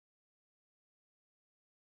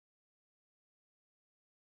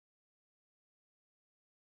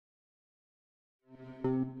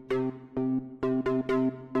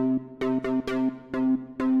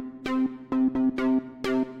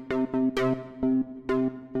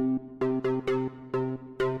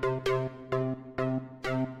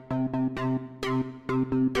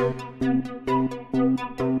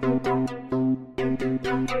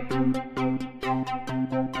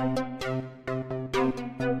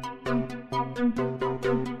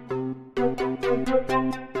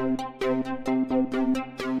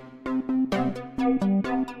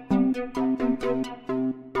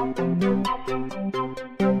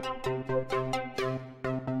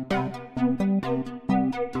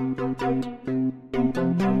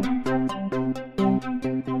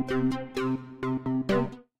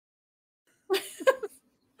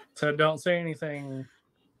So don't say anything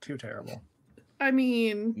too terrible. I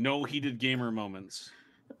mean, no heated gamer moments.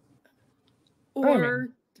 Or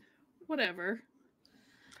whatever.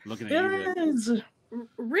 Looking at you, Rick.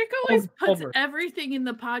 Rick always puts everything in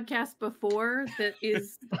the podcast before that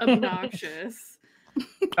is obnoxious.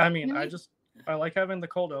 I mean, I like having the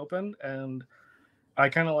cold open, and I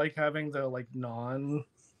kind of like having the like non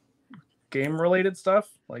game related stuff,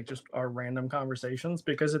 like just our random conversations,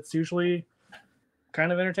 because it's usually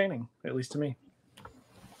kind of entertaining, at least to me.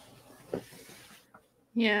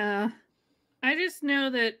 Yeah. I just know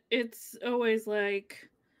that it's always like,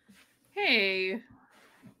 hey,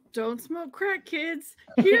 don't smoke crack, kids.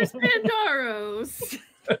 Here's Pandaros.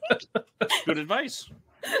 Good advice.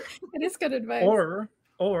 It is good advice.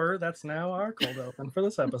 Or that's now our cold open for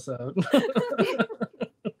this episode.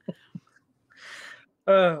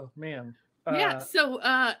 Oh, man. Yeah, so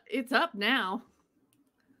it's up now.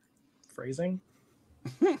 Phrasing?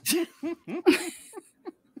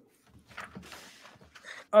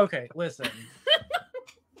 Okay, listen.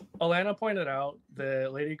 Alana pointed out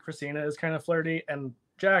that Lady Christina is kind of flirty, and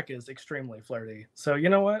Jack is extremely flirty. So you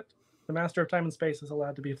know what? The Master of Time and Space is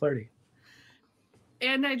allowed to be flirty.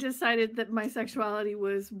 And I decided that my sexuality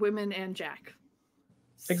was women and Jack.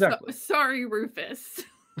 Exactly. Sorry, Rufus.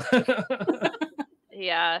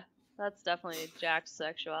 Yeah, that's definitely Jack's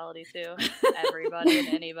sexuality too. Everybody and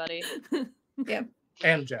anybody. Yeah.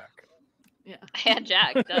 And Jack. Yeah. And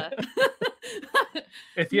Jack, duh.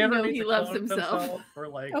 If you ever he loves himself. Or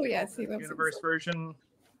like oh yes, he loves universe himself. version,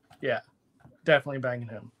 yeah, definitely banging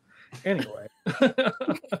him. Anyway,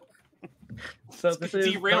 so this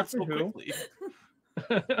is derailed Doctor so Who. quickly.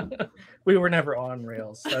 We were never on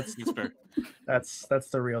rails. That's fair. That's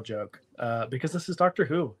the real joke. Because this is Doctor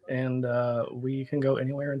Who, and we can go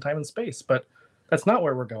anywhere in time and space, but that's not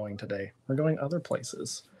where we're going today. We're going other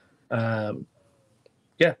places.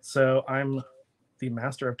 Yeah, so I'm the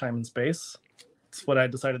Master of Time and Space. It's what I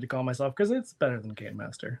decided to call myself because it's better than Game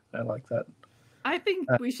Master. I like that. I think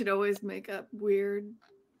we should always make up weird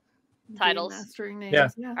Titles. mastering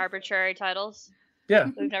names. Yeah. Arbitrary titles.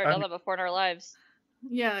 Yeah. We've never done that before in our lives.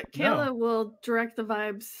 Yeah, Kayla will direct the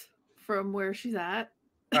vibes from where she's at.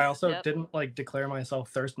 I also didn't like declare myself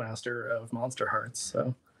Thirst Master of Monster Hearts,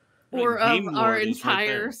 so or of Game our Lord is right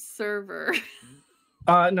entire there. server.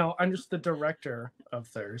 no, I'm just the director of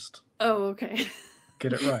Thirst. Oh, okay.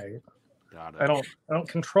 Get it right. Got it. I don't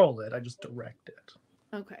control it. I just direct it.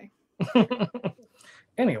 Okay.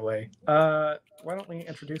 Anyway, why don't we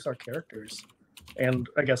introduce our characters, and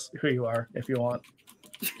I guess who you are if you want.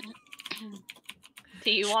 Do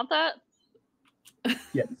you want that?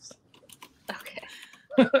 Yes. Okay.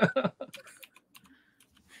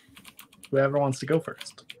 Whoever wants to go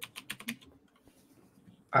first.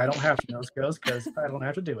 I don't have to know goes because I don't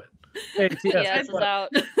have to do it. Hey, TS, Yes, is out.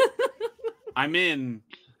 I'm in.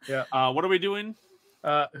 Yeah. What are we doing? Who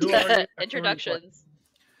are you? Introductions.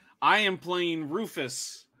 I am playing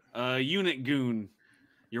Rufus, Unit Goon.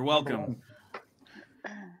 You're welcome.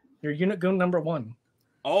 You're Unit Goon number 1.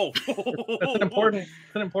 Oh, That's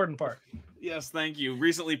an important part. Yes, thank you.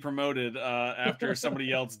 Recently promoted after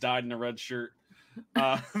somebody else died in a red shirt.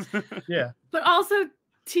 Yeah. But also,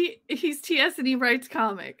 he's TS and he writes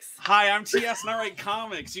comics. Hi, I'm TS and I write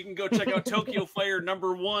comics. You can go check out Tokyo Fire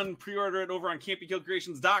 #1. Pre-order it over on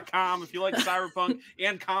campykillcreations.com if you like cyberpunk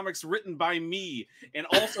and comics written by me. And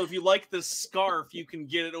also, if you like this scarf, you can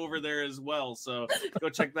get it over there as well. So go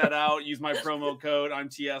check that out. Use my promo code. I'm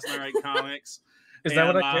TS and I write comics. Is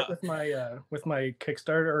that what I get with my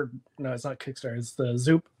Kickstarter? Or no, it's not Kickstarter. It's the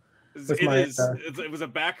Zoop. It was a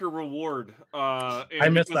backer reward. I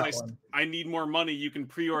missed that one. I need more money. You can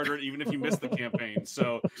pre-order it even if you miss the campaign.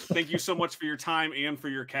 So thank you so much for your time and for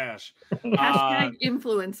your cash. Hashtag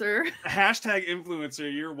influencer. Hashtag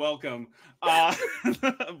influencer. You're welcome. But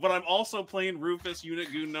I'm also playing Rufus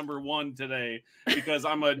Unit Goon #1 today because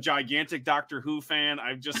I'm a gigantic Doctor Who fan.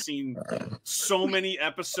 I've just seen so many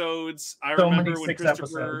episodes. I remember when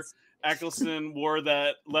Christopher Eccleston wore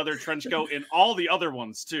that leather trench coat and all the other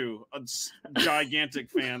ones too. A gigantic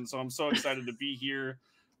fan, so I'm so excited to be here.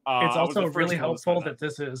 It's also really helpful that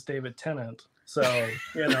this is David Tennant, so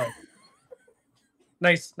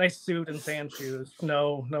nice suit and sand shoes.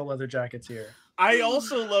 No leather jackets here. I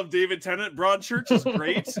also love David Tennant. Broadchurch is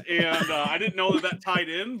great, and I didn't know that tied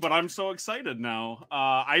in, but I'm so excited now.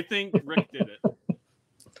 I think Rick did it.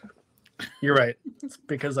 You're right. It's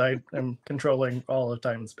because I am controlling all of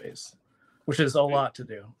time and space, which is a lot to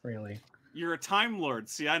do, really. You're a time lord.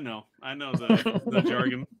 See, I know the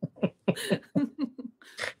jargon. I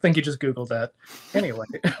think you just Googled that. Anyway.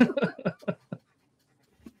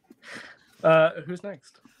 Who's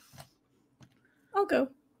next? I'll go.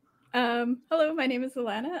 Hello, my name is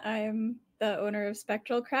Alana. I'm the owner of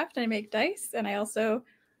Spectral Craft, and I make dice, and I also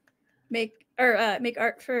make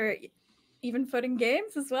art for Even Footing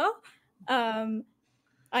Games as well.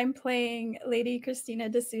 I'm playing Lady Christina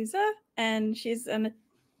D'Souza, and she's an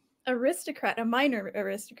aristocrat, a minor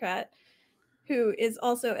aristocrat, who is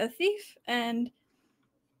also a thief, and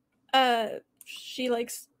she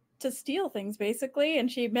likes to steal things, basically, and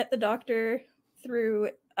she met the Doctor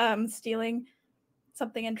through stealing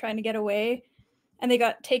something and trying to get away, and they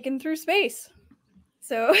got taken through space.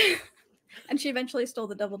 So, and she eventually stole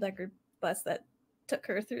the double-decker bus that took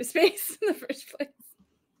her through space in the first place.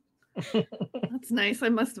 That's nice. I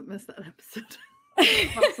must have missed that episode.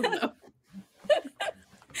 Awesome, though.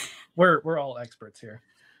 We're all experts here.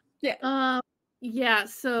 Yeah. Yeah.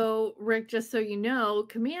 So Rick, just so you know,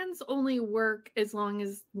 commands only work as long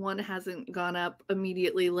as one hasn't gone up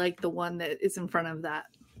immediately, like the one that is in front of that.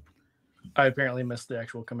 I apparently missed the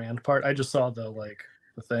actual command part. I just saw the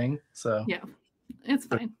thing. So yeah, it's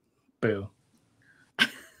fine. Boo.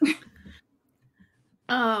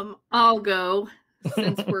 I'll go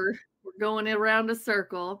since we're going around a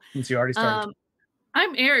circle. Since you already started.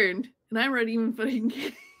 I'm Aaryn, and I run Even Footing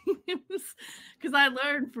Games because I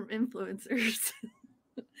learned from influencers.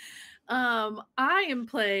 I am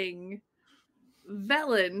playing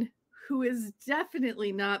Velen, who is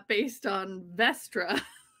definitely not based on Vestra,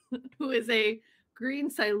 who is a green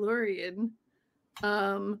Silurian,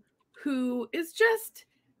 who is just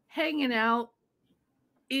hanging out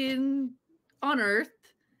on Earth,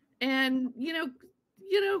 and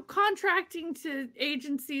contracting to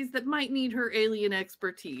agencies that might need her alien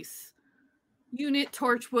expertise. Unit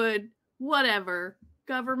Torchwood, whatever,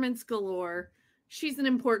 governments galore. She's an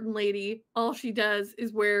important lady. All she does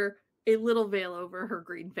is wear a little veil over her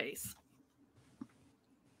green face.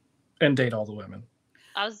 And date all the women.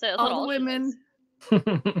 I was saying all the women.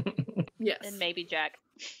 Yes. And maybe Jack.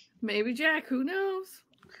 Maybe Jack, who knows?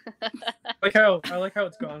 I like how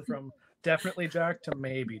it's gone from definitely Jack to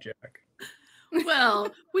maybe Jack. Well,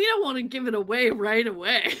 we don't want to give it away right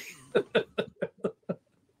away.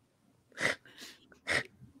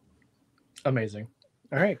 Amazing.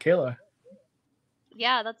 All right, Kayla.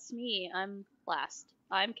 Yeah, that's me. I'm last.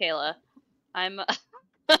 I'm Kayla. I'm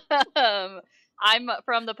I'm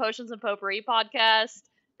from the Potions and Potpourri podcast,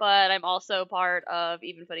 but I'm also part of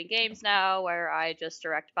Even Footing Games now, where I just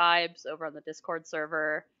direct vibes over on the Discord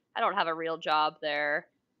server. I don't have a real job there,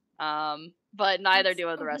 but neither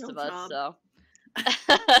do the rest of us, so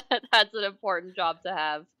that's an important job to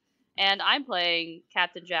have. And I'm playing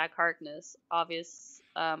Captain Jack Harkness,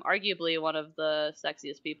 arguably one of the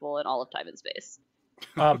sexiest people in all of time and space.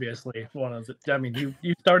 Obviously, one of the. I mean,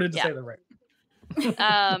 you started to say the right.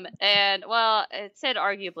 And well, it said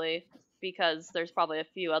arguably because there's probably a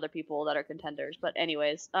few other people that are contenders, but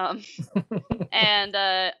anyways, and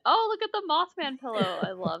oh, look at the Mothman pillow.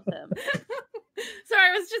 I love him. Sorry,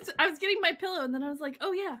 I was getting my pillow, and then I was like,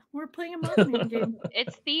 oh yeah, we're playing a Mothman game.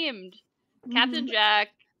 It's themed. Captain Jack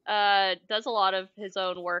does a lot of his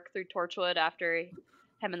own work through Torchwood after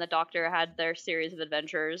him and the Doctor had their series of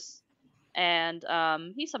adventures, and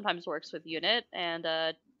he sometimes works with Unit, and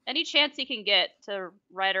any chance he can get to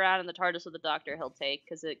ride around in the TARDIS with the Doctor, he'll take,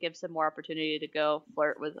 because it gives him more opportunity to go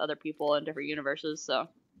flirt with other people in different universes, so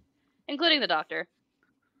including the Doctor.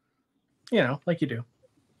 Like you do.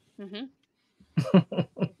 Mm-hmm.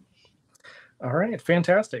 All right,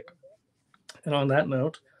 fantastic. And on that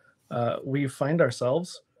note, we find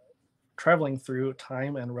ourselves traveling through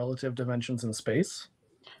time and relative dimensions in space,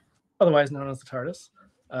 otherwise known as the TARDIS.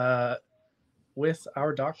 with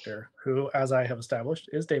our doctor, who, as I have established,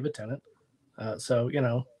 is David Tennant. So, you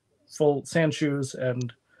know, full sand shoes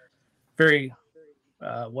and very,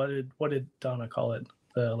 what did Donna call it?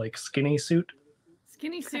 The like skinny suit?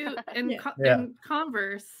 Skinny suit and, Yeah. and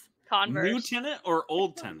Converse. New Tenant or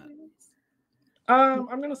old Tenant? I'm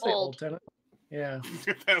gonna say Old. old Tenant. Yeah.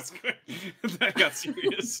 That's good. That got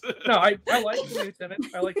serious. No, I like the new Tenant.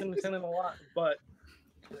 I like the new Tenant a lot, but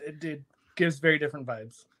it gives very different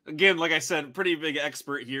vibes. Again, like I said, pretty big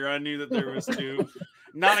expert here. I knew that there was two,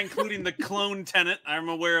 not including the clone Tenant. I'm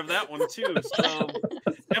aware of that one too. So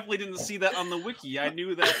definitely didn't see that on the wiki. I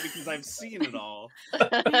knew that because I've seen it all.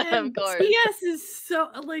 Of course. TS is so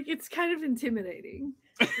like it's kind of intimidating.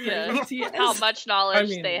 Yeah. TS. How much knowledge I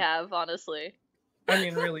mean- they have, honestly. I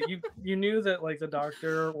mean, really, you knew that like the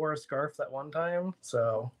doctor wore a scarf that one time,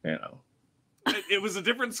 so you know. It was a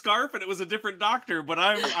different scarf and it was a different doctor, but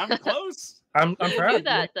I'm close. I'm You proud do of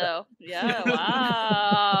that you. though. Yeah.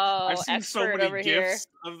 Wow. I've seen so Expert many over here. gifs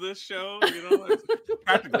of this show. You know, I'm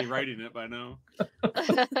practically writing it by now.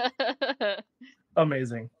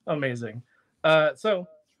 Amazing. So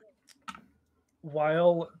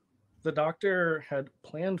while the doctor had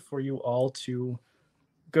planned for you all to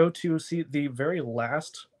go to see the very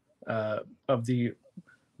last of the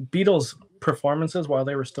Beatles performances while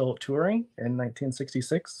they were still touring in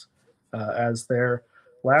 1966, as their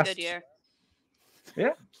last Good year.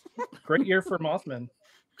 Yeah, great year for Mothman.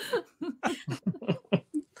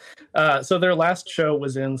 So their last show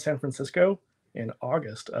was in San Francisco in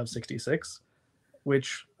August of '66,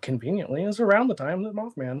 which conveniently is around the time that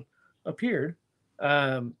Mothman appeared.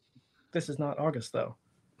 This is not August, though.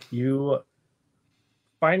 You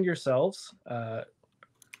find yourselves,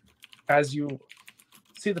 as you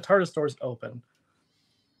see the TARDIS doors open,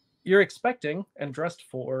 you're expecting and dressed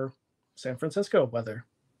for San Francisco weather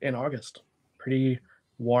in August. Pretty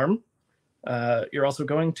warm. You're also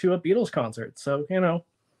going to a Beatles concert, so, you know,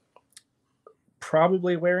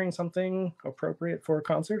 probably wearing something appropriate for a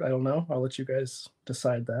concert. I don't know. I'll let you guys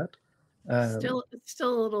decide that.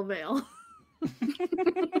 Still a little veil.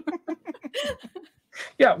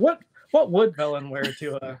 Yeah, what would Velen wear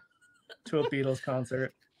to a Beatles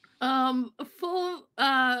concert? A full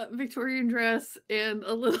Victorian dress and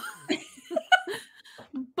a little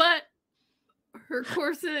but her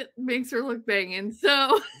corset makes her look banging,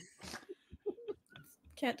 so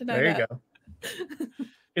Can't deny There you that. go.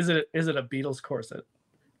 Is it a Beatles corset?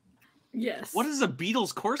 yes. What is a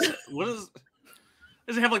Beatles corset? What is?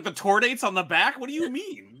 Does it have like the tour dates on the back? What do you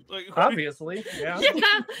mean? Like, Obviously, yeah.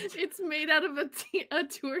 Yeah, it's made out of a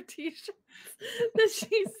tour t-shirt that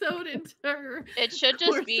she sewed into her. It should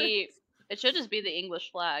just corset. be. It should just be the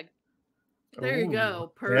English flag. There you Ooh.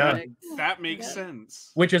 go. Yeah. Perfect. that makes Yeah.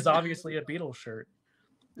 sense. Which is obviously a Beatles shirt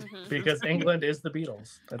Mhm. because England is the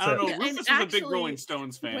Beatles. That's I don't know. it. Yeah, and Rufus was a big actually, Rolling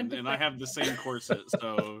Stones fan, when did and I that- have the same corset.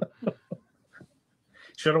 So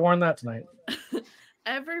Should have worn that tonight.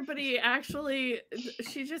 Everybody actually,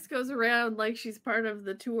 she just goes around like she's part of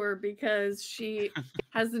the tour because she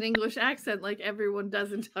has an English accent like everyone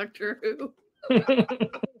does in Doctor Who.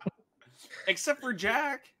 except for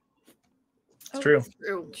Jack, It's true. It's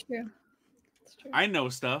true. True. It's true. I know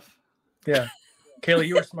stuff. Yeah. Kayla,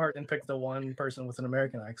 you were smart and picked the one person with an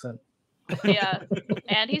American accent. Yeah,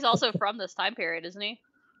 and he's also from this time period, isn't he?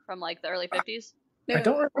 From like the early 50s, No, I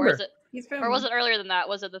don't or remember. is it? he's from. Or was it earlier than that?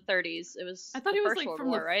 Was it the 30s? It was. I thought the he was First like World from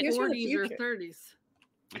War, the right? He was from the 40s or future. 30s.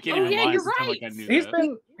 I can't Oh, even yeah, lie. you're It's not like I right. knew He's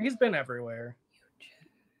that. he's been everywhere.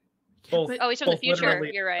 Yeah, Both- but Oh, he's from the both future.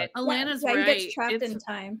 literally- You're right. Alana's yeah, right. he gets trapped It's- in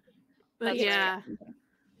time. But That's yeah,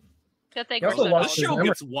 Good thing He also we're so lost This his old. show memory.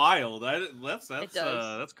 gets wild. That's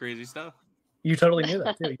does. that's crazy stuff. You totally knew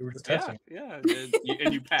that too. You were just Yeah, testing. yeah,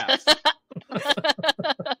 and you passed.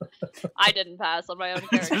 I didn't pass on my own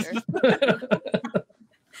character.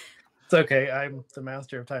 It's okay. I'm the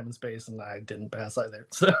master of time and space, and I didn't pass either.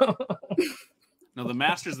 So No, the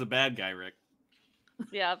master's the bad guy, Rick.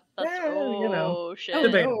 Yeah, that's Yeah, you know. oh shit. Oh,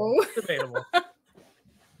 Debatable. no. debatable.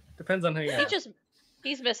 Depends on who you ask.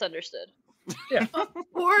 He's misunderstood.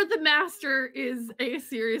 or the master is a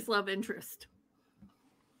serious love interest.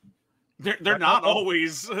 They're They're not not all.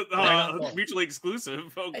 always not all. mutually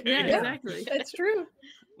exclusive. Okay. Yeah, Yeah. exactly. That's true.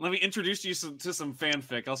 Let me introduce you to some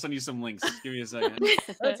fanfic. I'll send you some links. Give me a second.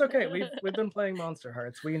 That's okay. We've been playing Monster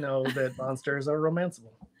Hearts. We know that monsters are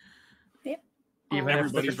romanceable. Yeah. Even if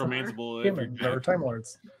Everybody's they're romanceable. if you're humans or Jack. Time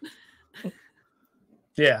Lords.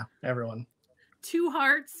 Yeah, everyone. 2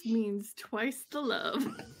 hearts means twice the love.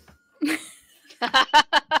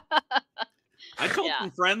 I told Yeah.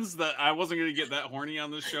 some friends that I wasn't going to get that horny on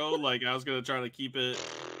this show. Like, I was going to try to keep it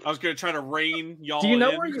I was gonna try to rein y'all. Do you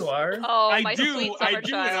know in. where you are? Oh, I my do, sweet I summer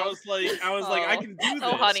do. child. And I was like, I can do this.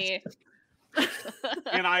 Oh, honey.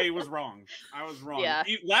 And I was wrong. Yeah,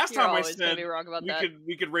 Last You're time I always gonna said be wrong about we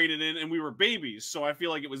that. could rein it in, and we were babies, so I feel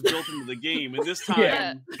like it was built into the game. And this time,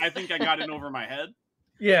 Yeah. I think I got in over my head.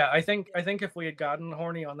 Yeah, I think if we had gotten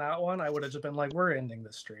horny on that one, I would have just been like, "We're ending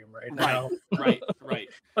the stream right now." Right.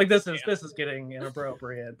 Like this is getting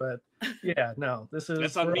inappropriate, but yeah, no, this is.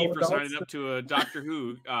 That's on we're me all for adults. signing up to a Doctor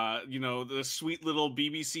Who, the sweet little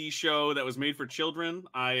BBC show that was made for children.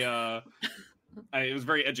 It was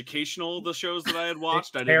very educational. The shows that I had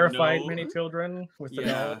watched, I didn't terrified know. many children with the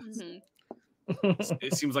Yeah. dogs.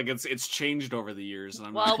 It seems like it's changed over the years. And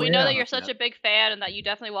I'm Well, not we crazy know that about you're such a big fan and that you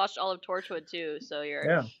definitely watched all of Torchwood too, so you're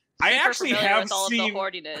Yeah. I super actually familiar have with all seen of the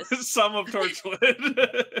horniness. some of Torchwood.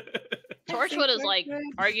 Torchwood is like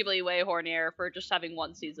arguably way hornier for just having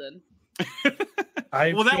one season.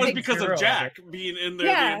 Well, that was because zero of it. Jack being in there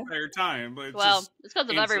Yeah. the entire time. But Well, it's because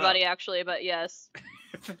of amps it everybody up. actually, but yes.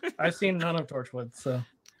 I've seen none of Torchwood, so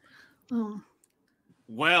Oh.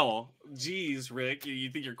 Well, geez, Rick, you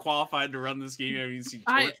think you're qualified to run this game? Have you seen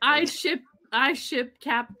Torchwood? I ship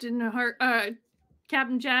Captain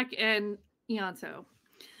Jack and Yonto.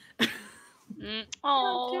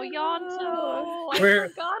 Oh, Yonto! We're- I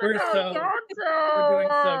forgot we're about so- Yonto! we're doing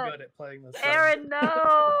so good at playing this. game. Aaryn, no!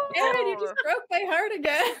 Aaryn, you just broke my heart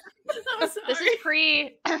again. I'm sorry. This is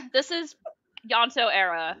this is Yonto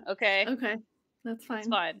era, okay? Okay, that's fine. It's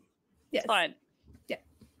fine. Yes. It's fine. Yeah.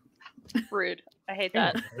 Rude. I hate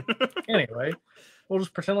that. Anyway, we'll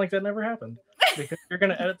just pretend like that never happened because you're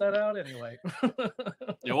gonna edit that out anyway.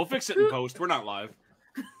 Yeah, we'll fix it in post. We're not live.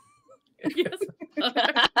 Yes.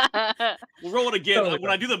 We'll roll it again. Totally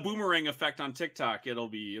When I do the boomerang effect on TikTok, it'll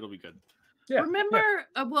be good. Yeah. Remember,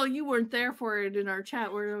 well, you weren't there for it in our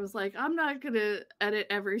chat where it was like, I'm not going to edit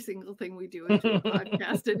every single thing we do into a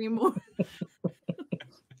podcast anymore.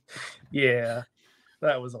 Yeah,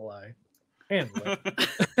 that was a lie. Anyway,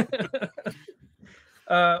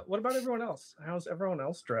 what about everyone else? How's everyone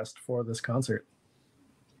else dressed for this concert?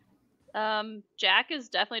 Jack is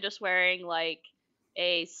definitely just wearing like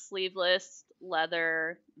a sleeveless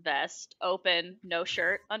leather vest, open, no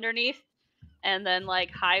shirt underneath, and then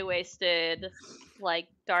like high-waisted, like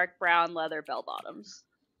dark brown leather bell bottoms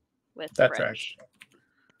with That fringe.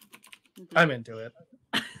 I'm into it.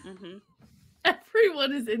 hmm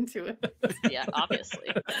Everyone is into it. Yeah, obviously.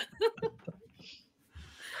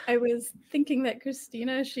 I was thinking that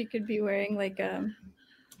Christina, she could be wearing like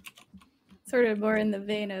sort of more in the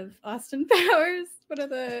vein of Austin Powers, one of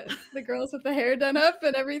the girls with the hair done up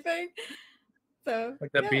and everything. So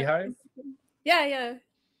Like that beehive? Yeah.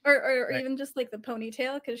 Or Right. even just like the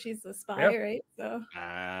ponytail because she's the spy, Yep. right? So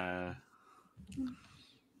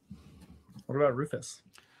What about Rufus?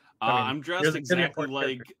 I mean, I'm dressed you're the exactly important like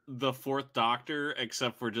character. the Fourth Doctor,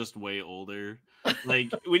 except for just way older.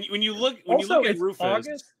 Like when you look Also, at it's Rufus,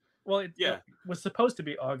 August. Well, it was supposed to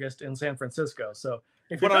be August in San Francisco. So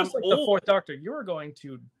if you're But I'm dressed like the old. Fourth Doctor, you're going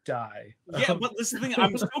to die. yeah, but this is the thing.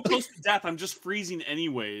 I'm so close to death. I'm just freezing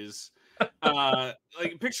anyways.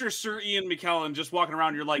 Like picture Sir Ian McKellen just walking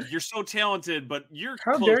around. You're like, you're so talented, but you're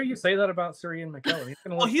How close. dare you say that about Sir Ian McKellen? He's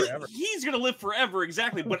going to Well, live forever. he's gonna live forever,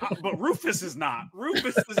 exactly. But Rufus is not.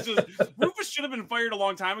 Rufus should have been fired a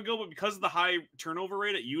long time ago, but because of the high turnover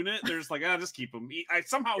rate at unit, they're just like, just keep him.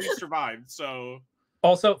 Somehow he survived. So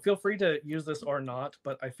Also, feel free to use this or not,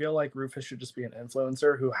 but I feel like Rufus should just be an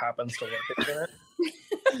influencer who happens to work at unit.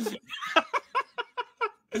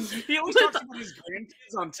 he always talks about his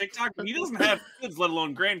grandkids on TikTok, but he doesn't have kids, let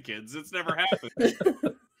alone grandkids. It's never happened.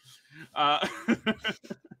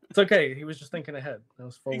 It's okay. He was just thinking ahead. That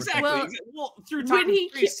was forward. Exactly. Well, Through when time, he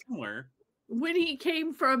it's very similar. When he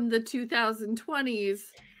came from the 2020s,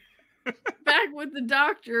 back with the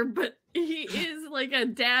Doctor, but he is like a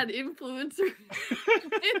dad influencer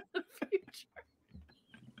in the future.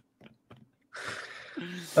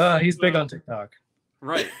 He's big on TikTok.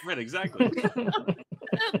 Right, exactly.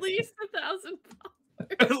 At least 1,000.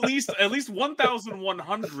 at least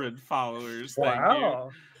 1,100 followers. Thank you. Wow.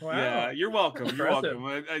 Yeah, you're welcome. You're Impressive.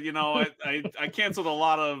 welcome. I canceled a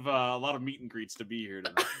lot of meet and greets to be here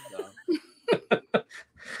tonight. So.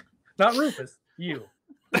 Not Rufus. You.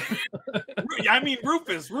 I mean,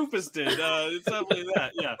 Rufus did. It's definitely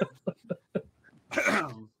that. Yeah.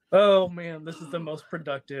 Oh man, this is the most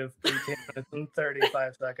productive 18 minutes and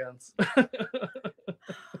 35 seconds.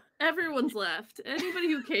 Everyone's left.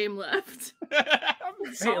 Anybody who came left. I'm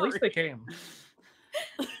Hey, at least they came.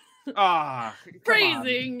 come on.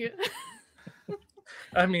 Phrasing.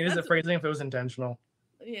 I mean, is it phrasing if it was intentional?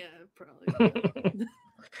 Yeah, probably.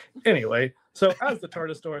 Anyway, so as the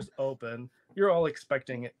TARDIS doors open, you're all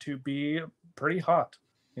expecting it to be pretty hot.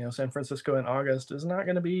 You know, San Francisco in August is not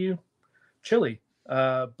going to be chilly.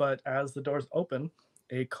 But as the doors open,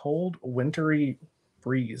 a cold, wintry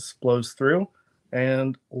breeze blows through,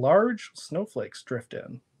 and large snowflakes drift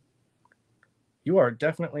in. You are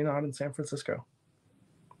definitely not in San Francisco.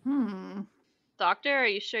 Doctor, are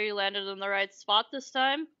you sure you landed in the right spot this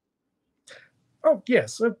time? Oh,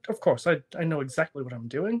 yes, of course. I know exactly what I'm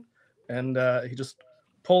doing. And he just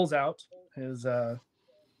pulls out his...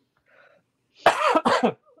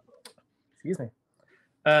 excuse me.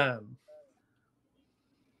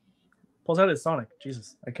 Pulls out his Sonic.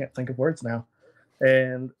 Jesus, I can't think of words now.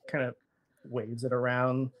 And kind of waves it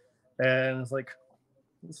around. And it's like,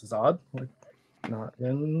 this is odd. Like, not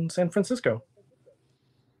in San Francisco.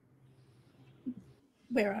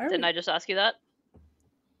 Where are Didn't we? I just ask you that?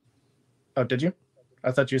 Oh, did you?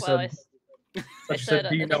 I thought you Well, said,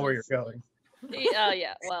 do you know where you're going?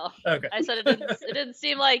 Yeah, well, Okay. I said it didn't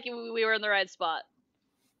seem like we were in the right spot.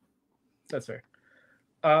 That's fair.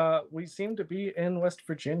 We seem to be in West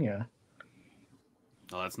Virginia.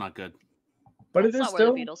 Oh, that's not good. But That's it is not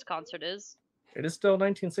still where the Beatles concert is. It is still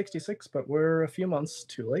 1966, but we're a few months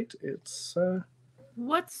too late. It's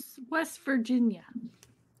What's West Virginia?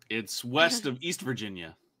 It's west of East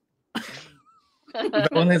Virginia. that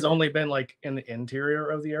one has only been like in the interior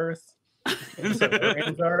of the earth. So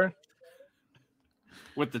aliens are.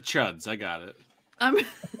 With the chuds, I got it. I'm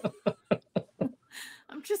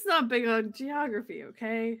just not big on geography,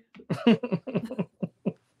 okay?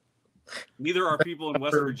 Neither are people in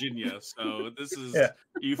West Virginia, so this is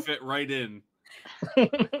you fit right in.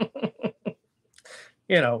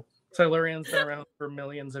 You know, Silurians been around for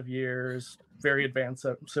millions of years, very advanced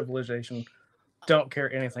civilization. Don't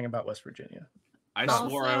care anything about West Virginia. I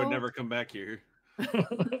swore I would never come back here.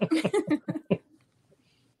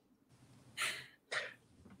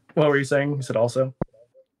 What were you saying? You said also?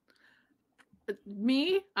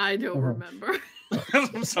 Me? I don't remember.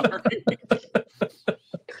 I'm sorry.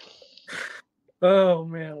 Oh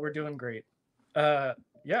man, we're doing great.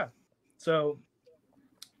 Yeah. So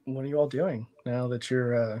what are you all doing now that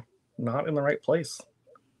you're not in the right place?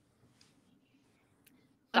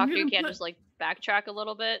 Doctor, you can't just like backtrack a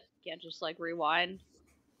little bit. You can't just like rewind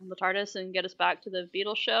on the TARDIS and get us back to the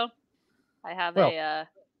Beatles show. I have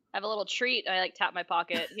a little treat. I like tap my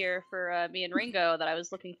pocket here for me and Ringo that I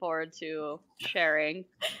was looking forward to sharing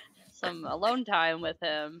some alone time with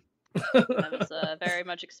him. I was very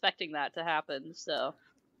much expecting that to happen. So,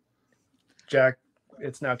 Jack,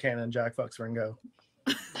 it's now canon. Jack fucks Ringo.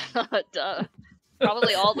 Duh.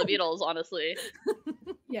 Probably all the Beatles, honestly.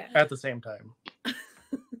 Yeah. At the same time.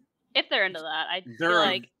 If they're into that, I feel They're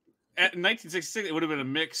like at 1966 it would have been a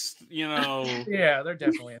mixed, Yeah, they're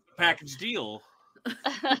definitely package deal.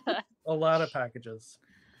 a lot of packages.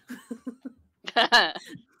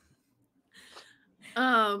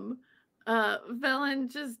 Velen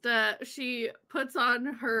just she puts on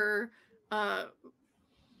her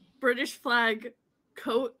British flag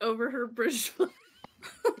coat over her British flag.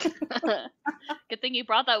 Good thing you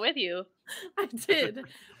brought that with you. I did.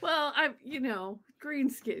 Well, I'm, green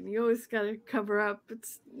skin. You always got to cover up.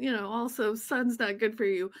 It's, also sun's not good for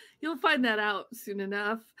you. You'll find that out soon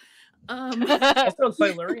enough. Also,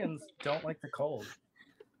 Silurians don't like the cold.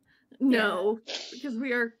 No, because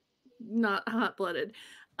we are not hot-blooded.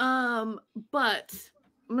 But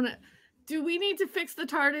do we need to fix the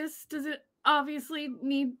TARDIS? Does it obviously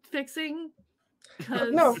need fixing?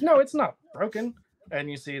 No, it's not broken. And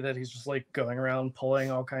you see that he's just like going around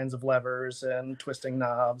pulling all kinds of levers and twisting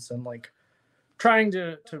knobs and like trying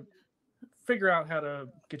to figure out how to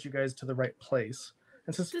get you guys to the right place.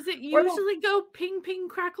 And says, does it usually go ping, ping,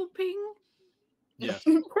 crackle, ping? Yeah.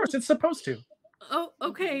 Of course, it's supposed to. Oh,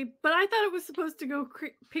 okay. But I thought it was supposed to go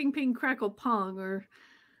ping, ping, crackle, pong or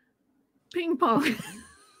ping pong.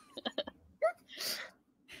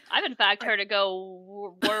 I've in fact heard it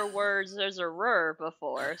go words there's a rur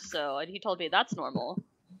before, and he told me that's normal.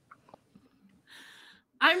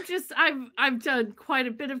 I've done quite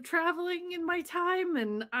a bit of traveling in my time,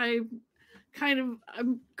 and I'm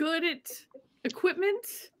good at equipment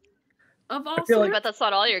of all sorts. But that's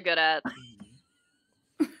not all you're good at.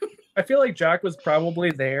 I feel like Jack was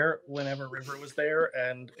probably there whenever River was there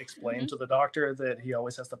and explained to the doctor that he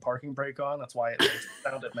always has the parking brake on. That's why it makes the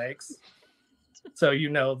sound it makes. So you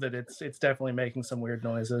know that it's definitely making some weird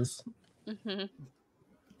noises. Mm-hmm.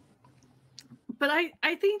 But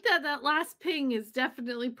I think that last ping is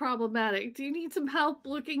definitely problematic. Do you need some help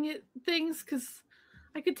looking at things? Because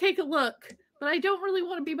I could take a look, but I don't really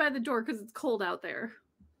want to be by the door because it's cold out there.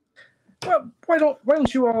 Well, why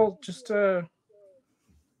don't you all just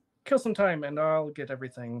kill some time and I'll get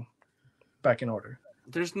everything back in order.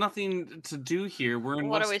 There's nothing to do here. We're in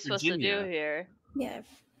What West are we supposed Virginia. to do here? Yeah,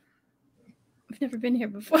 I've never been here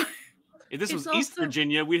before. If this was It's East also-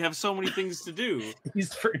 Virginia, we'd have so many things to do.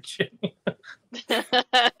 East Virginia.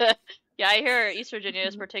 Yeah, I hear East Virginia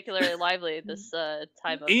is particularly lively this time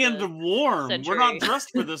of And the warm. We're not century.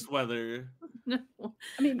 dressed for this weather. No,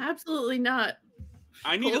 I mean, absolutely not.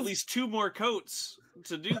 I need at least 2 more coats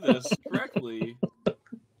to do this correctly.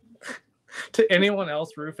 To anyone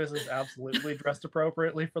else, Rufus is absolutely dressed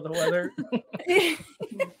appropriately for the weather.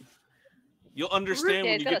 You'll understand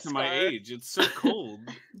when He's you got get a to my scarf. age. It's so cold.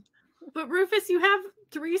 But Rufus, you have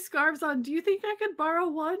 3 scarves on. Do you think I could borrow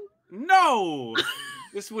one? No!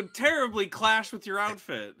 This would terribly clash with your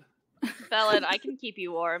outfit. Felon, I can keep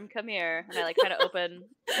you warm. Come here. And I like kind of open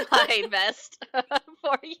my vest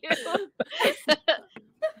for you.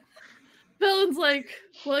 Felon's like,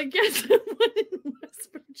 well, I guess I went in West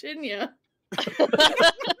Virginia.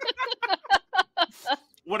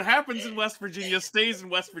 What happens in West Virginia stays in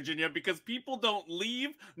West Virginia because people don't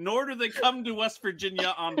leave, nor do they come to West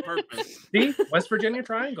Virginia on purpose. See? West Virginia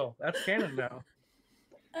Triangle. That's canon now.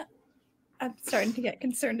 I'm starting to get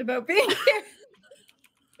concerned about being here.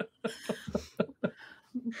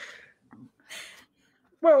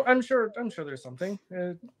 Well, I'm sure there's something.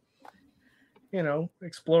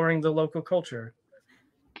 Exploring the local culture.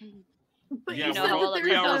 But Yeah, You know we're how well that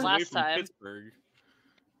 3 turned out hours away last from time. Pittsburgh.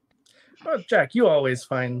 Oh, Jack, you always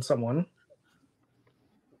find someone.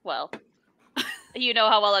 Well, you know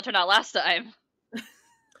how well that turned out last time.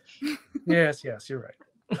 Yes, you're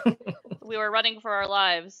right. We were running for our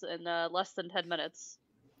lives in less than 10 minutes.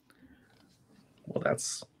 Well,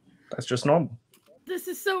 that's just normal. this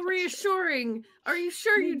is so reassuring. Are you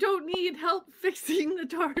sure you don't need help fixing the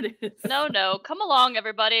TARDIS? No. Come along,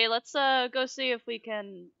 everybody. Let's go see if we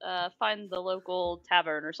can find the local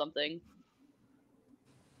tavern or something.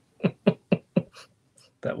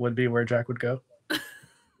 That would be where Jack would go.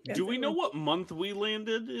 Do we know what month we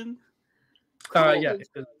landed in? Yeah,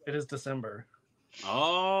 it is December.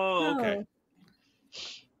 Oh, okay. Oh.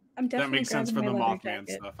 I'm That definitely makes sense for grabbing the my leather Mothman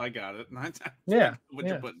jacket. stuff. I got it. Yeah, What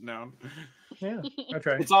yeah. you're putting down. Yeah, that's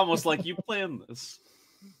right. It's almost like you planned this.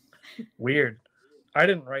 Weird. I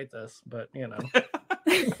didn't write this, but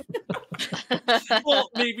Well,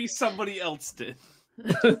 maybe somebody else did.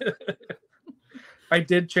 I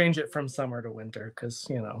did change it from summer to winter because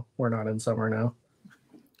we're not in summer now.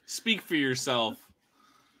 Speak for yourself.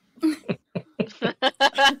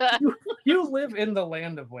 You live in the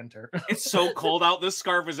land of winter. It's so cold out. This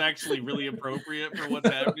scarf is actually really appropriate for what's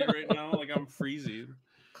happening right now. Like, I'm freezing.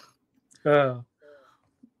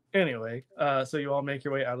 Anyway, so you all make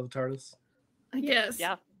your way out of the TARDIS. Yes.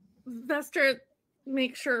 Yeah. Vestra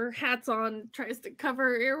makes sure hat's on, tries to cover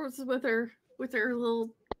her ears with her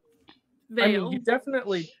little veil. I mean, you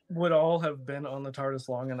definitely would all have been on the TARDIS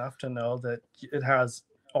long enough to know that it has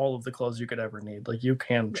all of the clothes you could ever need. Like, you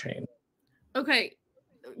can change. Okay.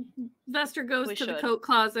 Vestra goes We to the should. coat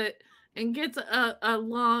closet and gets a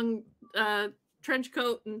long trench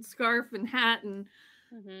coat and scarf and hat and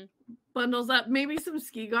Mhm. bundles up maybe some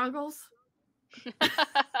ski goggles.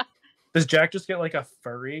 Does Jack just get like a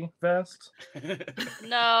furry vest?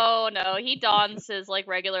 No. He dons his like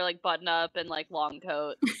regular like button up and like long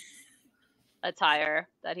coat attire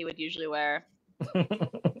that he would usually wear. So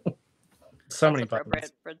That's many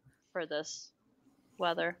appropriate buttons. for this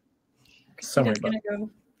weather. So many Christina's buttons. gonna go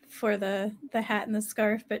for the hat and the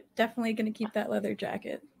scarf, but definitely gonna keep that leather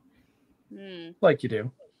jacket. Hmm. Like you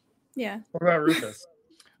do. Yeah. What about Rufus?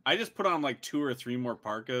 I just put on like 2 or 3 more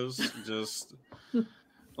parkas. Just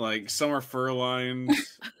like some are fur lined.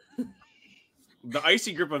 The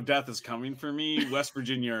icy grip of death is coming for me, West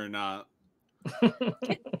Virginia or not.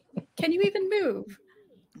 Can you even move?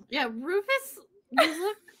 Yeah, Rufus,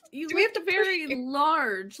 you Do we have look to push very you?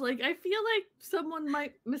 large. Like, I feel like someone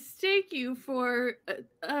might mistake you for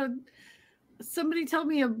somebody tell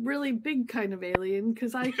me a really big kind of alien,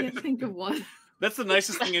 because I can't think of one. That's the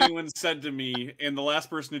nicest thing anyone said to me, and the last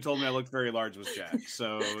person who told me I looked very large was Jack.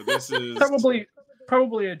 So this is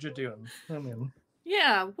Probably a Jadoon. I mean,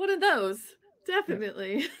 Yeah, one of those.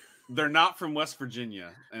 Definitely. they're not from West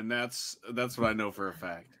Virginia, and that's what I know for a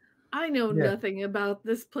fact. I know Yeah. nothing about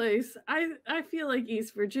this place. I feel like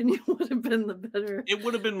East Virginia would have been the better. It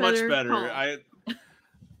would have been much Better better. call.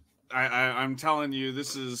 I'm telling you,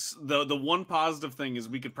 this is the one positive thing is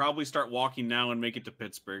we could probably start walking now and make it to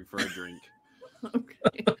Pittsburgh for a drink.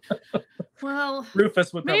 Okay. Well,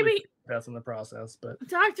 Rufus would probably maybe, death in the process, but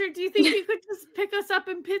Doctor, do you think you could just pick us up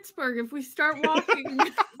in Pittsburgh if we start walking?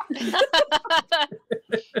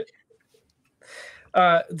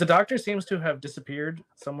 the Doctor seems to have disappeared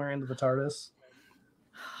somewhere into the TARDIS.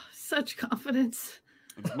 Such confidence.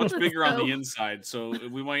 It's much bigger on the inside, so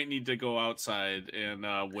we might need to go outside and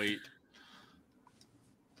wait.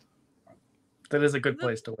 That is a good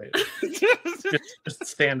place to wait. just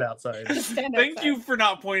stand outside. Thank you for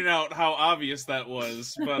not pointing out how obvious that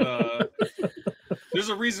was, but there's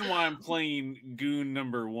a reason why I'm playing Goon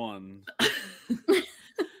number 1.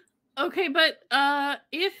 Okay, but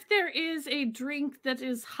if there is a drink that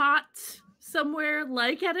is hot somewhere,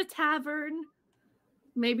 like at a tavern,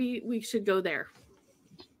 maybe we should go there.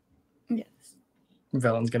 Yes.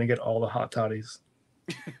 Velen's gonna get all the hot toddies.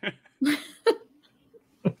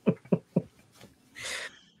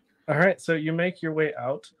 All right, so you make your way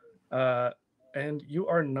out, and you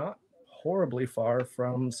are not horribly far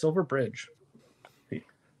from Silver Bridge. The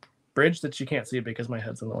bridge that you can't see because my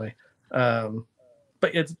head's in the way.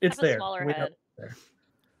 But it's there. Smaller head. There.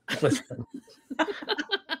 Listen,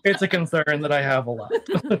 it's a concern that I have a lot.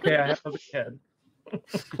 Okay, I have a big head.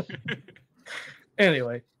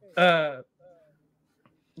 Anyway, yeah.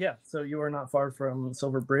 So you are not far from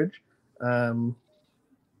Silver Bridge.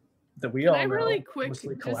 That we all know. Really quick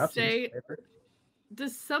mostly just say,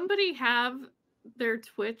 does somebody have their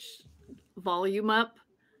Twitch volume up?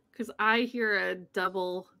 Because I hear a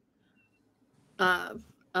double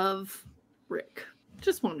of Rick.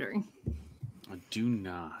 Just wondering. I do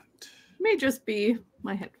not. May just be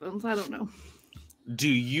my headphones. I don't know. Do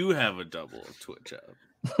you have a double of Twitch up?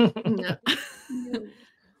 No.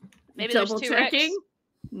 Maybe double there's 2 checking? Ricks.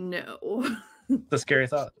 No. The scary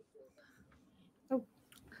thought.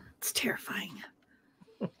 It's terrifying.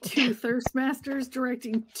 2 Thirst Masters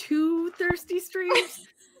directing 2 thirsty streams?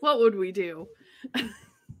 What would we do?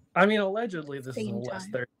 I mean, allegedly this is a less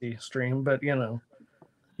thirsty stream, but you know,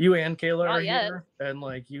 you and Kayla are here, and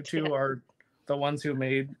like you two are the ones who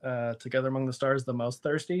made Together Among the Stars the most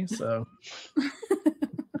thirsty. So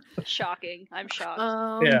shocking. I'm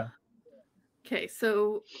shocked. Yeah. Okay,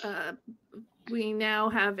 so we now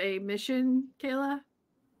have a mission, Kayla.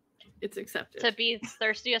 It's accepted. To be as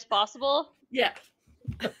thirsty as possible? Yeah.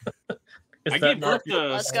 I gave birth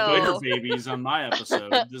to spider babies on my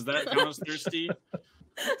episode. Does that count as thirsty?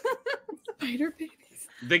 Spider babies?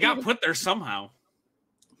 They got put there somehow.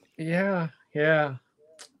 Yeah,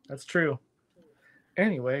 that's true.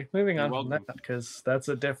 Anyway, moving on from that, because that's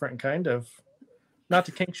a different kind of, not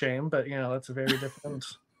to kink shame, but you know, that's a very different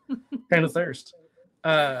kind of thirst.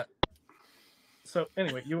 So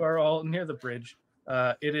anyway, you are all near the bridge.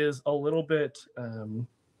 It is a little bit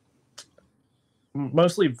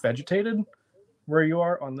mostly vegetated where you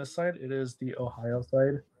are on this side. It is the Ohio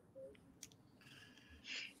side.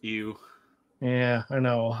 Yeah, I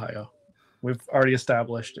know, Ohio. We've already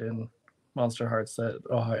established in Monster Hearts that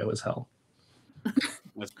Ohio is hell.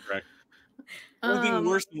 That's correct. Nothing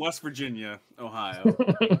worse than West Virginia, Ohio.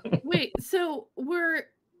 Wait, so we're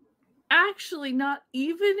actually not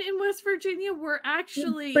even in West Virginia? We're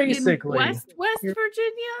actually basically in West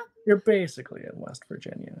Virginia? You're basically in West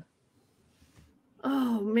Virginia.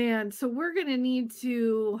 Oh, man. So we're going to need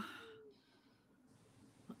to...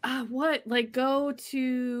 go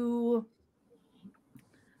to...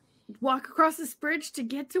 walk across this bridge to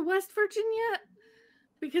get to West Virginia?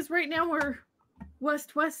 Because right now we're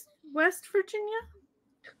West Virginia?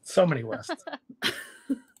 So many Wests.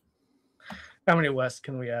 How many Wests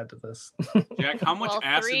can we add to this? Jack, how much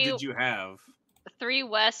acid did you have? 3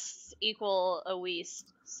 Wests equal a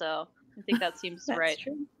West, so I think that seems right.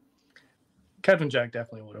 True. Captain Jack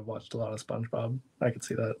definitely would have watched a lot of SpongeBob. I could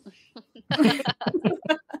see that.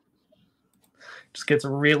 Just gets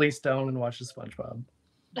really stoned and watches SpongeBob.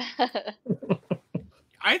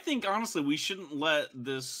 I think honestly we shouldn't let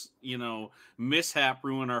this, mishap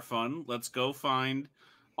ruin our fun. Let's go find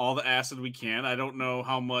all the acid we can. I don't know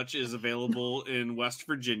how much is available in West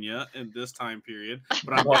Virginia in this time period,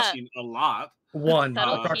 but I'm watching a lot.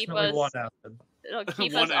 Approximately 1 acid. It'll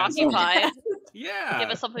keep us occupied. Yeah. Give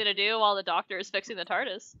us something to do while the doctor is fixing the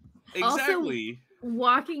TARDIS. Exactly. Also,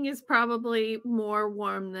 walking is probably more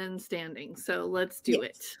warm than standing, so let's do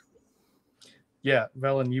it. Yeah,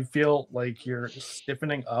 Velen, you feel like you're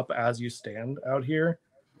stiffening up as you stand out here.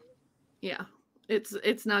 Yeah,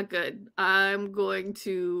 it's not good. I'm going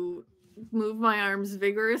to move my arms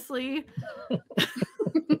vigorously,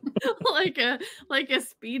 like a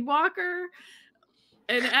speed walker,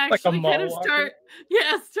 and actually kind of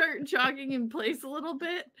start jogging in place a little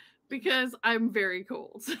bit because I'm very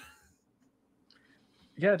cold.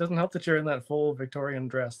 Yeah, it doesn't help that you're in that full Victorian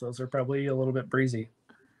dress. Those are probably a little bit breezy.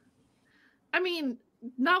 I mean,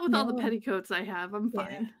 not with all the petticoats I have. I'm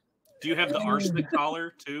fine. Do you have the arsenic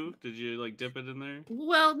collar too? Did you dip it in there?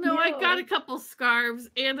 Well, no, I got a couple scarves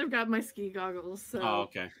and I've got my ski goggles. So. Oh,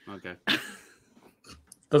 okay.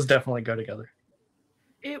 Those definitely go together.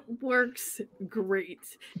 It works great.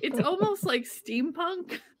 It's almost like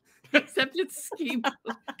steampunk, except it's ski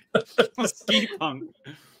punk. Ski punk.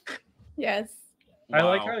 Yes. I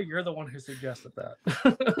like Wow. how you're the one who suggested that.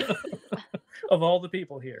 Of all the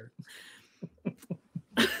people here.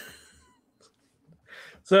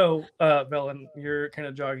 So, Velen, you're kind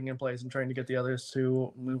of jogging in place and trying to get the others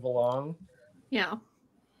to move along. Yeah.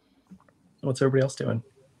 What's everybody else doing?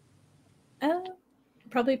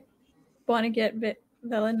 Probably want to get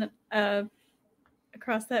Velen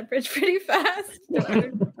across that bridge pretty fast.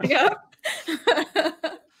 Yeah.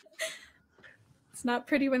 It's not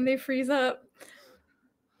pretty when they freeze up.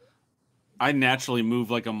 I naturally move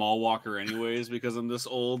like a mall walker anyways because I'm this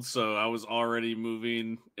old, so I was already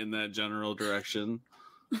moving in that general direction.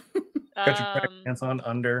 Got your crack pants on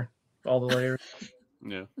under all the layers.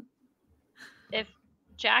 Yeah. If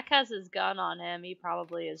Jack has his gun on him, he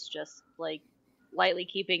probably is just like lightly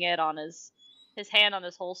keeping it on his hand on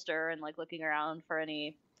his holster and like looking around for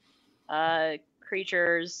any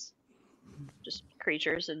creatures, just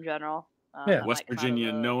creatures in general. Yeah. that West might come out of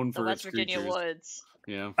Virginia, known the for West its Virginia creatures. woods.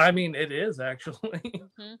 Yeah. I mean, it is actually.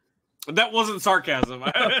 Mm-hmm. That wasn't sarcasm. No,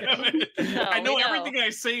 I know we know. everything I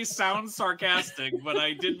say sounds sarcastic, but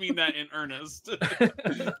I did mean that in earnest.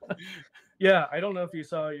 Yeah, I don't know if you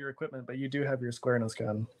saw your equipment, but you do have your squareness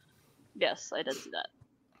gun. Yes, I did see that.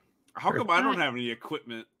 How come I don't have any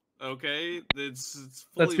equipment? Okay, it's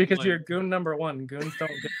fully That's because blank. you're goon number one. Goons don't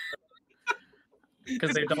get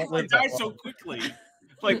because they don't They live die that so long. quickly.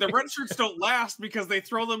 Like the red shirts don't last because they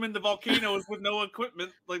throw them into volcanoes with no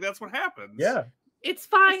equipment. Like that's what happens. Yeah. It's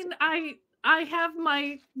fine. I have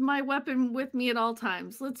my weapon with me at all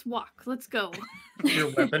times. Let's walk. Let's go.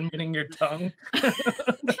 Your weapon, meaning your tongue. I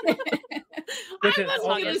Which is wasn't also-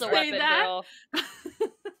 Tongue gonna is a say weapon, that. girl.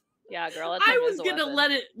 Yeah, girl. That I tongue was is a gonna weapon.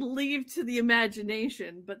 let it leave to the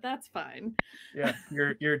imagination, but that's fine. Yeah,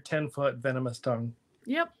 your 10-foot venomous tongue.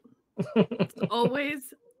 Yep. It's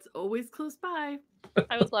always close by.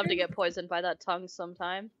 I would love to get poisoned by that tongue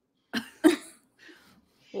sometime.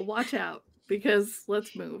 Well, watch out because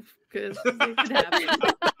let's move because it could happen.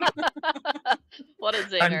 What a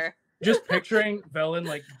zinger. Just picturing Velen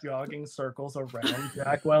like jogging circles around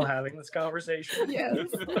Jack while having this conversation. Yes.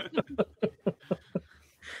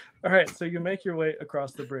 All right, so you make your way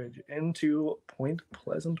across the bridge into Point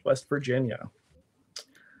Pleasant, West Virginia.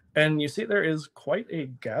 And you see there is quite a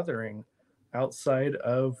gathering outside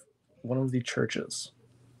of one of the churches.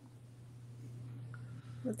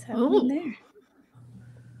 What's happening there?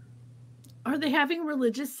 Are they having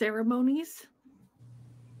religious ceremonies?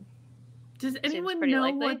 Does anyone pretty know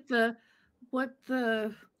likely. what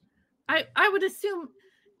the I would assume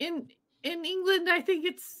in England I think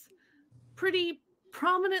it's pretty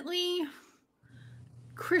prominently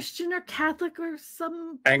Christian or Catholic or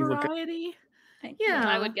some Anglican. variety. Thank Yeah.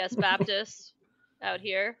 I would guess Baptist out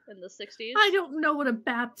here in the 60s. I don't know what a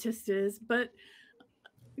Baptist is, but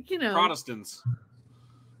you know. Protestants.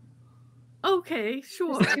 Okay,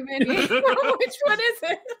 sure. There's too many. Which one is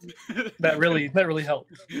it? That really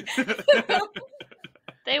helps.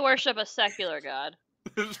 They worship a secular god.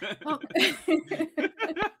 Oh,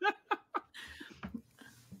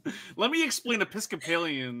 Let me explain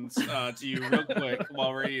Episcopalians to you real quick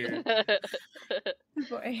while we're here.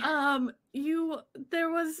 Boy. there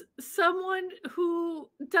was someone who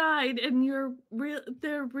died and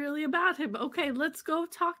they're really about him. Okay, let's go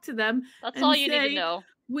talk to them. That's And all you need say, to know.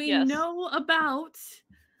 We Yes. know about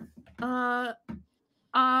our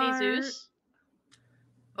Jesus.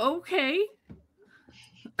 Okay.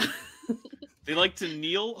 They like to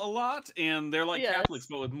kneel a lot, and they're like Yes. Catholics,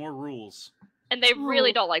 but with more rules. And they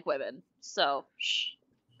really Oh. don't like women. So, shh.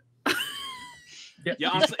 Yeah,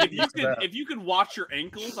 honestly, if you could watch your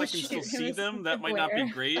ankles, I can still see them. That might not be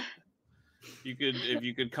great. If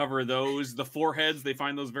you could cover those, the foreheads, they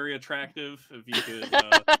find those very attractive. If you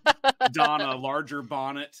could don a larger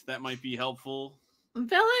bonnet, that might be helpful.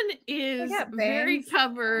 Velen is got very bangs.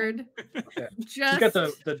 covered. Yeah. Just She's got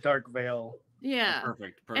the dark veil. yeah.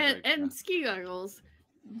 Perfect. And ski goggles.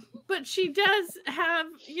 But she does have,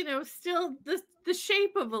 still the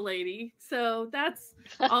shape of a lady. So that's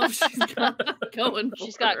all she's got going.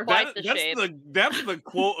 She's for got her. quite the shape. That's the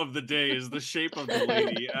quote of the day is the shape of the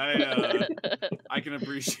lady. I can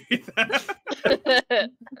appreciate that.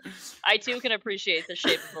 I too can appreciate the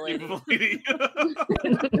shape of the lady.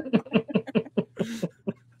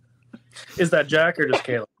 Is that Jack or just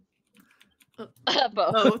Caleb? Both.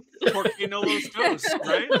 Both. Porque no los dos,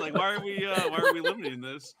 right? Like, why are we limiting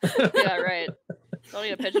this? Yeah, right. Don't need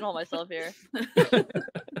to pigeonhole myself here.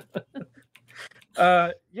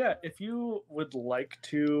 Yeah, if if you would like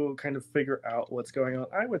to kind of figure out what's going on,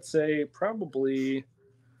 I would say probably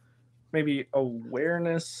maybe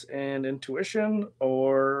awareness and intuition,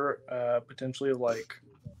 or potentially like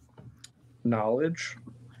knowledge.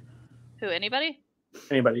 Who? Anybody?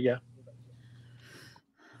 Anybody, yeah.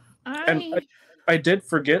 And I did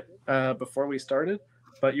forget before we started,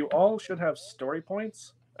 but you all should have story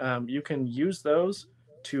points. You can use those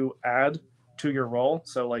to add to your roll.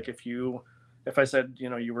 So like if I said,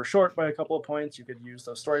 you were short by a couple of points, you could use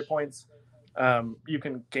those story points. You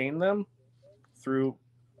can gain them through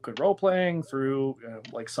good role playing, through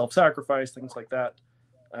like self-sacrifice, things like that,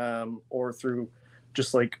 or through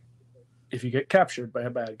just like if you get captured by a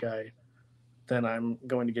bad guy, then I'm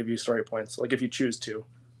going to give you story points, like if you choose to.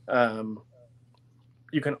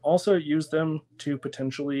 You can also use them to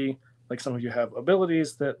potentially, like some of you have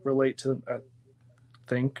abilities that relate to, I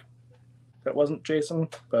think that wasn't Jason,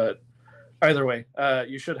 but either way,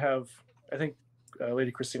 you should have, I think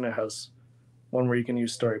Lady Christina has one where you can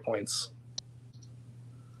use story points.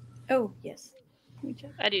 Oh, yes. Let me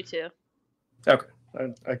check. I do too. Okay.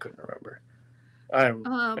 I couldn't remember. I'm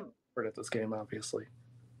expert at this game, obviously.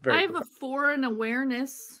 I have a 4 in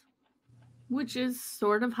awareness, which is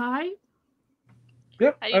sort of high.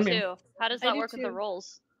 Yeah, I do too. How does that work with the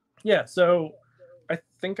rolls? Yeah, so I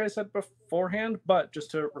think I said beforehand, but just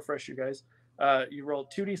to refresh you guys, you roll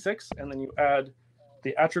 2d6 and then you add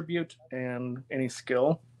the attribute and any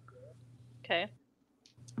skill. Okay.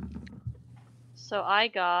 So I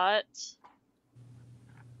got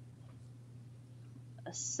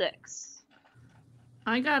a 6.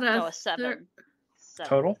 I got a 7.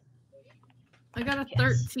 Total? I got a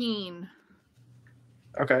 13.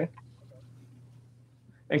 Okay.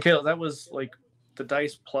 And Kayla, that was like the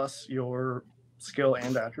dice plus your skill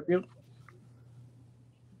and attribute?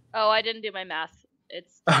 Oh, I didn't do my math.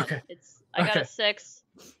 It's okay. I got a 6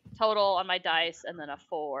 total on my dice and then a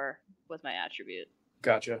 4 with my attribute.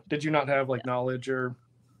 Gotcha. Did you not have like knowledge or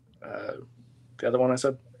the other one I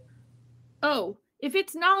said? Oh, if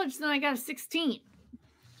it's knowledge, then I got a 16.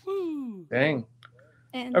 Woo. Dang.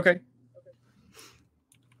 And okay.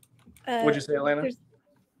 What'd you say, Alana?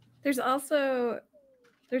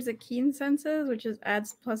 There's a keen senses, which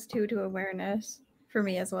adds +2 to awareness for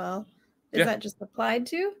me as well. Is that just applied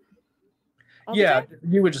to? Yeah,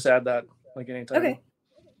 you would just add that like anytime. Okay.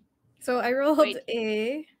 So I rolled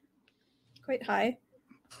a quite high.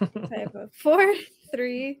 So I have a 4,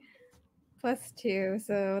 3 plus 2,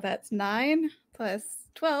 so that's 9 plus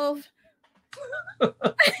 12. A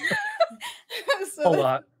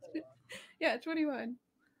lot. Yeah, 21.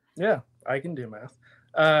 Yeah, I can do math.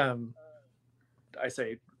 I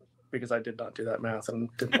say because I did not do that math and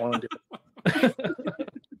didn't want to do it.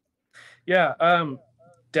 Yeah,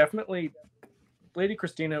 definitely Lady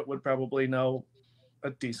Christina would probably know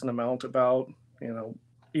a decent amount about,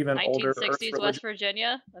 even older 1960s West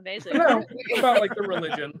Virginia. Amazing. No, about like the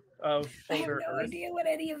religion of older I have no idea what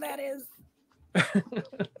any of that is.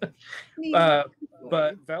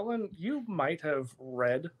 But Velen, you might have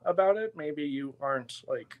read about it. Maybe you aren't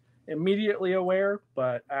like immediately aware,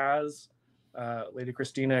 but as Lady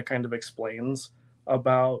Christina kind of explains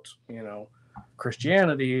about,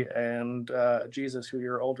 Christianity and Jesus, who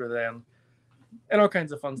you're older than, and all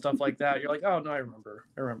kinds of fun stuff like that, you're like, oh no, I remember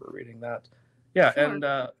reading that. Yeah, sure. And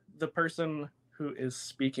the person who is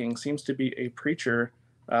speaking seems to be a preacher,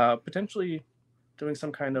 potentially doing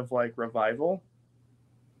some kind of like revival.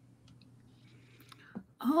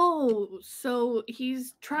 Oh, so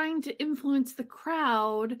he's trying to influence the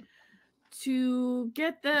crowd to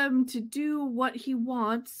get them to do what he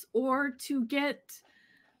wants or to get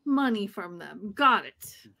money from them. Got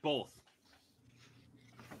it. Both.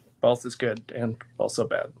 Both is good and also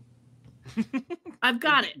bad. I've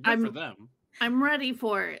got it. For them. I'm ready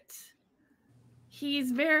for it.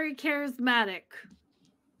 He's very charismatic.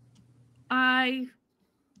 I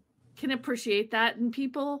can appreciate that in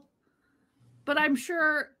people, but I'm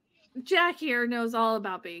sure Jack here knows all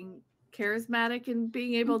about being charismatic and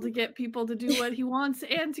being able to get people to do what he wants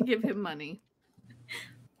and to give him money.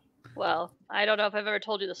 Well, I don't know if I've ever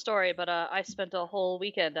told you the story, but I spent a whole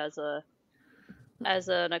weekend as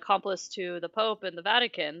an accomplice to the Pope in the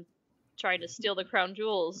Vatican, trying to steal the crown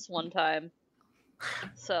jewels one time.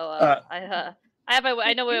 So I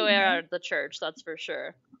know my way around the church, that's for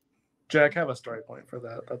sure. Jack, have a story point for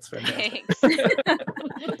that. That's fantastic.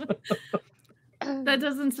 That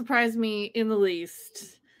doesn't surprise me in the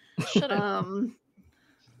least. Should have.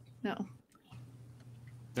 No.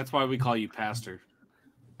 That's why we call you Pastor.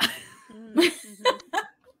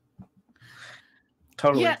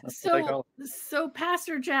 Totally. Yeah. That's what they call So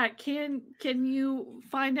Pastor Jack, can you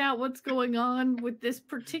find out what's going on with this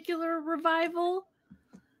particular revival?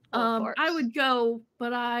 Of course. I would go,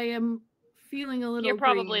 but I am feeling a little. You're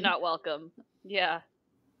probably green. not welcome. Yeah.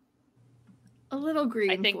 A little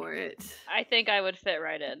green for it. I think I would fit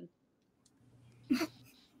right in.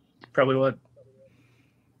 Probably would.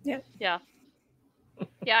 Yeah.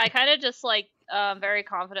 Yeah, I kind of just like very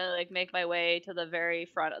confidently like make my way to the very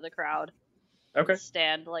front of the crowd. Okay.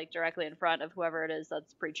 Stand like directly in front of whoever it is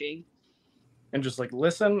that's preaching. And just like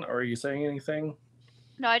listen, or are you saying anything?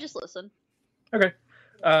 No, I just listen. Okay.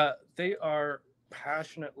 They are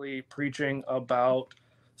passionately preaching about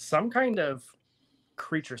some kind of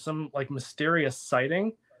creature, some like mysterious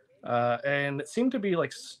sighting, and it seemed to be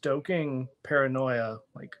like stoking paranoia,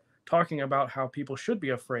 like talking about how people should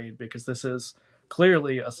be afraid because this is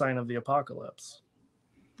clearly a sign of the apocalypse.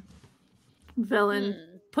 Velen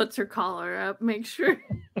puts her collar up, make sure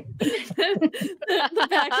the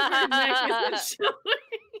back of her neck isn't showing.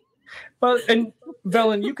 Well, and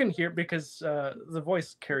Velen, you can hear because the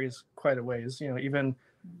voice carries quite a ways. You know, even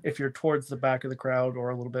if you're towards the back of the crowd or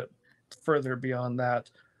a little bit further beyond that,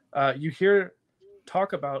 you hear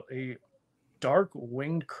talk about a dark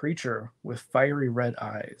winged creature with fiery red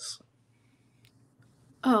eyes.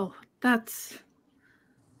 Oh, that's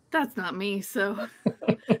not me. So,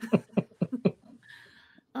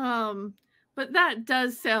 but that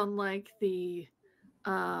does sound like the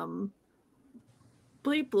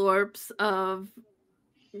bleep blorps of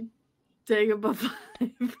Dagobah 5.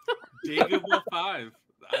 Dagobah 5.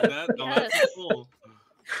 That's cool.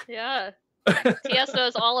 Yeah. TS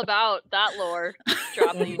knows all about that lore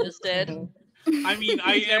drop that you just did. I mean,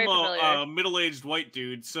 I He's very am a familiar. middle-aged white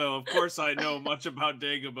dude, so of course I know much about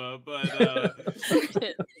Dagobah, but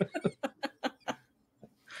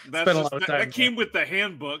that came with the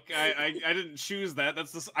handbook. I didn't choose that.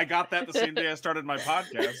 I got that the same day I started my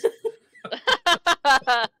podcast.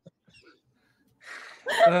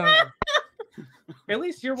 At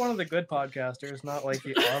least you're one of the good podcasters, not like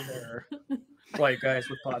the other white guys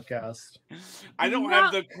with podcasts. I don't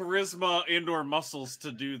have the charisma and/or muscles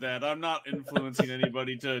to do that. I'm not influencing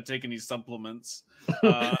anybody to take any supplements.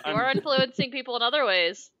 You're influencing people in other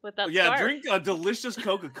ways with that. Yeah, scarf. drink a delicious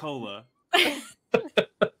Coca-Cola.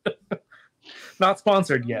 Not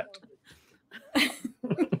sponsored yet.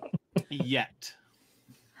 Yet.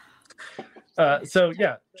 So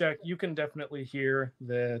yeah, Jack, you can definitely hear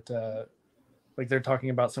that like they're talking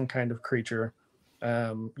about some kind of creature.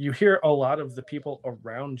 You hear a lot of the people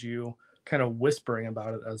around you kind of whispering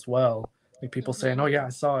about it as well. Like people saying, "Oh yeah, I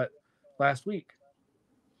saw it last week."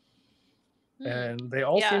 And they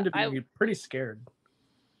all seem to be pretty scared.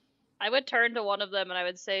 I would turn to one of them and I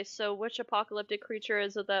would say, "So which apocalyptic creature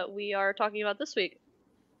is it that we are talking about this week?"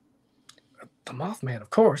 The Mothman, of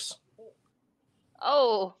course.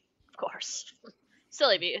 Oh, of course.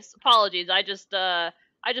 Silly me. Apologies. I just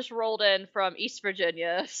rolled in from East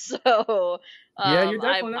Virginia, so yeah, you're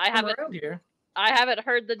definitely not from around here. I haven't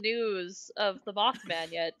heard the news of the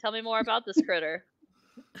Mothman yet. Tell me more about this critter.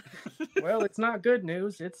 Well, it's not good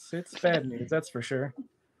news. It's bad news, that's for sure.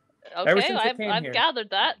 Okay, I've gathered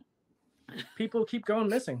that. People keep going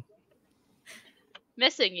missing.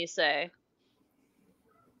 Missing, you say?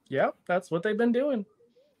 Yep, that's what they've been doing.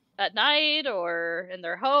 At night, or in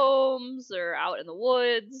their homes, or out in the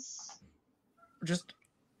woods? Just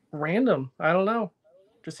random. I don't know.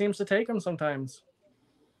 Just seems to take them sometimes.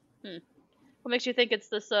 What makes you think it's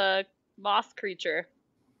this moth creature?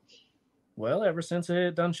 Well, ever since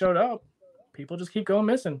it done showed up, people just keep going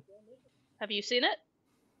missing. Have you seen it?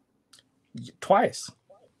 Twice.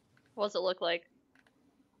 What does it look like?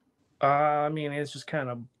 I mean, it's just kind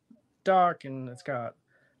of dark, and it's got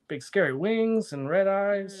big scary wings and red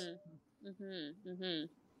eyes. And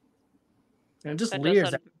it just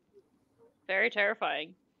leers. Very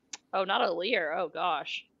terrifying. Oh, not a leer. Oh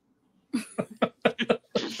gosh.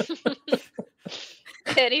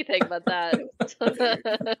 Anything but that.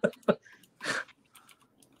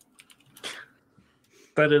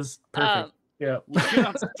 That is perfect. Yeah. We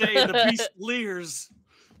cannot say the beast leers.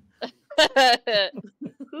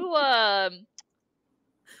 Who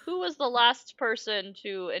was the last person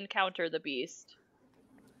to encounter the beast?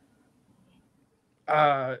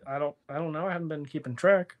 I don't know. I haven't been keeping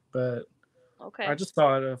track, but okay. I just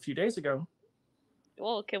saw it a few days ago.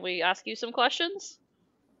 Well, can we ask you some questions?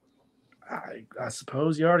 I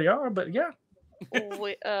suppose you already are, but yeah.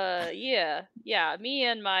 Yeah. Me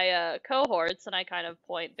and my cohorts, and I kind of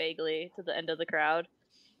point vaguely to the end of the crowd.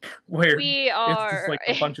 Where we are it's just like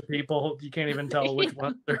a bunch of people. You can't even tell which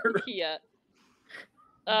one they're. Yeah.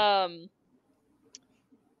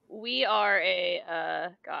 we are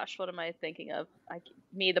a gosh, what am I thinking of?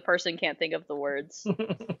 Me, the person, can't think of the words.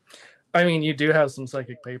 I mean, you do have some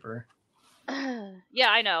psychic paper. Yeah,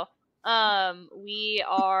 I know. We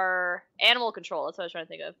are animal control. That's what I was trying to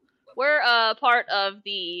think of. We're part of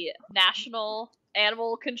the National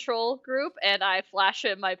Animal Control Group, and I flash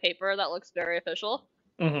in my paper that looks very official.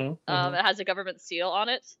 It has a government seal on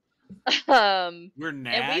it. We're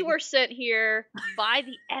NAG? And we were sent here by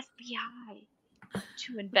the FBI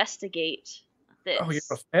to investigate this. Oh, you're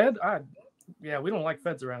a Fed? Yeah, we don't like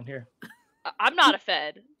Feds around here. I'm not a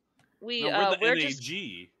Fed. We're the NAG. Just,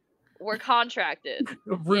 we're contracted.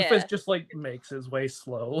 Rufus just like makes his way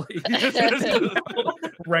slowly,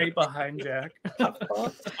 right behind Jack.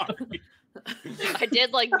 I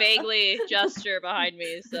did like vaguely gesture behind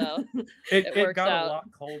me, so it works got out. a lot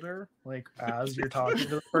colder, like as you're talking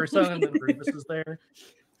to the person, and then Rufus is there.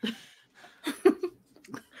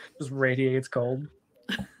 Just radiates cold.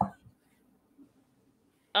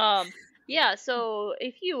 Yeah, so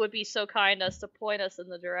if you would be so kind as to point us in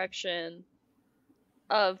the direction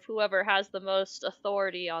of whoever has the most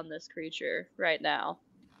authority on this creature right now.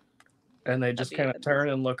 And they just kind of turn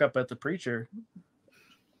and look up at the preacher.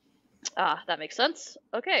 That makes sense.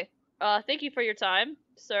 Okay. Thank you for your time,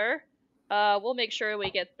 sir. We'll make sure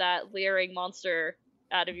we get that leering monster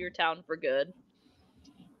out of your town for good.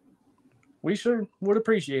 We sure would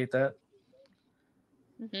appreciate that.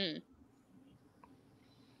 Mm-hmm.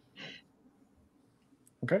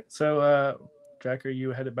 Okay, so Jack, are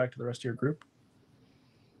you headed back to the rest of your group?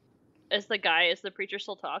 Is the preacher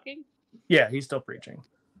still talking? Yeah, he's still preaching.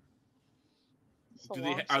 Do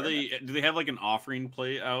they have like an offering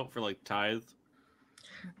plate out for like tithe?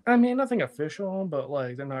 I mean, nothing official, but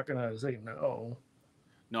like they're not gonna say no.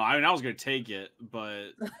 No, I mean I was gonna take it, but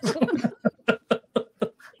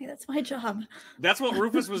Hey, that's my job. That's what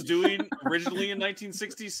Rufus was doing originally in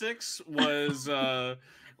 1966. Was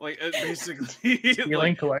basically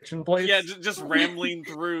stealing collection plates. Yeah, just rambling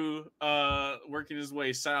through, working his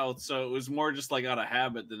way south. So it was more just like out of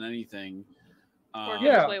habit than anything.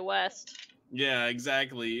 Working his way west. Yeah,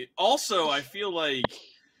 exactly. Also, I feel like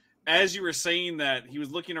as you were saying that, he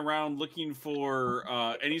was looking around looking for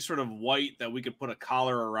any sort of white that we could put a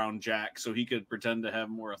collar around Jack so he could pretend to have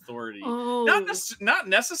more authority. Oh. Not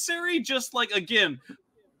necessary, just like, again,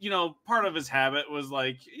 part of his habit was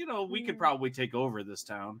like, we could probably take over this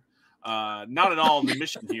town. Not at all the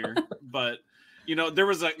mission here, but there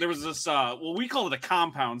was this we call it a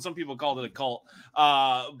compound. Some people called it a cult.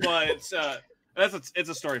 But it's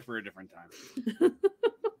a story for a different time.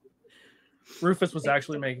 Rufus was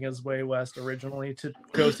actually making his way west originally to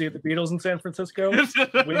go see the Beatles in San Francisco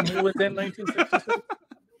when he was in 1966.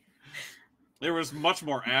 There was much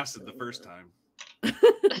more acid the first time.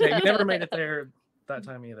 Yeah, you never made it there that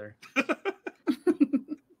time either.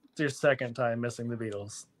 It's your second time missing the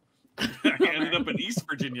Beatles. I ended up in East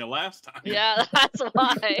Virginia last time. Yeah, that's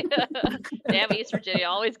why. Damn, East Virginia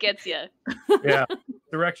always gets you. Yeah,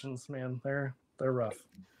 directions, man, they're rough.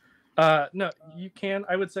 No, you can.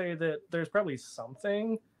 I would say that there's probably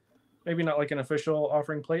something, maybe not like an official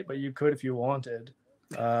offering plate, but you could if you wanted.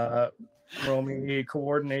 Roll me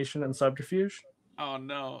coordination and subterfuge. Oh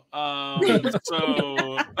no!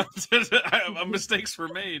 So mistakes were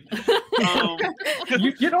made.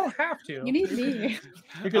 You don't have to. You need me.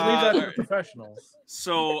 You can leave that to the professionals.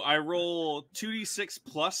 So I roll 2d6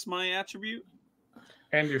 plus my attribute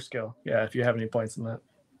and your skill. Yeah, if you have any points in that.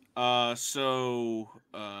 I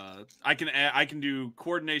can do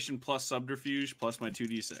coordination plus subterfuge plus my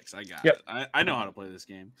 2d6. I got it. I know how to play this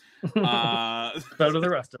game. So do the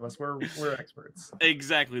rest of us. We're experts.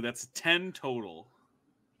 Exactly. That's 10 total.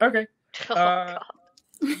 Okay.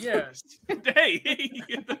 Yes. Hey,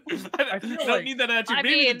 I don't need that attribute.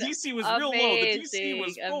 Maybe the DC was real low. The DC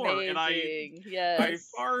was 4, and I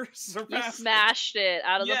far surpassed. You smashed it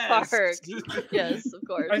out of the park. Yes, of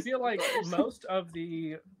course. I feel like most of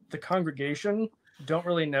the congregation don't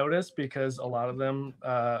really notice because a lot of them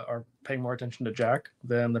are paying more attention to Jack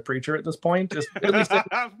than the preacher at this point, just at least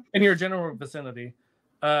in your general vicinity.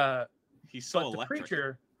 He's so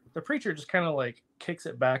electric. The preacher just kind of like kicks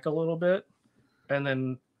it back a little bit and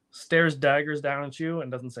then stares daggers down at you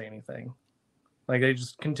and doesn't say anything. Like he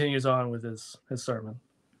just continues on with his sermon.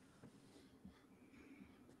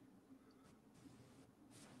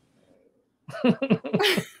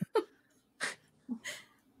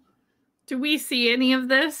 Do we see any of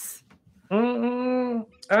this? I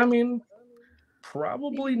mean,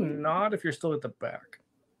 probably not if you're still at the back.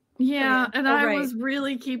 Yeah, and Oh, I right. was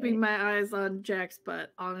really keeping my eyes on Jack's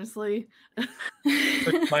butt, honestly.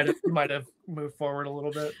 might have moved forward a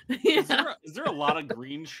little bit. Yeah. Is there a lot of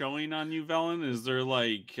green showing on you, Velen? Is there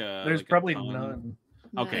like There's like a probably ton? none.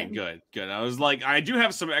 Okay, None. good. I was like, I do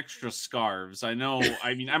have some extra scarves. I know.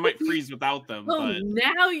 I mean, I might freeze without them, Oh, but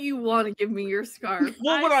now you want to give me your scarf.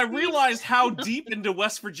 well, when I see- realized how deep into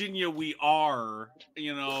West Virginia we are,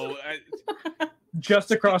 you know,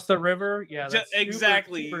 Just across the river, yeah, that's super,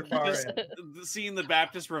 exactly. super far Just in. seeing the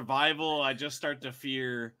Baptist revival, I just start to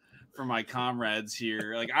fear for my comrades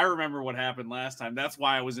here. Like, I remember what happened last time. That's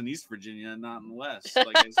why I was in East Virginia and not in the West,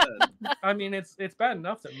 like I said. I mean, it's bad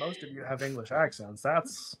enough that most of you have English accents.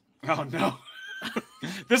 That's Oh no.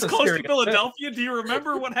 This That's close scary. to Philadelphia. Do you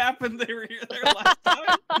remember what happened there last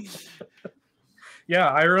time? yeah,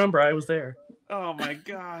 I remember. I was there. Oh my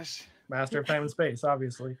gosh. Master of Time and Space,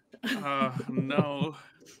 obviously. No.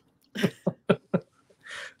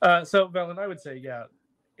 So, Velen, I would say, yeah,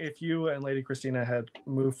 if you and Lady Christina had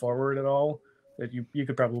moved forward at all, that you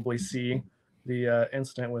could probably see the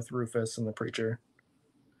incident with Rufus and the preacher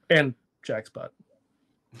and Jack's butt.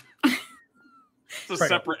 It's a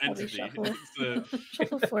separate Probably entity.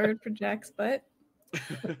 Shuffle forward for Jack's butt.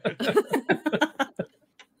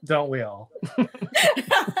 Don't we all?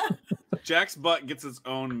 Jack's butt gets its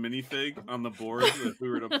own minifig on the board if we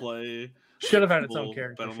were to play. Should have had its own Full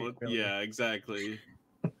character. Battle sheet, Mode. really. Yeah, exactly.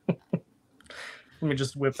 Let me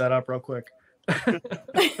just whip that up real quick.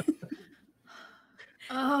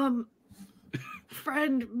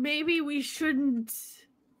 Friend, maybe we shouldn't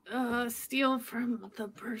steal from the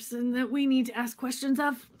person that we need to ask questions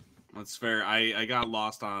of. That's fair. I got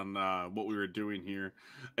lost on what we were doing here.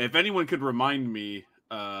 If anyone could remind me,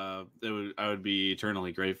 I would be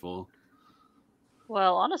eternally grateful.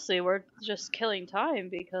 Well, honestly, we're just killing time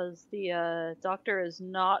because the doctor is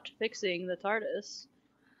not fixing the TARDIS.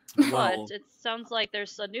 Well, But it sounds like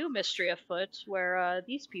there's a new mystery afoot where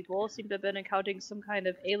these people seem to have been encountering some kind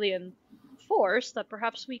of alien force that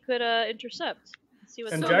perhaps we could intercept and see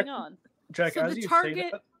what's And going Jack- on. Jack, So as the you target-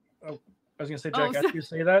 say that, I was gonna say, Oh, Jack, as you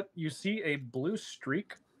say that, you see a blue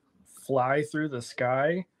streak fly through the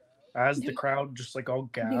sky as the crowd just like all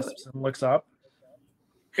gasps and looks up.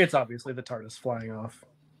 It's obviously the TARDIS flying off.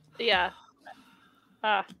 Yeah.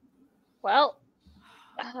 Well,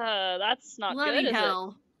 that's not Bloody good,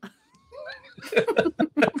 hell.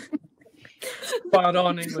 Spot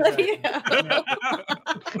on English. accent. Yeah.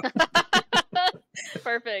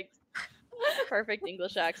 is it? Perfect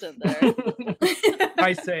English accent there.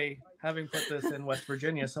 I say, having put this in West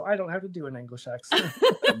Virginia, so I don't have to do an English accent.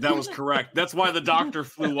 that was correct. That's why the doctor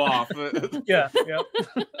flew off. Yeah, You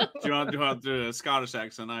don't have to do a Scottish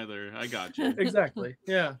accent either. I got you. exactly.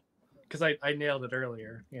 Yeah, because I nailed it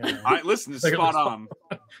earlier. You know. Listen, it's Like, spot on.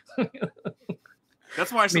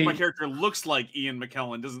 That's why I said my Me- character looks like Ian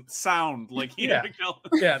McKellen, doesn't sound like Ian Yeah.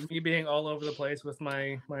 McKellen. Yeah, me being all over the place with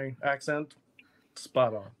my accent,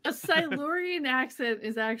 spot on. A Silurian accent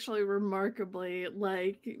is actually remarkably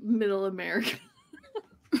like Middle America.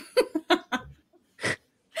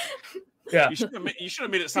 Yeah, You should have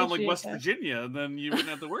made it sound like Appreciate West that. Virginia, and then you wouldn't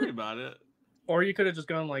have to worry about it. or you could have just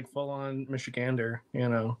gone like full on Michigander. You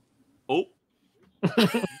know, Oh,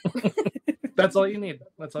 that's all you need.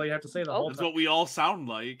 That's all you have to say the whole that's time. what we all sound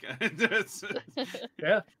like. That's-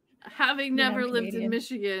 Yeah, Having Yeah, never I'm lived in Canadian.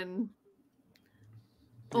 Michigan,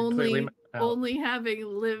 you're clearly only mad out. only having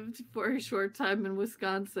lived for a short time in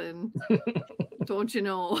Wisconsin, don't you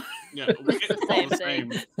know? yeah, it's all the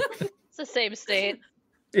Same same. It's the same state.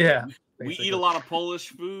 Yeah, We basically. eat a lot of Polish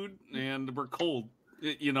food, and we're cold.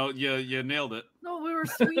 You know, you nailed it. No, we were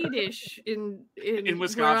Swedish in In where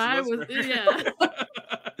Wisconsin, I that's was. right.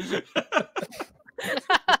 Yeah.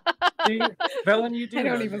 See, Velen, you do. I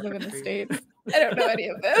don't know even live in the geography. States. I don't know any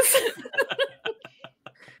of this.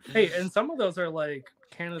 Hey, and some of those are like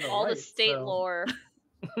Canada. All the Lights, state so- lore.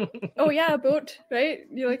 Oh yeah, boat, right?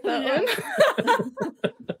 You like that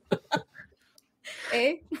one?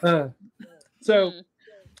 Eh? So, Mm.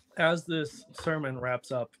 as this sermon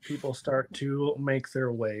wraps up, people start to make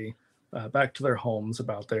their way back to their homes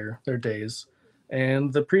about their days,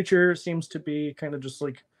 and the preacher seems to be kind of just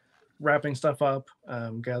like wrapping stuff up,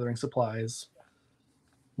 gathering supplies.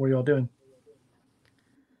 What are y'all doing?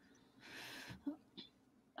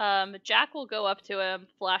 Jack will go up to him,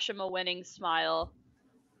 flash him a winning smile,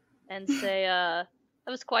 and say, that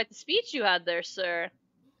was quite the speech you had there, sir.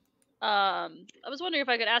 I was wondering if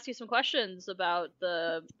I could ask you some questions about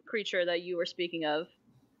the creature that you were speaking of.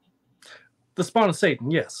 The spawn of Satan,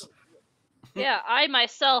 yes. Yeah, I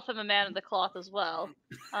myself am a man of the cloth as well.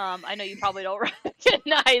 I know you probably don't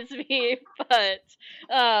recognize me, but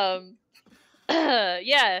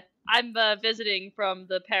yeah, I'm visiting from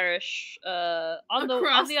the parish on the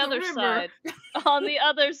Across the other river. side, on the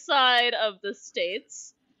other side of the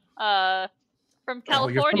states, from you're from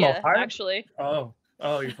California, Ohio? actually. Oh,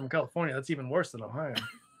 you're from California. That's even worse than Ohio.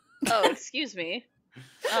 Oh, excuse me.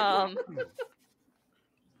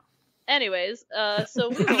 Anyways, so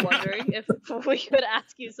we were wondering if we could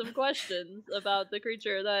ask you some questions about the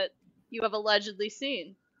creature that you have allegedly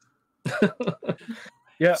seen.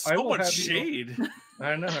 Yeah, So I will much have you. shade.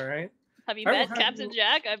 I know, right? Have you I will met have Captain you-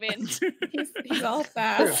 Jack? I mean, He's all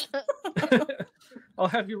fast. I'll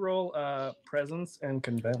have you roll presence and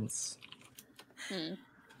convince.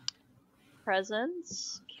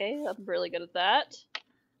 presence. Okay, I'm really good at that.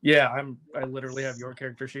 Yeah, I literally have your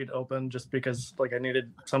character sheet open just because like I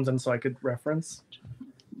needed something so I could reference.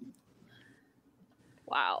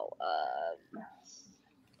 Wow.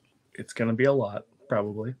 It's gonna be a lot,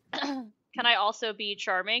 probably. Can I also be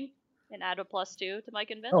charming and add a +2 to my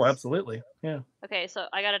convince? Oh, absolutely. Yeah. Okay, so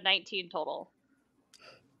I got a 19 total.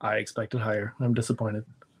 I expected higher. I'm disappointed.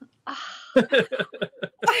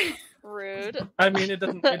 Rude. I mean, it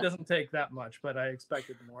doesn't take that much, but I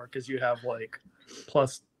expected more because you have like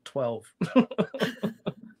 +12.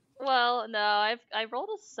 Well, no, I rolled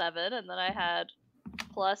a 7, and then I had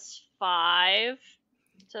 +5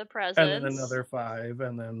 to presence. And then another 5,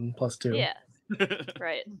 and then +2. Yeah.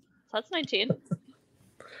 Right. So that's 19.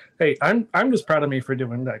 Hey, I'm just proud of me for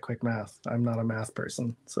doing that quick math. I'm not a math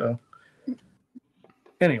person, so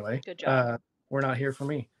anyway, Good job. we're not here for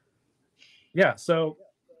me. Yeah. So,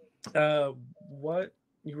 what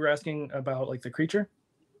you were asking about, like the creature?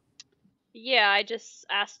 Yeah, I just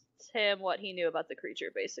asked him what he knew about the creature,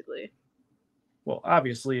 basically. Well,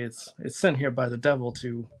 obviously, it's sent here by the devil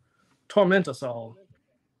to torment us all.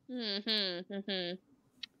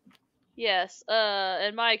 Yes.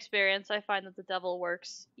 In my experience, I find that the devil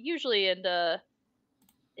works usually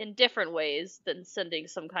in different ways than sending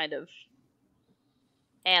some kind of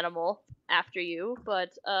animal after you,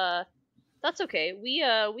 but that's okay.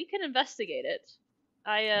 We can investigate it.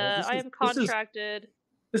 I am contracted.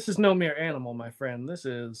 This is no mere animal, my friend. This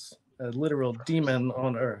is a literal demon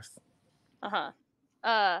on Earth.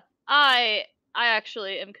 I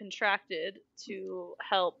actually am contracted to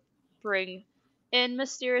help bring in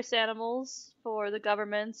mysterious animals for the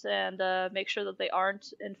government and make sure that they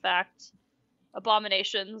aren't, in fact,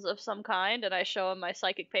 abominations of some kind. And I show him my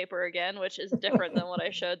psychic paper again, which is different than what I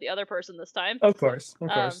showed the other person this time. Of course. For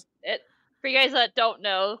you guys that don't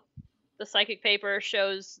know, the psychic paper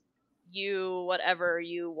shows you whatever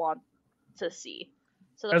you want to see.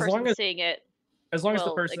 So the person seeing it, as long as the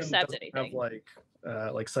will person accept doesn't anything.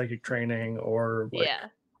 have like psychic training or like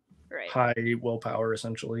right. high willpower,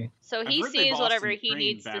 essentially. So he heard they sees whatever Boston he trained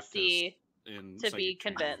needs to Baptist see in to be psychic training.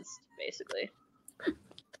 convinced, basically.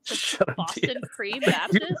 Shut up, Boston Tia. Cream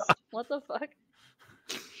Baptist? What the fuck?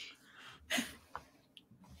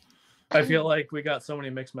 I feel like we got so many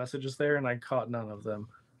mixed messages there, and I caught none of them.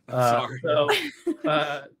 Sorry. So,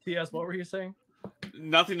 TS, what were you saying?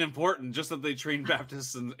 Nothing important, just that they train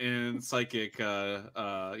Baptists in psychic,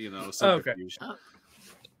 Okay. subterfuge.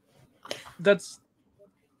 That's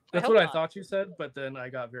hope what I not. thought you said, but then I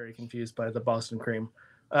got very confused by the Boston Cream.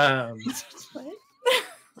 What?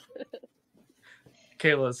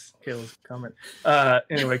 Kayla's comment.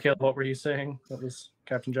 Anyway, Kayla, what were you saying? What was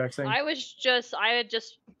Captain Jack saying? I had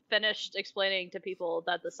just finished explaining to people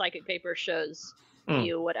that the psychic paper shows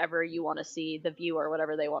you whatever you want to see, the viewer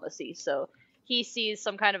whatever they want to see. So he sees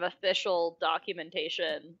some kind of official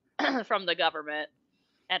documentation from the government,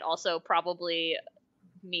 and also probably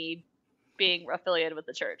me being affiliated with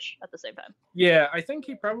the church at the same time. Yeah, I think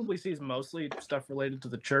he probably sees mostly stuff related to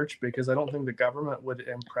the church because I don't think the government would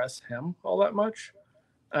impress him all that much.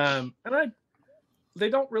 They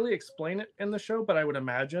don't really explain it in the show, but I would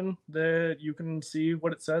imagine that you can see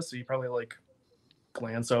what it says. So you probably like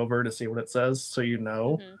glance over to see what it says, so you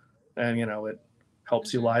know, and it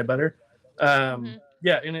helps you lie better.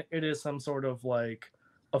 Yeah, and it is some sort of like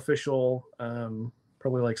official,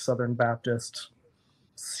 probably like Southern Baptist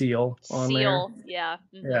seal on there. Yeah.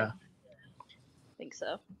 Yeah, I think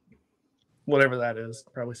so. whatever that is,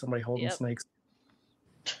 probably somebody holding Yep. snakes.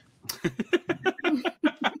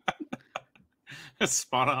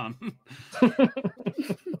 Spot on.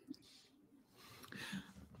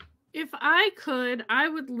 If I could, I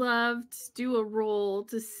would love to do a roll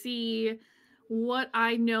to see what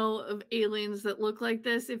I know of aliens that look like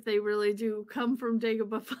this, if they really do come from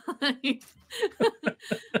Dagobah 5.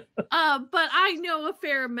 But I know a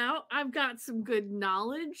fair amount. I've got some good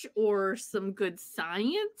knowledge or some good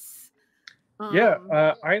science.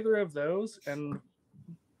 Either of those, and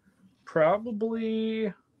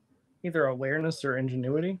probably either awareness or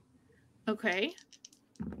ingenuity. Okay.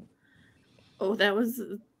 Oh, that was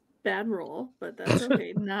a bad roll, but that's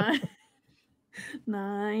okay.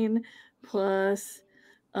 9 plus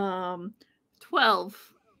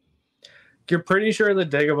 12. You're pretty sure the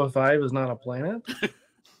Dagobah 5 is not a planet,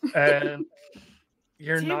 and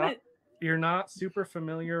you're not super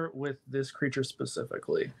familiar with this creature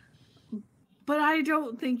specifically. But I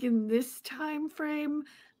don't think in this time frame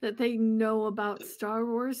that they know about Star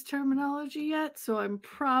Wars terminology yet, so I'm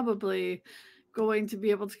probably going to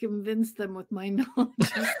be able to convince them with my knowledge of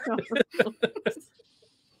Star Wars.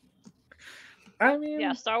 I mean,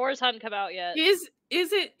 Yeah, Star Wars hadn't come out yet. Is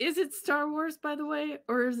it Star Wars, by the way,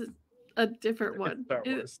 or is it a different one? Star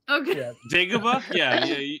Wars. Okay. Yeah. Dagobah? Yeah,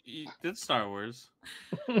 it's Star Wars.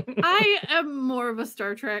 I am more of a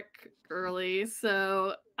Star Trek girly,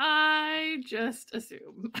 so I just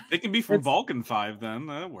assume. It can be from Vulcan 5 then.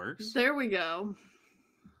 That works. There we go.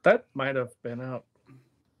 That might have been out.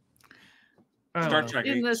 Star Trek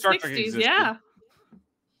In the Star 60s, Trek existed. yeah.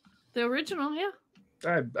 The original, yeah.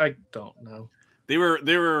 I don't know. They were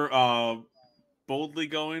boldly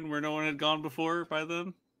going where no one had gone before by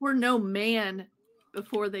then. We're no man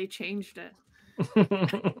before they changed it.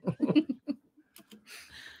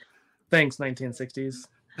 Thanks, 1960s.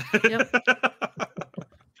 Yep.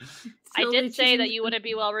 I Slowly did say that changed- you wouldn't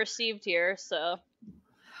be well received here, so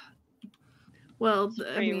Well,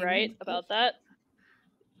 are you right about that?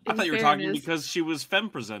 I in thought you were talking fairness- because she was femme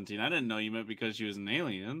presenting. I didn't know you meant because she was an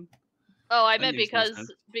alien. Oh, I That meant makes more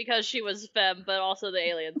sense. because she was femme, but also the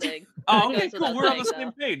alien thing. Oh, That okay, goes cool. without We're on the saying,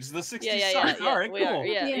 same page. The 60s Yeah, suck. All right, we cool. are.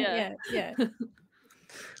 Yeah.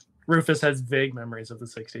 Rufus has vague memories of the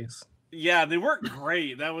 60s. Yeah, they weren't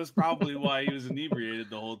great. That was probably why he was inebriated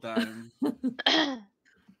the whole time.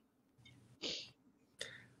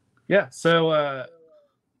 Yeah, so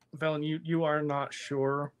Velen, you are not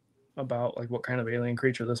sure about like what kind of alien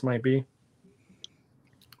creature this might be.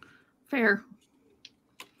 Fair.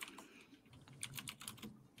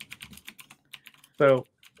 So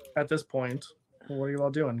at this point, what are you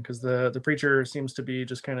all doing? Because the preacher seems to be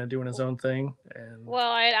just kind of doing his own thing. And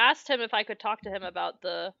Well, I had asked him if I could talk to him about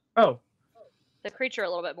the creature a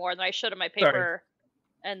little bit more, and then I showed him my paper,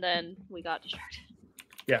 and then we got distracted.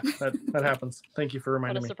 Yeah, that happens. Thank you for What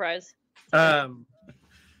reminding a me. surprise.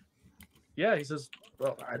 Yeah, he says,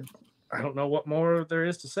 well, I don't know what more there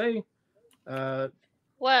is to say.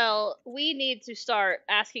 Well, we need to start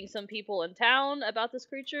asking some people in town about this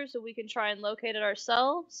creature so we can try and locate it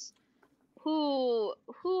ourselves. Who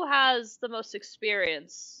has the most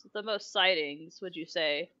experience, the most sightings, would you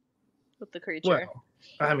say, with the creature? Well,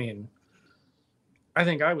 I mean, I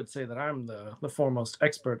think I would say that I'm the foremost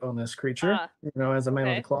expert on this creature, as a man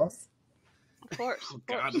of okay. the cloth. Of course. Oh,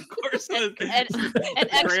 God, of course. An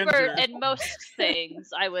expert in most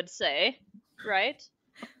things, I would say, right?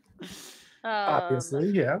 Obviously,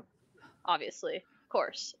 yeah. Obviously, of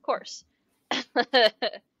course.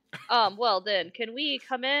 Well then, can we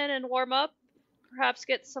come in and warm up? Perhaps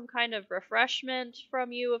get some kind of refreshment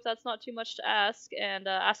from you, if that's not too much to ask, and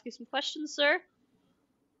ask you some questions, sir?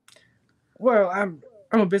 Well, I'm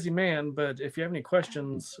a busy man, but if you have any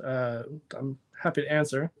questions, I'm happy to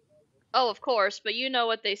answer. Oh, of course, but you know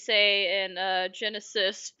what they say in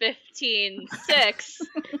Genesis 15:6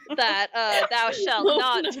 that thou shalt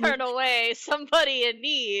not turn away somebody in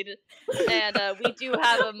need, and we do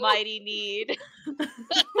have a mighty need.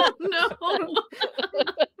 No.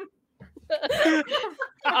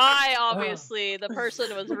 I obviously, the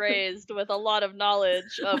person was raised with a lot of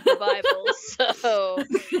knowledge of the Bible, so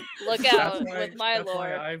look out with my that's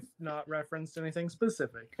why lord. I've not referenced anything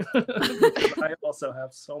specific. I also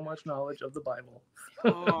have so much knowledge of the Bible.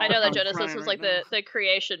 I know that I'm Genesis crying was right like the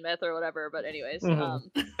creation myth or whatever, but anyways. Mhm.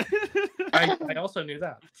 I also knew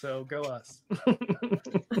that, so go us.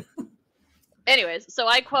 Anyways, so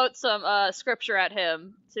I quote some scripture at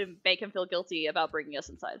him to make him feel guilty about bringing us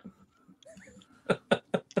inside.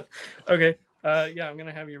 Okay. Yeah, I'm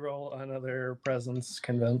gonna have you roll another presence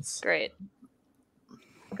convince. Great.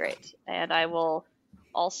 And I will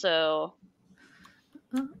also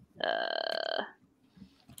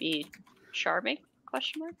be charming?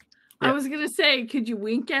 Question mark. I was gonna say, could you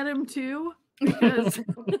wink at him too? Because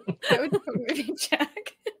That would probably be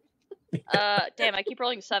Jack. Damn, I keep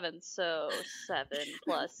rolling 7, so 7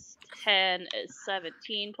 plus 10 is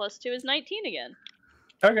 17 plus 2 is 19 again.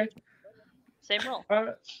 Okay. Same roll.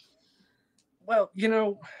 Well,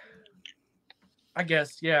 I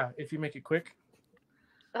guess, yeah, if you make it quick.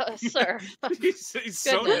 Sir, He's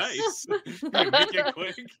so Goodness. nice. Make it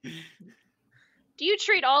quick. do you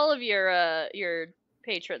treat all of your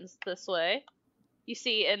patrons this way? You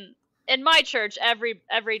see, in In my church, every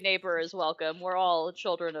neighbor is welcome. We're all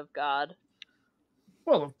children of God.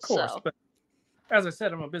 Well, of course, So. but as I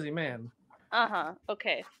said, I'm a busy man.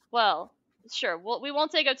 Okay. Well, sure. We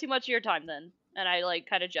won't take up too much of your time then. And I like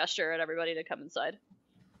kind of gesture at everybody to come inside.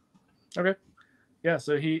 Okay. Yeah,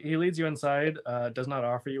 so he leads you inside, does not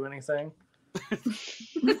offer you anything.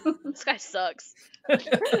 This guy sucks.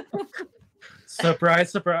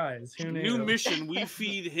 Surprise, surprise. Who knew? New mission, we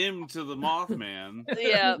feed him to the Mothman.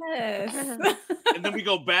 Yeah. Yes. And then we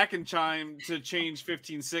go back in time to change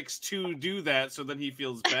 15.6 to do that so then he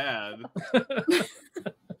feels bad.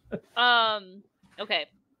 Okay.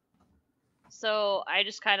 So I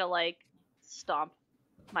just kind of like stomp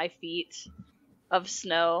my feet of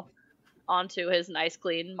snow onto his nice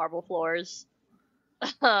clean marble floors.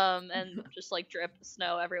 And just like drip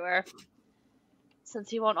snow everywhere. Since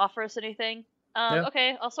he won't offer us anything. Yeah.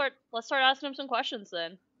 Okay, let's start asking him some questions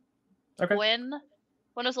then. Okay. When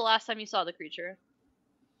was the last time you saw the creature?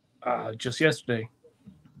 Just yesterday.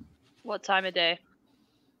 What time of day?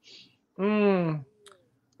 Around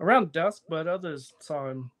dusk, but others saw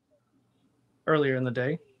him earlier in the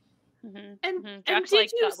day. And Jack's did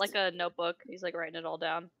like you got like a notebook. He's like writing it all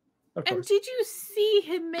down. Of and course. did you see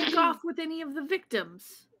him make off with any of the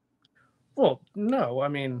victims? Well, no. I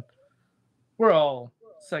mean, we're all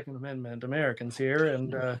Second Amendment Americans here,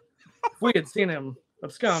 and if we had seen him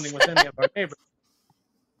absconding with any of our neighbors,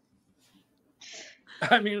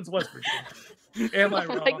 I mean, it's West Virginia. Am I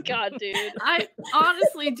wrong? Oh my god, dude. I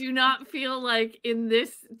honestly do not feel like in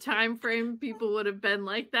this time frame people would have been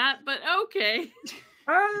like that, but okay.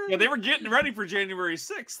 Yeah, they were getting ready for January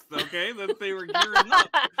 6th, okay? That they were gearing up.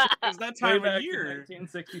 It's that Way time back of in year.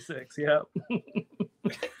 1966, yep.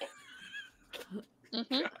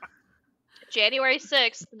 January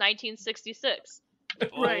 6th, 1966.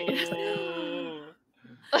 Right. Oh.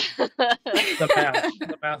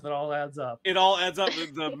 The math, it all adds up. It all adds up.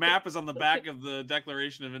 The map is on the back of the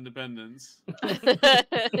Declaration of Independence.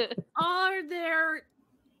 Are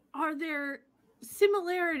there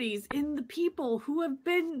similarities in the people who have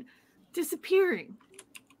been disappearing?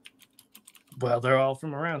 Well, they're all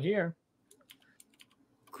from around here.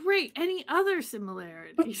 Great. Any other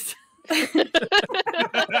similarities?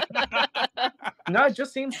 No, it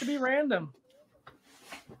just seems to be random.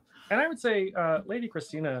 And I would say, Lady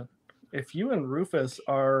Christina, if you and Rufus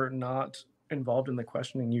are not involved in the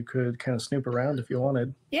questioning, you could kind of snoop around if you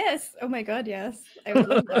wanted. Yes. Oh my god, yes. I would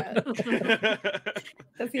love that.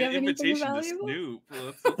 Does he have An anything invitation valuable? to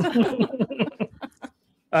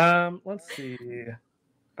Snoop. Let's see.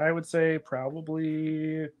 I would say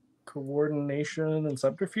probably coordination and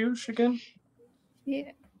subterfuge again.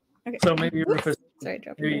 Yeah. Okay. So maybe Whoops. Rufus, Sorry,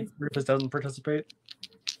 dropping maybe those. Rufus doesn't participate.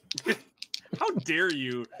 How dare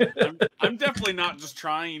you? I'm definitely not just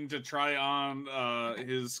trying to try on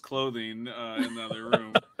his clothing in the other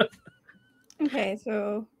room. Okay,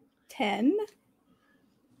 so 10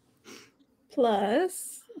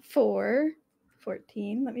 plus 4,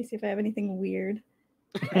 14. Let me see if I have anything weird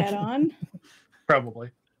to add on.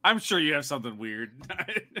 Probably. I'm sure you have something weird.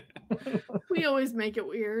 We always make it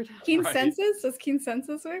weird. Keen Right. senses? Does keen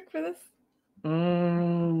senses work for this?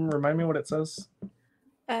 Remind me what it says.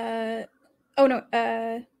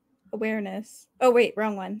 Awareness. Oh wait,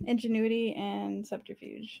 wrong one. Ingenuity and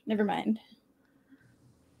subterfuge. Never mind.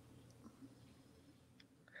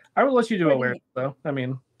 I would let you do What do you awareness, though. I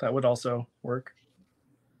mean, that would also work.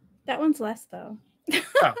 That one's less though.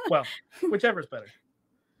 Oh, well, whichever's better.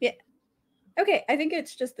 Okay, I think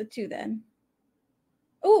it's just the 2 then.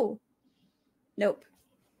 Oh, nope.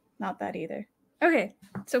 Not that either. Okay,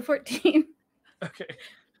 so 14. Okay.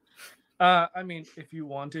 I mean, if you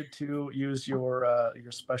wanted to use your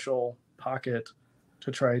special pocket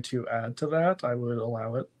to try to add to that, I would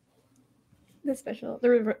allow it.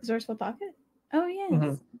 The resourceful pocket? Oh, yes.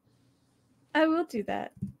 Mhm. I will do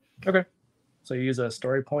that. Okay. So you use a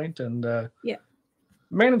story point and Yeah.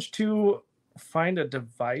 manage to find a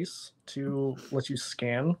device to let you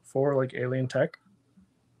scan for like alien tech.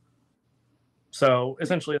 So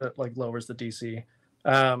essentially that like lowers the DC.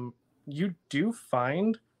 You do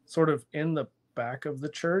find sort of in the back of the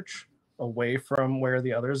church, away from where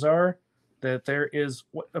the others are, that there is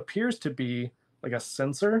what appears to be like a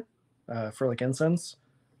sensor for like incense,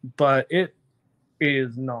 but it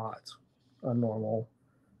is not a normal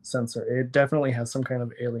sensor. It definitely has some kind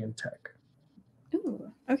of alien tech.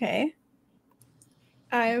 Ooh, okay.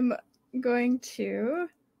 I'm going to...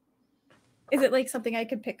 Is it like something I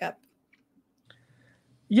could pick up?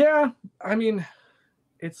 Yeah, I mean,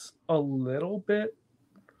 it's a little bit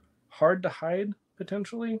hard to hide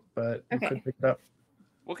potentially, but you Okay. could pick it up.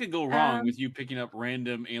 What could go wrong with you picking up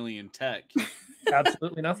random alien tech?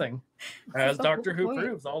 Absolutely nothing, as That's the whole Doctor Who point.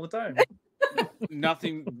 proves all the time.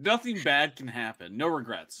 Nothing bad can happen. No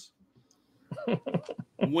regrets.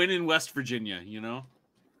 Win in West Virginia, you know?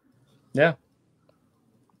 Yeah.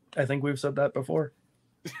 I think we've said that before.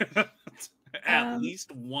 At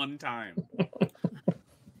least one time.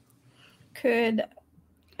 Could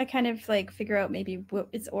I kind of like figure out maybe what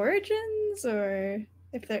its origins, or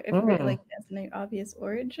if like has an obvious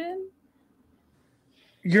origin?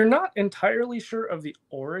 You're not entirely sure of the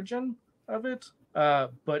origin of it,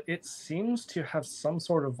 but it seems to have some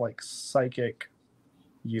sort of like psychic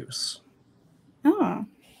use. Oh,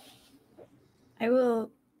 I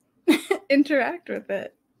will interact with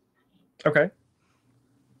it. Okay.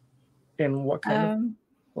 In what kind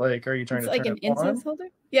of, like, are you trying It's to like turn an it on? incense holder?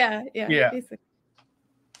 Yeah, Yeah. basically.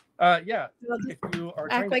 Yeah. I'll just If you are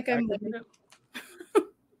act trying like to I'm activate living. it,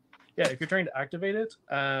 yeah, if you're trying to activate it,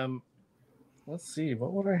 let's see,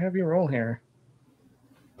 what would I have you roll here?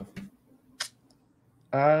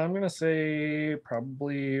 I'm gonna say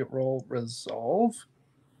probably roll resolve.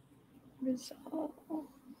 Resolve.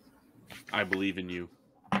 I believe in you.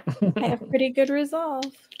 I have pretty good resolve.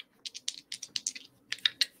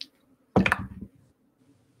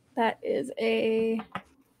 That is a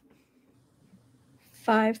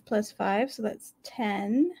 5 plus 5, so that's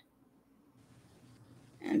 10.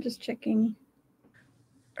 I'm just checking.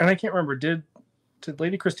 And I can't remember, did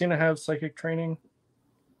Lady Christina have psychic training?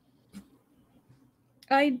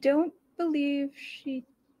 I don't believe she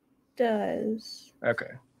does.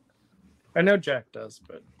 Okay. I know Jack does,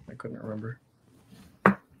 but I couldn't remember.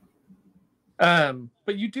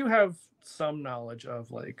 But you do have some knowledge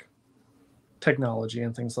of like technology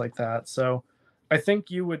and things like that. So I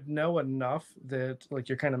think you would know enough that like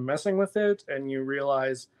you're kind of messing with it and you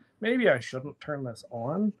realize maybe I shouldn't turn this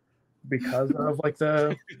on because of like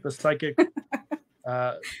the psychic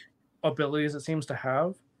abilities it seems to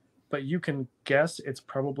have. But you can guess it's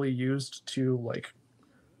probably used to like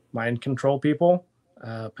mind control people,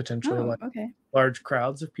 potentially like okay. large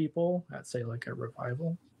crowds of people at say like a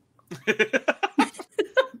revival.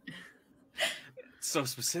 So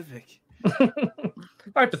specific.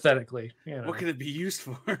 Hypothetically, you know. What could it be used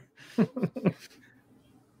for?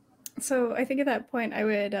 So I think at that point I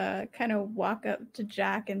would kind of walk up to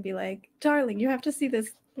Jack and be like, "Darling, you have to see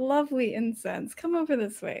this lovely incense. Come over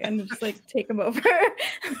this way," and just like take him over.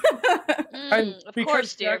 Of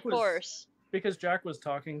course, dear. Of course. Because Jack was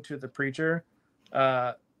talking to the preacher,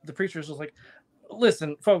 the preacher's just like,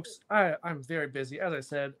 "Listen, folks, I'm very busy. As I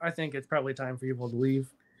said, I think it's probably time for people to leave."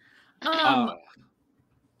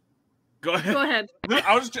 Go ahead. Go ahead.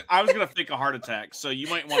 I was gonna fake a heart attack, so you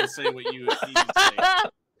might want to say what you need to say.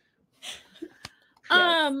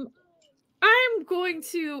 I'm going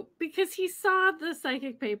to, because he saw the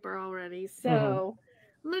psychic paper already, so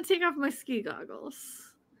I'm going to take off my ski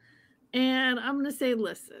goggles and I'm going to say,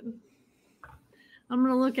 listen, I'm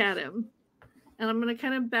going to look at him and I'm going to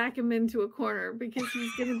kind of back him into a corner because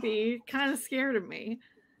he's going to be kind of scared of me.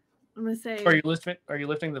 I'm going to say, Are you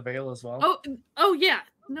lifting the veil as well? Oh yeah.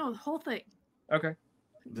 No, the whole thing. Okay.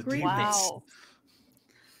 Wow.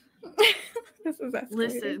 This is escalating.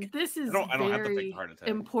 Listen, this is I don't have to fake very a heart attack.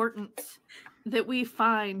 important that we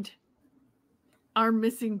find our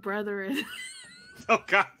missing brethren. Oh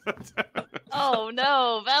God. Oh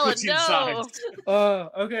no, Valen, Switching no. sides.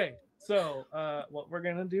 Okay. So, what we're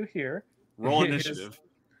gonna do here? Roll is- initiative.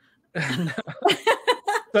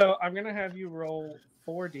 So I'm gonna have you roll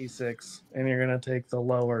 4d6, and you're gonna take the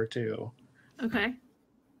lower 2, Okay.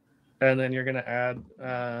 and then you're gonna add.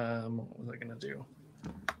 What was I gonna do?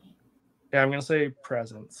 Yeah, I'm gonna say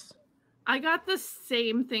presence. I got the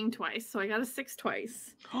same thing twice, so I got a 6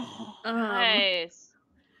 twice. Nice.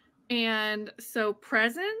 And so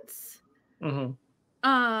presence,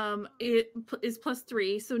 Mm-hmm. it is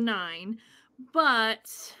 +3, so 9.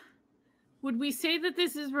 But would we say that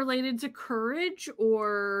this is related to courage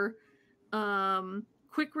or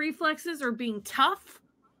quick reflexes or being tough?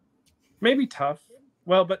 Maybe tough.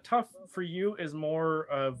 Well, but tough for you is more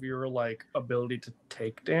of your like ability to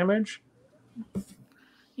take damage.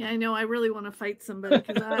 Yeah, I know. I really want to fight somebody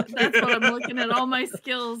because that's what I'm looking at. All my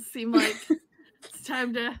skills seem like it's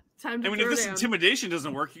time to I mean, throw if this down. intimidation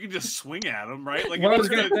doesn't work, you can just swing at him, right? Like, Well, I if was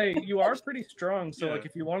it's gonna say you are pretty strong, so Yeah. like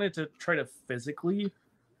if you wanted to try to physically,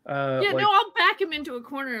 Yeah, like, no, I'll back him into a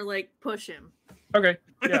corner, like push him. okay,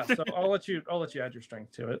 yeah. So I'll let you add your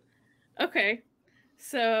strength to it. Okay,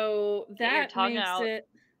 so Get your that tongue makes out. it.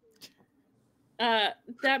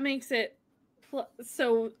 That makes it.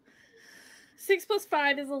 So 6 +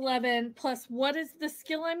 5 is 11. Plus, what is the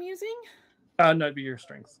skill I'm using? No, it'd be your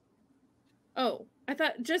strength. Oh, I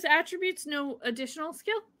thought just attributes, no additional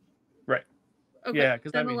skill. Right. Okay. Yeah,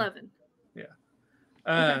 because then 11.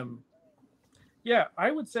 Yeah, I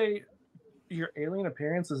would say your alien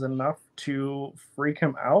appearance is enough to freak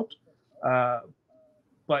him out,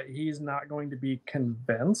 but he's not going to be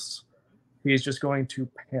convinced. He's just going to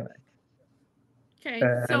panic. Okay,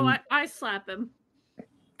 so I slap him.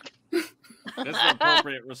 That's the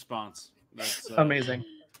appropriate response. That's amazing.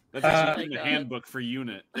 That's actually in the handbook for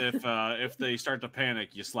unit. If they start to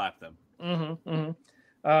panic, you slap them.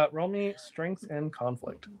 Roll me strength and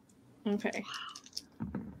conflict. Okay.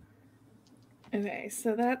 Okay,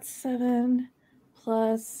 so that's 7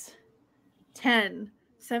 plus 10.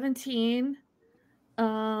 17.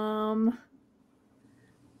 I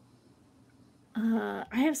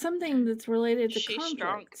have something that's related to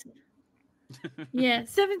conflict. Yeah,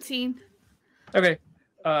 17. Okay.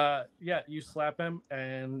 Yeah, you slap him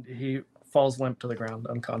and he falls limp to the ground,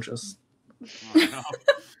 unconscious. Oh, no.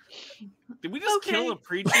 Did we just kill a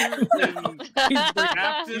preacher in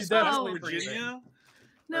Baptist Virginia?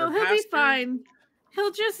 No, he'll be fine.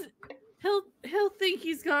 He'll think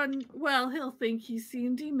he's gone. Well, he'll think he's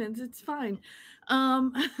seen demons. It's fine.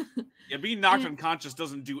 Yeah, being knocked unconscious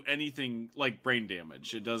doesn't do anything like brain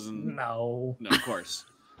damage. It doesn't. No, of course.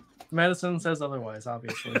 Medicine says otherwise,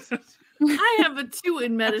 obviously. I have a 2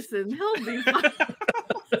 in medicine. He'll be fine.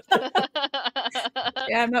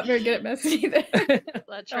 Yeah, I'm not very good at medicine either.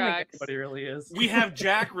 That tracks. But he really is. We have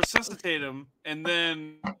Jack resuscitate him, and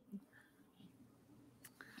then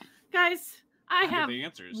guys, I have the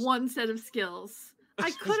answers. one set of skills.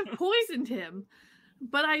 I could have poisoned him,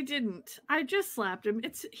 but I didn't. I just slapped him.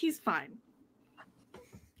 He's fine.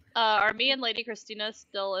 Are me and Lady Christina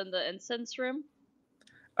still in the incense room?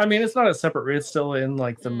 I mean, it's not a separate room. It's still in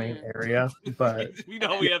like the main area, but we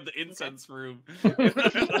have the incense room.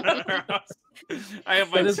 I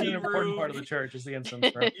have my that is tea an important room. part of the church is the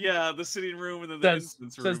incense room. Yeah, the sitting room and then the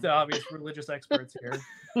incense room. Says the obvious religious experts here.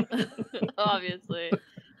 Obviously,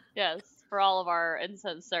 yes, for all of our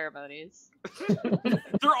incense ceremonies.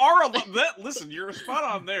 There are a lot. Listen, you're spot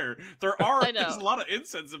on there. There's a lot of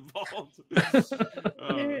incense involved.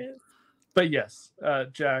 But yes,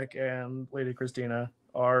 Jack and Lady Christina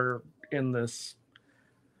are in this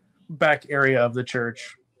back area of the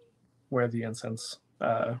church where the incense.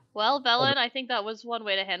 Well, Velen, I think that was one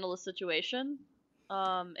way to handle the situation.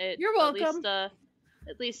 You're welcome.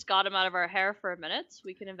 At least got him out of our hair for a minute.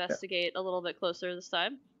 We can investigate a little bit closer this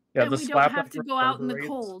time. Yeah, and we don't have to go out in the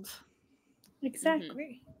cold.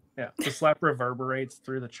 Exactly. Yeah, the slap reverberates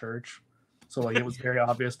through the church, so like it was very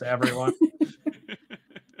obvious to everyone.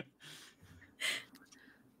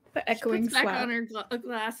 The echoing slap. Back on her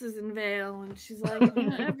glasses and veil, and she's like,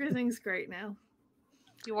 "Everything's great now."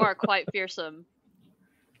 You are quite fearsome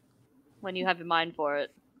when you have a mind for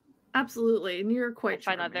it. Absolutely, and you're quite. I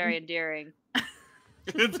find that very endearing.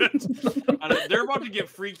 They're about to get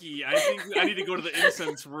freaky. I think I need to go to the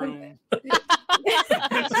incense room.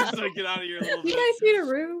 Just to get out of here a little bit. You guys need a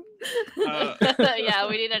room? Yeah,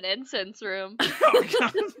 we need an incense room. Oh,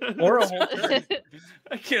 God. Or a whole church.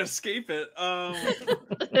 I can't escape it.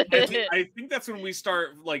 I think that's when we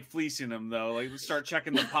start like fleecing them, though. Like we start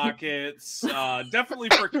checking the pockets, definitely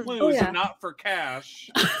for clues and not for cash.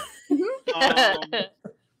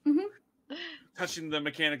 Touching the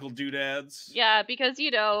mechanical doodads. Yeah, because,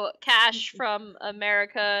 cash from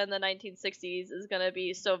America in the 1960s is going to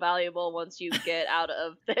be so valuable once you get out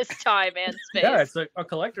of this time and space. Yeah, it's a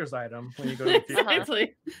collector's item when you go to the future.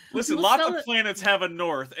 Exactly. Listen, lots of planets have a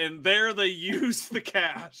north, and there they use the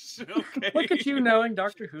cash. Okay. Look at you knowing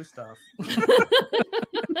Doctor Who stuff.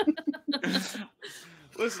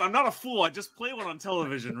 Listen, I'm not a fool. I just play one on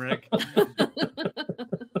television, Rick.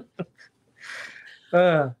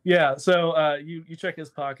 Yeah, so you check his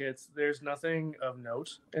pockets. There's nothing of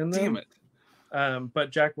note in them. Damn it.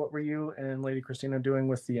 But Jack, what were you and Lady Christina doing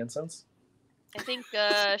with the incense? I think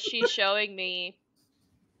she's showing me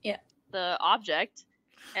the object,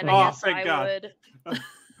 and I guess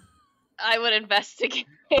I would investigate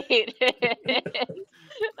it.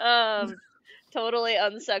 Totally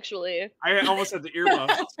unsexually. I almost had the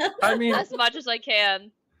earmuffs. I mean, as much as I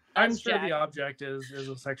can. I'm sure Jack. The object is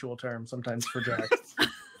a sexual term sometimes for Jack.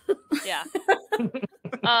 Yeah.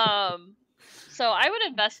 So I would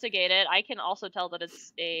investigate it. I can also tell that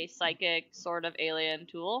it's a psychic sort of alien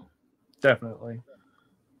tool. Definitely.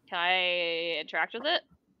 Can I interact with it?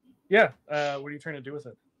 Yeah. What are you trying to do with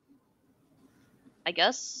it? I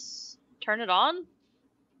guess turn it on.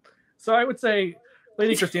 So I would say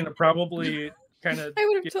Lady Christina probably kind of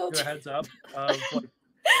gives you a heads up of like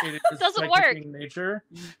it doesn't work in nature,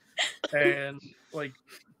 and like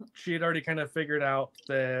she had already kind of figured out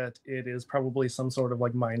that it is probably some sort of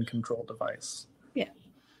like mind control device. Yeah.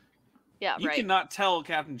 Yeah, You right. cannot tell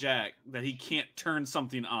Captain Jack that he can't turn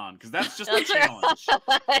something on, because that's just a challenge.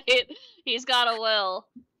 Right. He's got a will.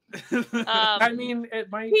 I mean,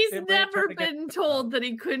 it might. He's it might never try to get- been told that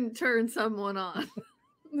he couldn't turn someone on.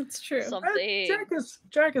 That's true. Something.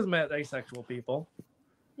 Jack has met asexual people.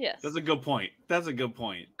 Yes. That's a good point. That's a good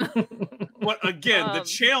point. But again, the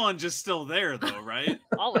challenge is still there, though, right?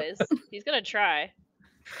 Always. He's gonna try.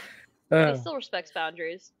 He still respects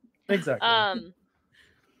boundaries. Exactly.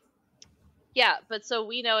 Yeah, but so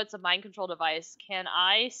we know it's a mind control device. Can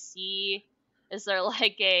I see? Is there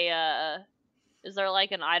like an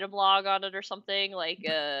item log on it or something, like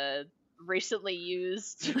a recently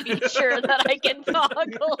used feature that I can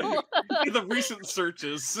toggle? The recent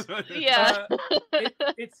searches. Yeah.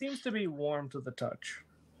 It seems to be warm to the touch.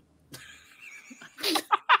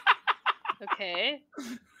 Okay.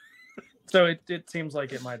 So it seems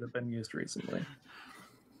like it might have been used recently.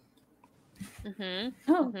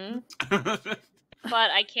 Oh,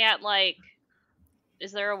 But I can't, like,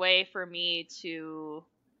 is there a way for me to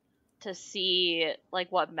see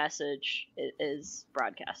like what message it is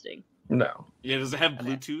broadcasting? No. Yeah, does it have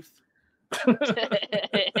Bluetooth? Can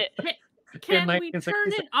we 1966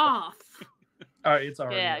 turn it off? It's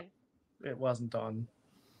already. Yeah. It wasn't on.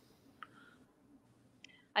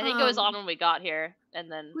 I think it was on when we got here,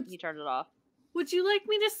 and then he turned it off. Would you like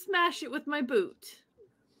me to smash it with my boot?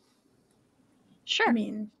 Sure. I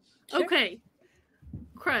mean, sure. Okay.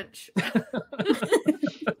 Crunch.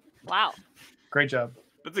 Wow. Great job.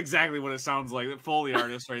 That's exactly what it sounds like. The Foley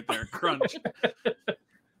artist right there. Crunch.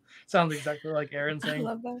 Sounds exactly like Aaron I saying.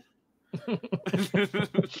 love that.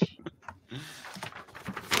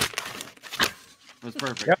 That was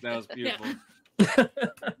perfect. Yep. That was beautiful.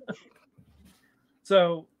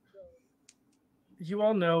 So, you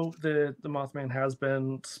all know the Mothman has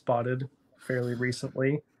been spotted fairly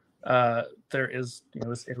recently. There is,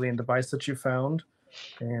 this alien device that you found,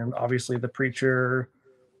 and obviously the preacher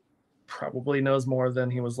probably knows more than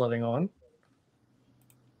he was letting on.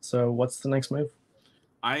 So, what's the next move?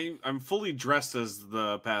 I'm fully dressed as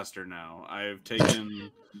the pastor now. I've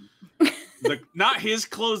taken not his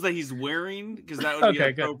clothes that he's wearing, because that would be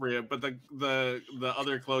appropriate, but the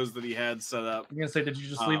other clothes that he had set up. I'm gonna say, did you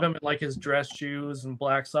just leave him in like his dress shoes and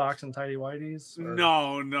black socks and tidy whities? Or...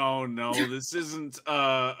 No. This isn't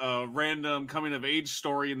a random coming of age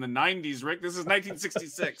story in the 90s, Rick. This is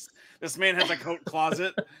 1966. This man has a coat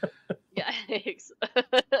closet. Yikes.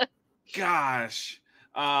 Gosh.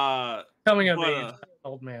 Coming of age,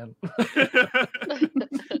 old man.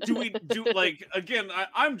 do we do, like, again,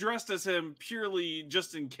 I'm dressed as him purely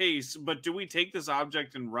just in case, but do we take this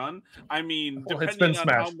object and run? I mean, depending on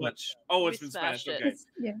how much. Oh, it's been smashed. Okay.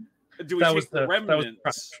 Yeah. Do we take the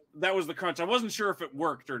remnants? That was the crunch. I wasn't sure if it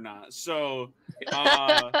worked or not. So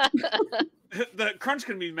the crunch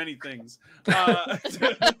can mean many things. I'm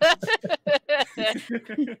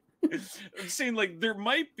saying, like, there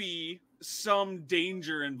might be some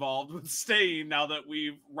danger involved with staying now that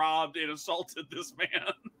we've robbed and assaulted this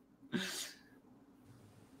man.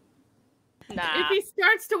 Nah. If he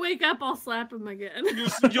starts to wake up, I'll slap him again.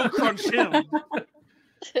 You'll crunch him.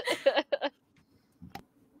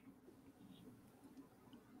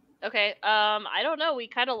 Okay, I don't know. We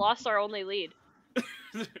kind of lost our only lead.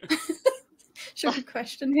 Should we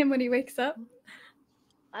question him when he wakes up?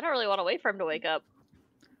 I don't really want to wait for him to wake up.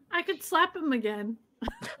 I could slap him again.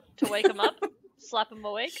 To wake him up? Slap him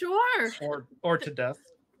awake? Sure. Or to death.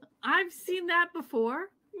 I've seen that before.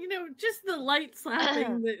 Just the light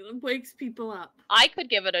slapping that wakes people up. I could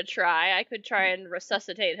give it a try. I could try and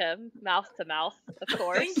resuscitate him, mouth to mouth, of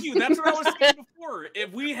course. Thank you. That's what I was saying before.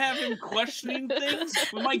 If we have him questioning things,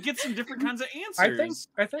 we might get some different kinds of answers.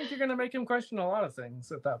 I think you're gonna make him question a lot of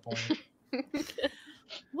things at that point.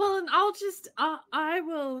 Well, and I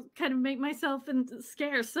will kind of make myself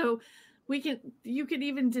scarce, so you can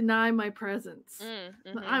even deny my presence.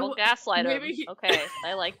 We'll gaslight him. Okay,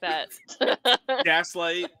 I like that.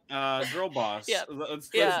 Gaslight, girl boss. Yeah. Let's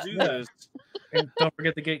do this. And don't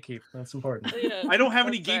forget the gatekeep. That's important. Yeah, I don't have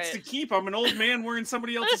any gates to keep. I'm an old man wearing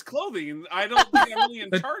somebody else's clothing. I don't think I'm really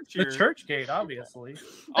in charge here. The church gate, obviously.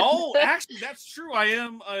 Oh, actually, that's true. I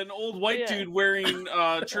am an old white dude wearing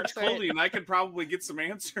church clothing. I could probably get some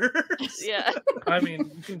answers. Yeah. I mean,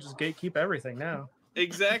 you can just gatekeep everything now.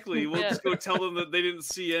 Exactly. We'll just go tell them that they didn't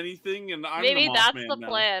see anything, and Maybe that's the now.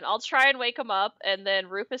 plan. I'll try and wake him up, and then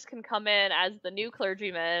Rufus can come in as the new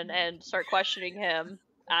clergyman and start questioning him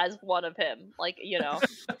as one of him, like,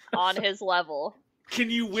 on his level. Can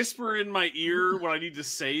you whisper in my ear what I need to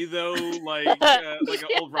say, though, like an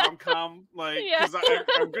old rom-com, because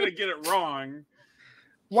I'm gonna get it wrong.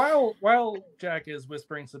 While Jack is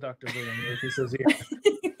whispering seductively in Rufus's ear,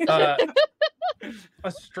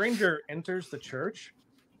 A stranger enters the church,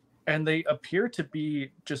 and they appear to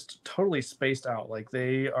be just totally spaced out. Like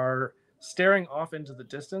they are staring off into the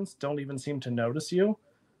distance, don't even seem to notice you.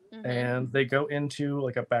 Mhm. And they go into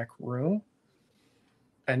like a back room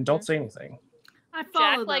and don't say anything. I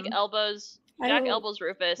follow Jack like them. elbows I Jack will elbows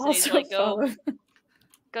Rufus and he's Also like, follow.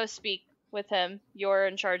 go speak with him. You're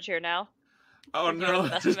in charge here now. Oh You're doing no.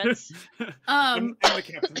 investments. I'm the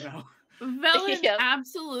captain now. Velen Yep.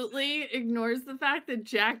 absolutely ignores the fact that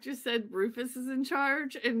Jack just said Rufus is in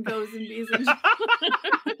charge and goes and be in charge.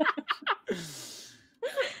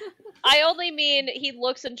 I only mean he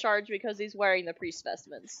looks in charge because he's wearing the priest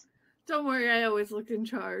vestments. Don't worry, I always look in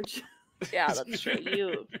charge. Yeah, that's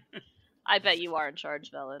true. I bet you are in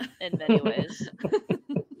charge, Velen, in many ways.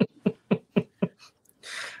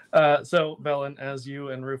 So Velen, as you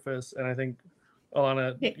and Rufus, and I think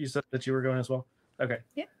Alana, Yeah. you said that you were going as well. Okay.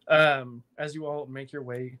 Yeah. As you all make your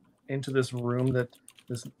way into this room that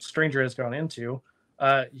this stranger has gone into,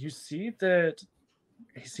 you see that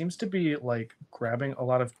he seems to be like grabbing a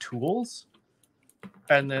lot of tools,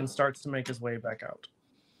 and then starts to make his way back out.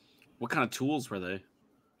 What kind of tools were they?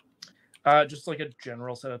 Just like a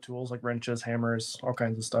general set of tools, like wrenches, hammers, all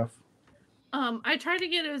kinds of stuff. I try to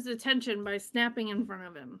get his attention by snapping in front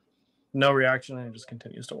of him. No reaction, and he just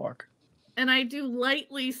continues to walk. And I do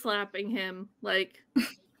lightly slapping him, like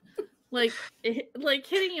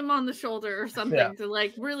hitting him on the shoulder or something to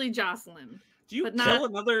like really jostle him. Do you But kill not-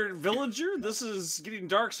 another villager? This is getting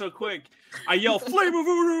dark so quick. I yell, "Flame of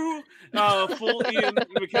Voodoo!" Full Ian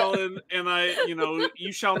McKellen, and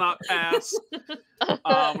you shall not pass.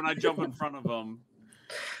 When I jump in front of him.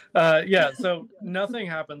 Yeah, so nothing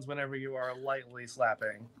happens whenever you are lightly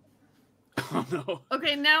slapping. Oh no.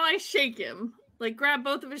 Okay, now I shake him. Like grab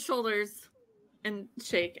both of his shoulders and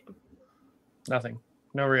shake him. Nothing.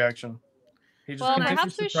 No reaction. He just Well, continues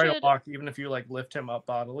perhaps to we try to should- walk, even if you like lift him up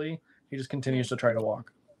bodily. He just continues to try to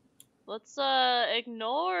walk. Let's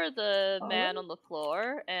ignore the man on the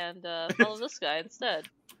floor and follow this guy instead.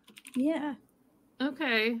 Yeah.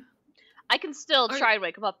 Okay. I can still Are- try and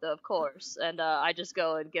wake him up though, of course, and I just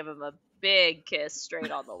go and give him a big kiss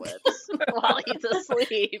straight on the lips while he's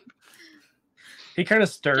asleep, He kind of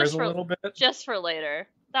stirs Just a for- little bit. just for later.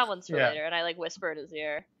 That one's for Yeah. later, and I like whisper in his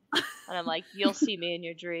ear, and I'm like, "You'll see me in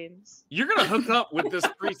your dreams." You're gonna hook up with this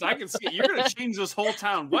priest. I can see it. You're gonna change this whole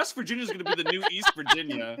town. West Virginia's gonna be the new East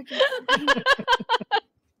Virginia.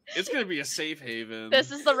 It's gonna be a safe haven.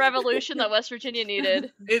 This is the revolution that West Virginia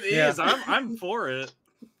needed. It Yeah. is. I'm for it.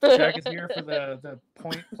 Jack is here for the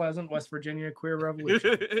Point Pleasant, West Virginia queer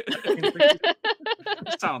revolution.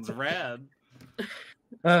 Sounds rad.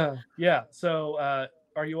 Yeah, so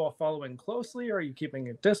are you all following closely, or are you keeping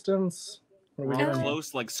a distance? What are we We're all doing?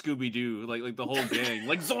 close, like Scooby Doo, like the whole gang,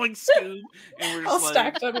 like Zoink Scoob, and we're All just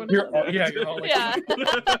like, stacked on one You're another. all, yeah, you're all like, Yeah.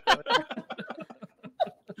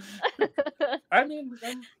 I mean,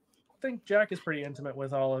 I think Jack is pretty intimate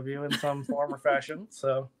with all of you in some form or fashion,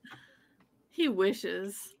 so He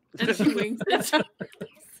wishes. And she winks at you.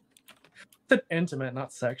 it's intimate,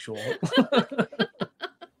 not sexual.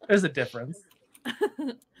 There's a difference.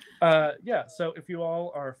 Yeah, so if you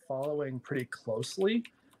all are following pretty closely,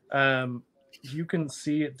 you can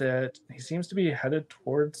see that he seems to be headed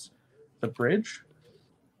towards the bridge.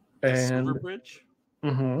 And Silver Bridge.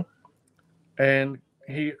 Mhm. And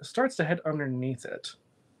he starts to head underneath it.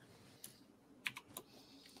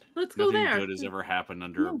 Let's go Nothing there. good has ever happened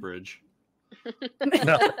under a bridge.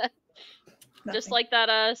 No. Just like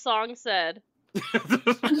that song said.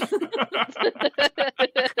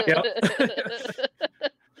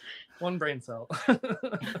 One brain cell.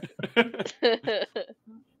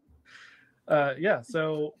 Yeah,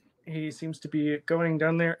 so he seems to be going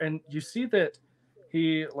down there, and you see that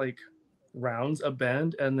he like rounds a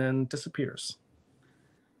bend and then disappears.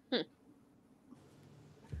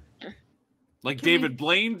 Like Can David we-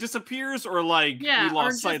 Blaine disappears, or like Yeah, we or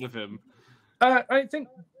lost just- sight of him. I think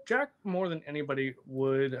Jack, more than anybody,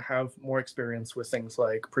 would have more experience with things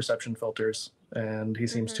like perception filters, and he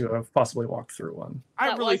seems to have possibly walked through one. I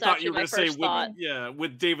That really was thought you actually were my going to say first thought.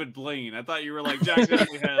 with David Blaine. I thought you were like Jack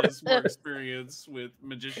definitely has more experience with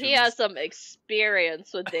magicians. He has some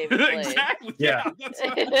experience with David Blaine. Exactly. Yeah. That's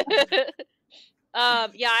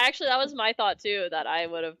Yeah, actually, that was my thought too. That I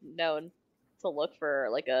would have known to look for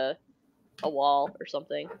like a wall or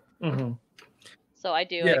something. Mm-hmm. So I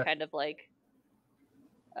do. Yeah. I kind of like.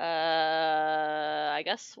 I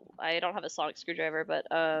guess I don't have a sonic screwdriver, but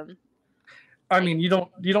I mean, you don't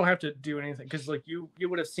have to do anything, because like you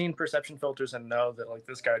would have seen perception filters and know that like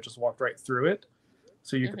this guy just walked right through it,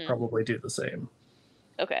 so you could Mhm. probably do the same.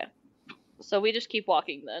 okay. So we just keep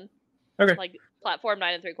walking then. Okay. Like platform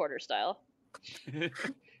 9 3/4 style.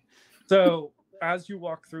 So as you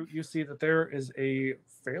walk through, you see that there is a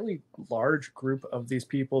fairly large group of these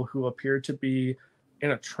people who appear to be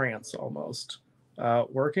in a trance almost,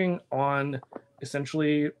 working on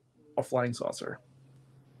essentially a flying saucer.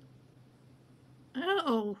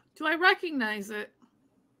 Oh, do I recognize it?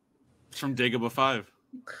 It's from Dagobah 5.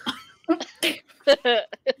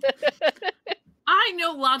 I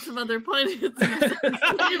know lots of other planets.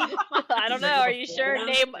 I don't know. Are you sure?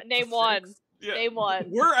 Name one. Yeah. Name one.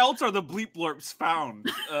 Where else are the bleep blorps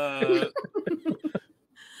found?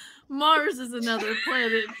 Mars is another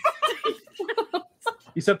planet.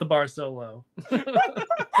 You set the bar so low.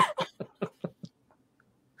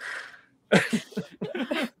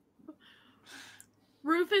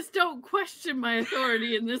 Rufus, don't question my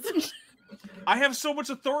authority in this. I have so much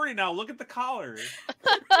authority now. Look at the collar.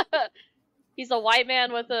 He's a white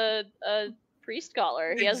man with a priest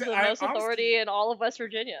collar. He has the most authority in all of West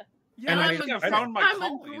Virginia. Yeah, I found my I'm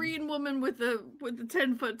calling. a green woman with a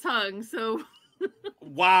 10-foot tongue, so.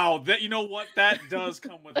 Wow, that, you know what? That does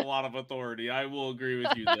come with a lot of authority. I will agree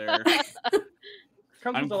with you there.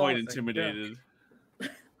 I'm quite intimidated. Yeah.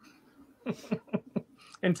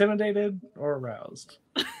 Intimidated or aroused?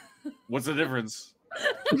 What's the difference?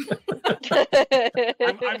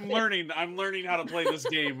 I'm learning how to play this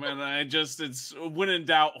game, and it's when in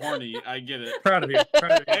doubt, horny. I get it. Proud of you.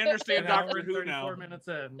 I understand Doctor Who now. 34 minutes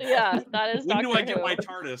in. Yeah, that is. When Doctor do I get Who. my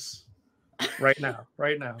TARDIS? Right now.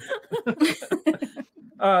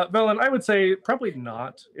 Velen, I would say probably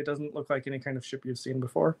not. It doesn't look like any kind of ship you've seen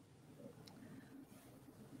before.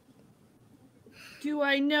 Do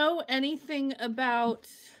I know anything about...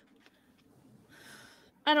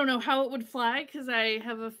 I don't know how it would fly, because I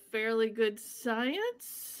have a fairly good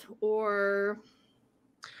science, or...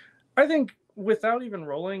 I think without even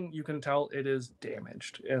rolling, you can tell it is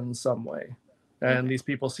damaged in some way. And these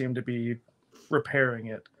people seem to be repairing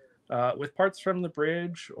it with parts from the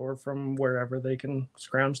bridge or from wherever they can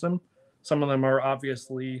scrounge them. Some of them are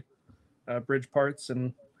obviously bridge parts,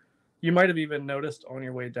 and you might have even noticed on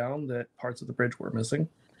your way down that parts of the bridge were missing.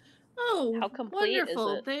 Oh, how complete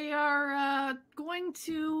wonderful. is it? They are going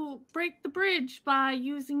to break the bridge by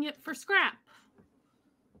using it for scrap.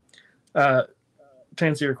 To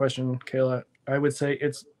answer your question, Kayla, I would say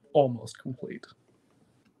it's almost complete.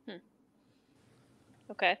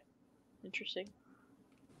 Okay. Interesting.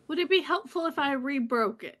 Would it be helpful if I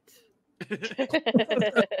rebroke it?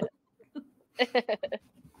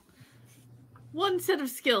 One set of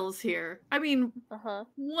skills here. I mean,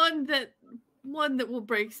 one that will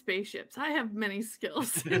break spaceships. I have many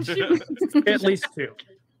skills. At least two.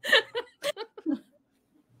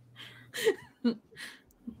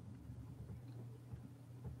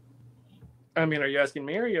 I mean, are you asking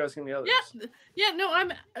me or are you asking the others? Yeah. No,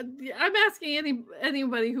 I'm asking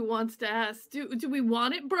anybody who wants to ask. Do we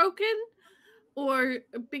want it broken, or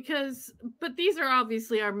but these are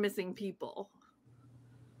obviously our missing people.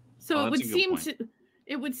 So it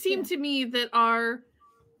would seem to me that our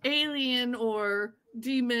alien or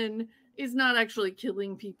demon is not actually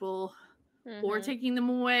killing people or taking them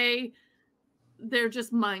away. They're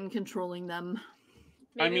just mind controlling them.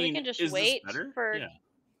 Maybe we can just wait for... Yeah.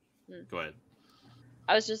 Go ahead.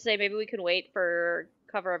 I was just saying maybe we can wait for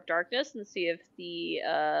cover of darkness and see if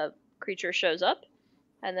the creature shows up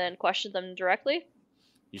and then question them directly.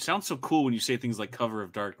 You sound so cool when you say things like cover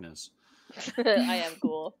of darkness. I am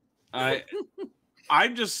cool.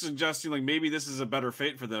 I'm just suggesting like maybe this is a better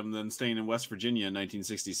fate for them than staying in West Virginia in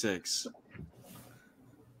 1966.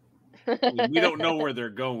 We don't know where they're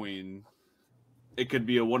going. It could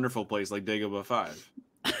be a wonderful place like Dagobah 5.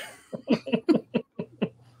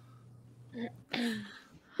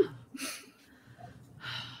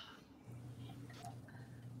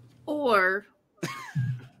 Or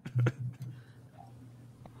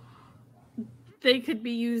they could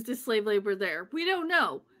be used as slave labor there. We don't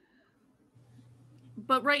know.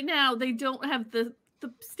 But right now, they don't have the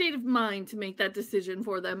state of mind to make that decision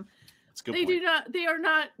for them. That's a good they point. They are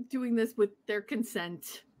not doing this with their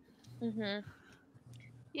consent.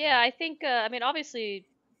 Yeah, I think, obviously,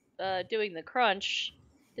 doing the crunch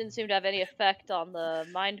didn't seem to have any effect on the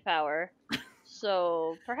mind power.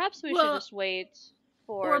 So perhaps we should just wait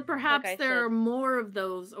for... Or perhaps there are more of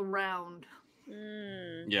those around.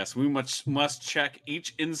 Yes, we must check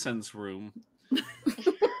each incense room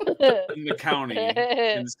in the county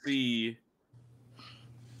and see...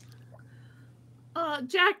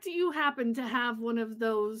 Jack, do you happen to have one of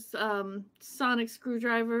those sonic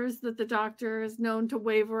screwdrivers that the doctor is known to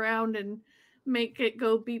wave around and make it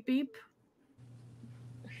go beep beep?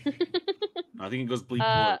 I think it goes bleep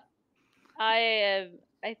blorp.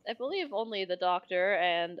 I believe only the Doctor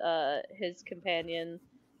and his companion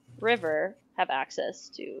River have access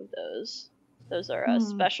to those. Those are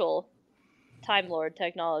special Time Lord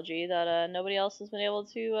technology that nobody else has been able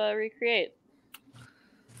to recreate.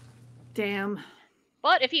 Damn.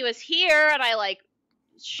 But if he was here and I like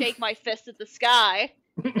shake my fist at the sky,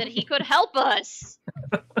 then he could help us.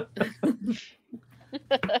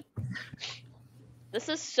 This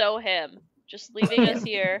is so him, just leaving us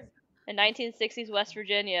here in 1960s West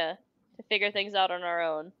Virginia to figure things out on our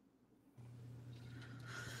own.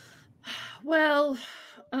 Well,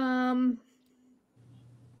 do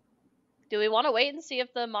we want to wait and see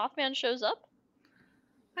if the Mothman shows up?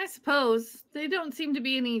 I suppose. They don't seem to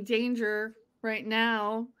be any danger right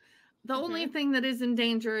now. The only thing that is in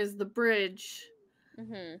danger is the bridge.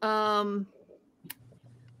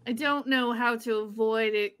 I don't know how to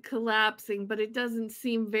avoid it collapsing, but it doesn't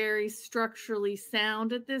seem very structurally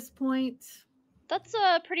sound at this point. That's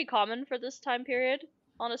pretty common for this time period,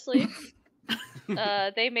 honestly.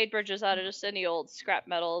 They made bridges out of just any old scrap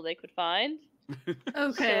metal they could find.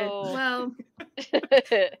 Okay, well...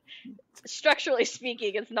 Structurally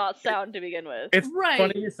speaking, it's not sound to begin with. It's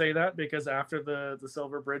funny you say that, because after the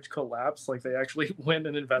Silver Bridge collapsed, like, they actually went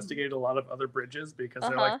and investigated a lot of other bridges because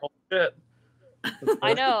they're like, oh shit.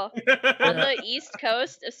 I know. On the East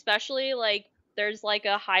Coast, especially, like, there's like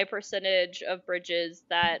a high percentage of bridges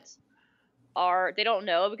that are, they don't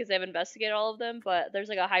know because they've investigated all of them, but there's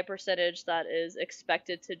like a high percentage that is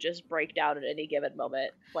expected to just break down at any given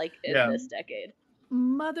moment, like in this decade.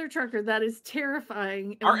 Mother trucker, that is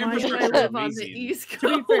terrifying. Our infrastructure is live on the East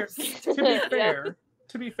Coast.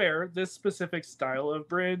 To be fair, this specific style of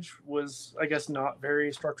bridge was, I guess, not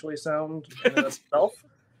very structurally sound in itself.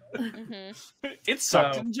 It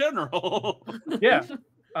sucked in general. Yeah.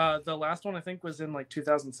 The last one I think was in like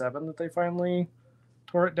 2007 that they finally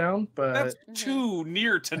tore it down, but that's too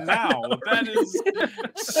near to now. That is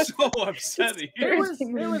so upsetting. It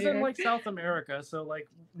was in like South America, so like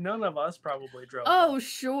none of us probably drove. Oh,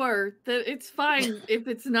 sure. It's fine if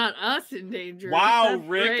it's not us in danger. Wow,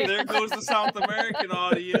 Rick, there goes the South American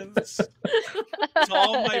audience. To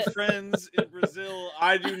all my friends in Brazil,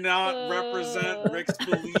 I do not represent Rick's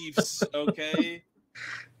beliefs, okay?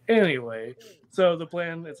 Anyway, so the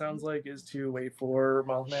plan, it sounds like, is to wait for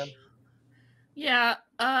Mothman. Yeah,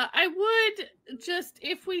 I would just,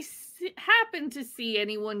 if we happen to see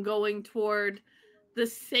anyone going toward the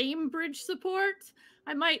same bridge support,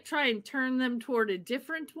 I might try and turn them toward a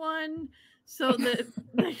different one so that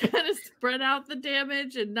they kind of spread out the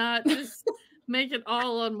damage and not just make it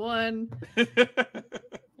all on one. I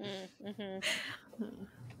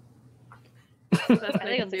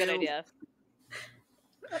think that's a good idea.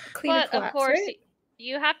 But of course, right?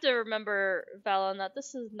 You have to remember, Valen, that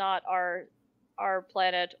this is not our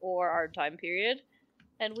planet or our time period,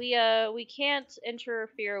 and we can't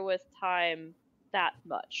interfere with time that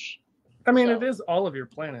much. I mean, it is all of your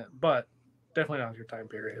planet, but definitely not your time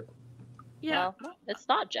period. Yeah, well, it's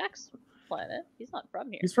not Jack's planet. He's not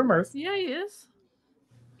from here. He's from Earth. Yeah, he is.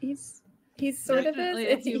 He's sort of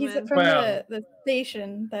is. He's from the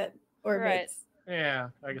station that orbits. Right. Yeah,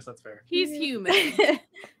 I guess that's fair. He's human.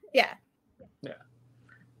 Yeah.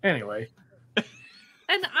 Anyway.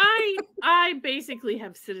 And I basically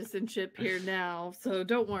have citizenship here now, so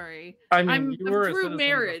don't worry. I mean, you were through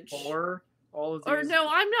marriage. Before all of these. Or no,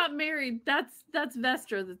 I'm not married. That's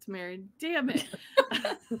Vestra that's married. Damn it.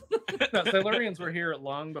 No, Silurians were here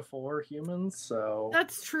long before humans, so.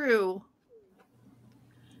 That's true.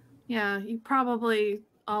 Yeah, you probably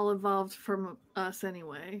all evolved from us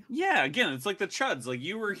anyway. Yeah, again, it's like the Chuds. Like,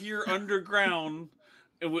 you were here underground.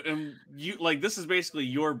 And you, like, this is basically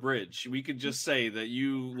your bridge. We could just say that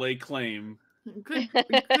you lay claim.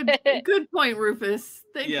 Good point, Rufus.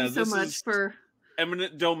 Thank you so much for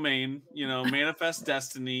eminent domain. You know, manifest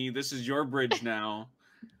destiny. This is your bridge now.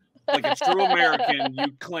 Like a true American,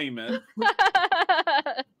 you claim it.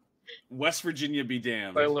 West Virginia be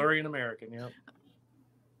damned. Silurian American, yeah.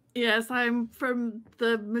 Yes, I'm from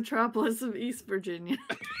the metropolis of East Virginia.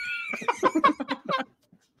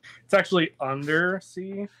 It's actually under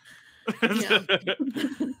sea. Yeah.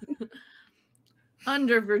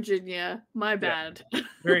 Under Virginia. My bad.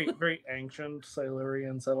 Very, very ancient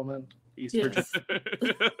Silurian settlement, East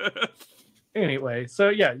Virginia. Anyway, so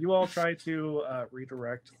yeah, you all try to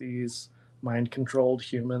redirect these mind-controlled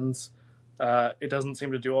humans. It doesn't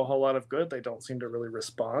seem to do a whole lot of good. They don't seem to really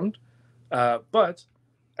respond. But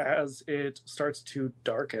as it starts to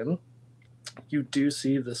darken, you do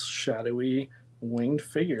see this shadowy winged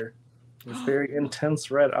figure with very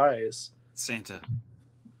intense red eyes. Santa.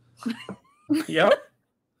 Yep.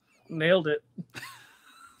 Nailed it.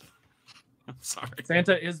 I'm sorry.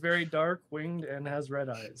 Santa is very dark, winged, and has red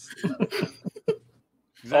eyes.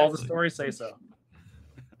 Exactly. All the stories say so.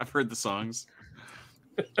 I've heard the songs.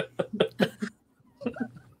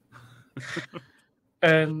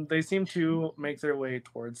 And they seem to make their way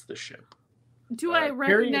towards the ship. Do I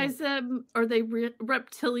recognize them? Are they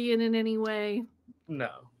reptilian in any way? No,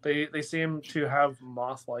 they seem to have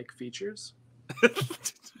moth-like features.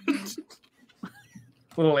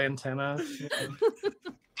 Little antenna.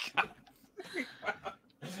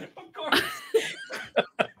 Of course.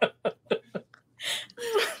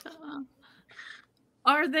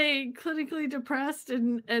 Are they clinically depressed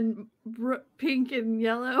and pink and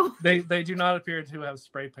yellow? They do not appear to have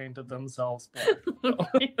spray painted themselves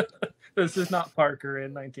black. This is not Parker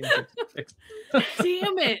in 1966.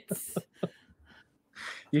 Damn it!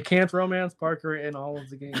 You can't romance Parker in all of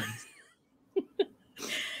the games.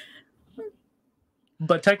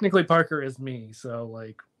 But technically Parker is me, so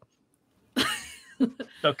like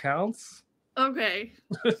that counts. Okay,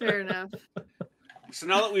 fair enough. So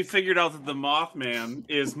now that we've figured out that the Mothman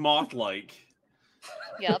is moth-like.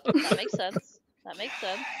 Yep, that makes sense. That makes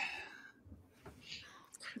sense.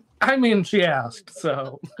 I mean, she asked,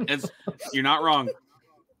 so You're not wrong.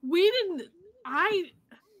 We didn't.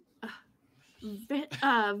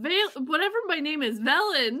 Whatever my name is,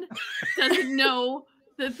 Velen doesn't know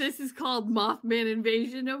that this is called Mothman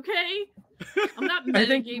Invasion. Okay, I'm not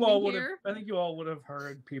metagaming here. I think you all would have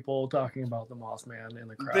heard people talking about the Mothman in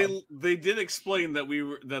the crowd. They did explain that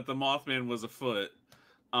that the Mothman was afoot.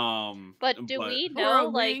 But do we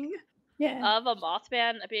know like Yeah. of a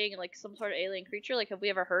Mothman being like some sort of alien creature? Like, have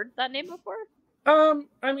we ever heard that name before?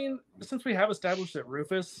 I mean, since we have established that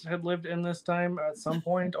Rufus had lived in this time at some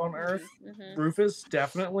point on Earth, Rufus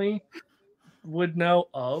definitely would know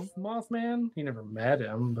of Mothman. He never met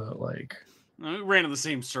him, but like we ran in the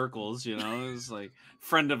same circles, you know. It was like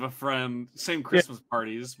friend of a friend, same Christmas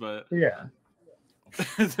parties, but yeah.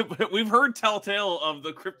 But we've heard telltale of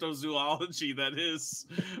the cryptozoology that is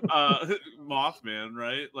Mothman,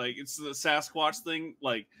 right? Like it's the Sasquatch thing,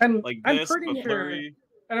 like and this, I'm but pretty sure, blurry.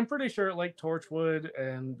 and I'm pretty sure like Torchwood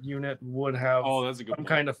and Unit would have That's a good some point.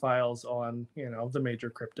 kind of files on, you know, the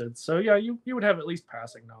major cryptids. So yeah, you would have at least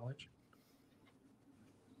passing knowledge.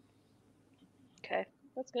 Okay,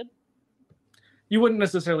 that's good. You wouldn't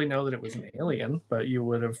necessarily know that it was an alien, but you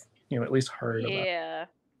would have, you know, at least heard about it. Yeah,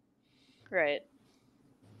 right.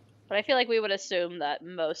 But I feel like we would assume that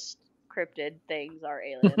most cryptid things are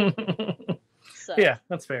alien. So, yeah,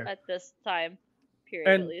 that's fair. at this time period,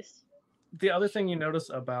 And at least. The other thing you notice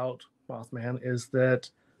about Mothman is that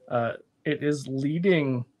it is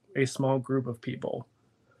leading a small group of people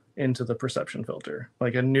into the perception filter,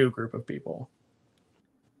 like a new group of people.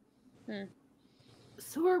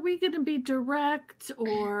 So are we going to be direct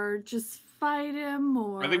or just fight him?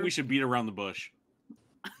 Or I think we should beat around the bush.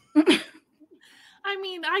 I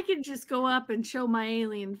mean, I could just go up and show my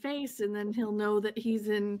alien face and then he'll know that he's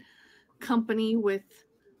in company with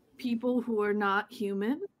people who are not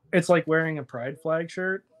human. It's like wearing a pride flag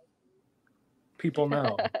shirt. People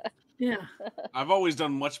know. Yeah. I've always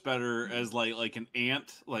done much better as like an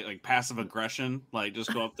ant, like passive aggression, like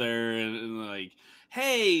just go up there and like,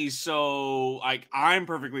 hey, so like I'm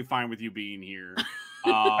perfectly fine with you being here.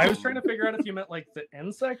 I was trying to figure out if you meant like the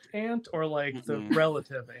insect ant or like the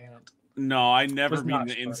relative ant. No, I never Was mean not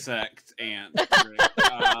the smart. insect ant.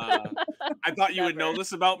 I thought you would know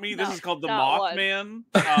this about me. This is called the not Mothman,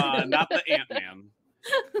 not the Ant-Man.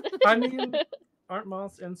 I mean, aren't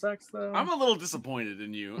moths insects though? I'm a little disappointed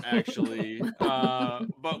in you, actually.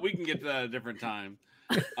 But we can get to that at a different time.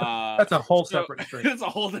 That's a whole separate show. It's a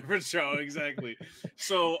whole different show, exactly.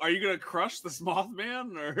 So, are you gonna crush this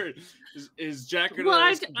Mothman, or is Jack gonna? Well,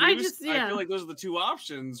 I seduce? just, yeah. I feel like those are the two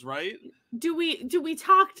options, right? Do we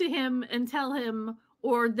talk to him and tell him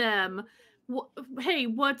or them, hey,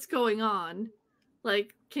 what's going on?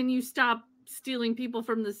 Like, can you stop stealing people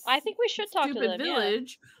from this I think we should talk to stupid them, yeah.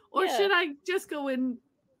 village? Or Yeah. should I just go in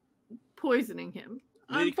poisoning him?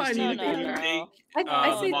 Lady I'm fine Christina, with can you that. take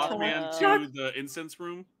I say Mothman talk. to the incense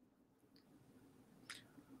room?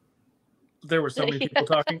 There were so many people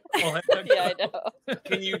talking. Oh, Yeah, I know.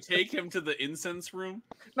 Can you take him to the incense room?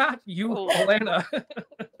 Not you, Oh. Alana.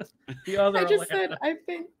 The other I just Alana. said I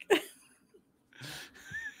think.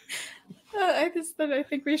 I just said I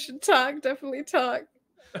think we should talk. Definitely talk.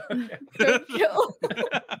 Don't kill.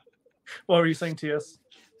 What were you saying, T.S.?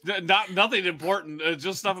 Nothing important.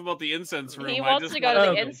 Just stuff about the incense room. He I wants just to go to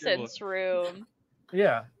wanted the Okay. incense room.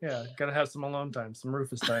 Yeah. Gotta have some alone time, some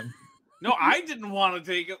Rufus time. No, I didn't want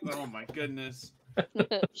to take it. Oh my goodness.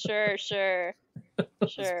 Sure.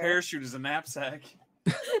 This parachute is a knapsack.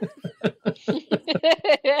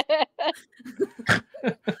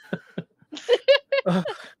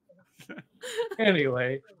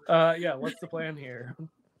 Yeah, what's the plan here?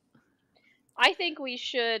 I think we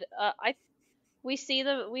should. We see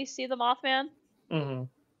the Mothman, Mm-hmm.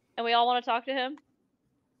 and we all want to talk to him.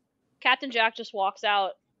 Captain Jack just walks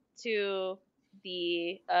out to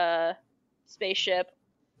the spaceship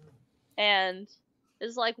and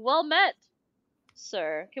is like, "Well met,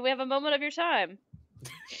 sir. Can we have a moment of your time?"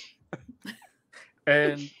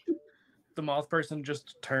 And the moth person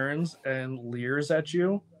just turns and leers at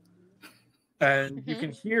you, and you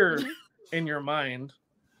can hear in your mind.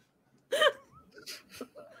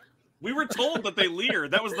 We were told that they leer.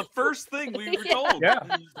 That was the first thing we were told. Yeah.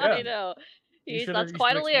 I know. That's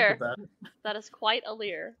quite a leer. That is quite a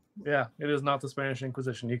leer. Yeah, it is not the Spanish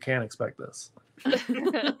Inquisition. You can't expect this.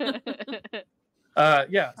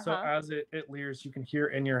 Yeah, so as it leers, you can hear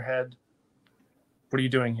in your head, what are you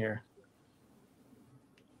doing here?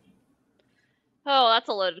 Oh, that's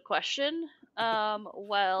a loaded question.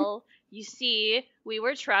 Well, you see, we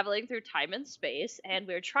were traveling through time and space, and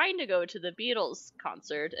we were trying to go to the Beatles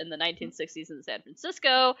concert in the 1960s in San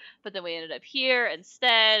Francisco, but then we ended up here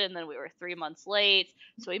instead, and then we were 3 months late,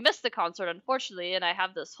 so we missed the concert, unfortunately, and I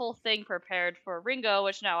have this whole thing prepared for Ringo,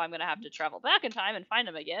 which now I'm going to have to travel back in time and find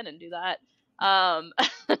him again and do that. And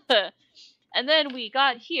then we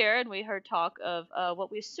got here, and we heard talk of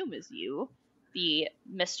what we assume is you, the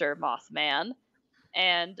Mr. Mothman.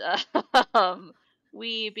 And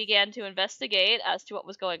we began to investigate as to what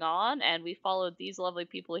was going on, and we followed these lovely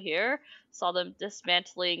people here, saw them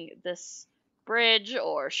dismantling this bridge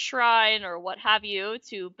or shrine or what have you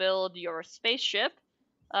to build your spaceship.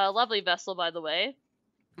 A lovely vessel, by the way.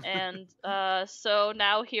 And so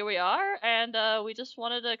now here we are, and we just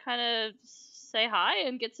wanted to kind of say hi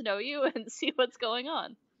and get to know you and see what's going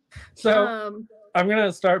on. So I'm going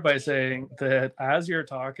to start by saying that as you're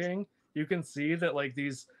talking, you can see that like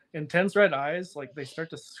these intense red eyes, like they start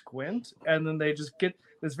to squint, and then they just get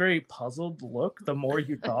this very puzzled look the more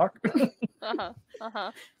you talk.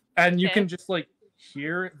 And you can just like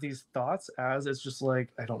hear these thoughts as it's just like,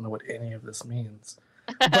 I don't know what any of this means.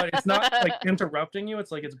 But it's not like interrupting you,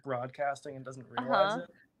 it's like it's broadcasting and doesn't realize it.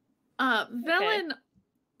 Velen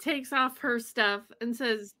takes off her stuff and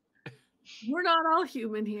says, "We're not all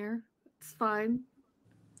human here. It's fine."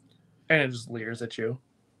 And it just leers at you.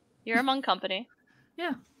 You're among company.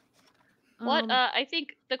 Yeah. What? I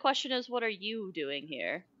think the question is, what are you doing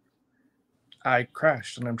here? I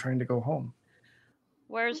crashed and I'm trying to go home.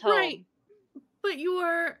 Where's home? Right. But you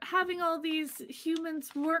are having all these humans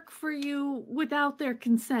work for you without their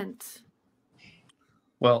consent.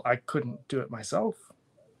 Well, I couldn't do it myself.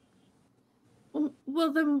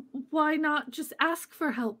 Well, then why not just ask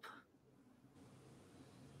for help?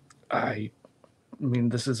 I mean,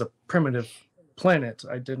 this is a primitive planet.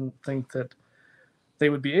 I didn't think that they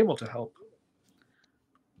would be able to help.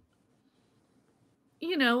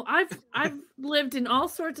 You know, I've lived in all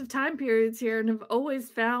sorts of time periods here and have always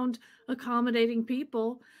found accommodating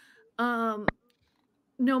people. No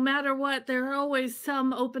matter what, there are always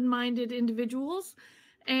some open-minded individuals,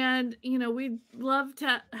 and you know, we'd love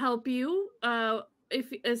to help you.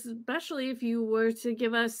 Especially if you were to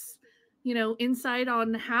give us, you know, insight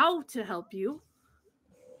on how to help you.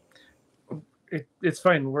 It's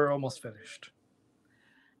fine. We're almost finished.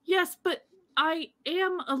 Yes, but I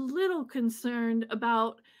am a little concerned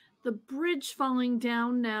about the bridge falling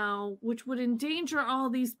down now, which would endanger all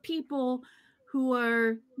these people who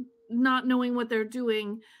are not knowing what they're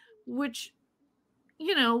doing, which,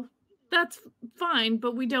 you know, that's fine,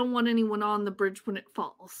 but we don't want anyone on the bridge when it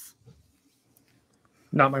falls.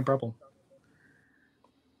 Not my problem.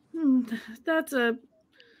 That's a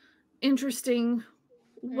interesting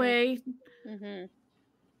way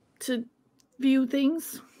to view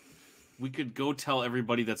things. We could go tell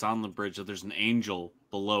everybody that's on the bridge that there's an angel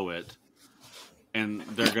below it, and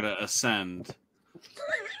they're gonna ascend.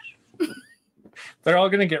 They're all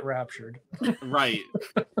gonna get raptured. Right.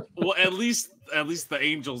 Well, at least the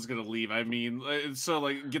angel's gonna leave. I mean, so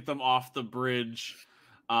like get them off the bridge.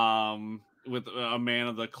 With a man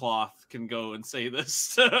of the cloth can go and say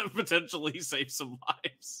this to potentially save some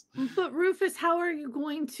lives. But Rufus, how are you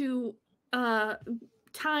going to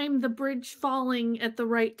time the bridge falling at the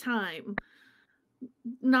right time?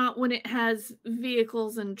 Not when it has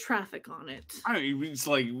vehicles and traffic on it. I mean, it's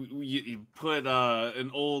like you put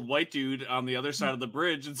an old white dude on the other side of the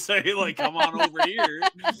bridge and say, like, come on over here.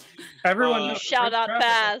 Everyone shout out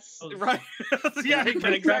fast. Right. Yeah,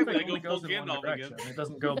 exactly. It goes in one direction. It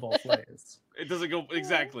doesn't go both ways. It doesn't go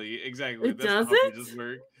exactly. It That's not how doesn't? bridges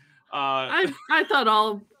work. I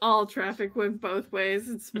thought all traffic went both ways.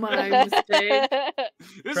 It's my mistake.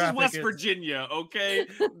 This Traffic is West is- Virginia, okay?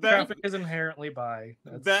 Traffic is inherently bi.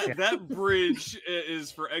 That bridge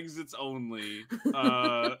is for exits only.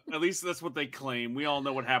 At least that's what they claim. We all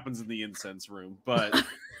know what happens in the incense room, but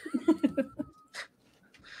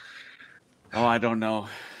oh, I don't know.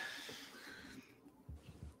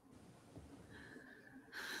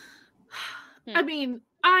 I mean,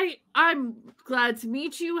 I'm glad to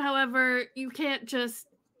meet you. However, you can't just,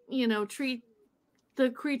 treat the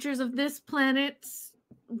creatures of this planet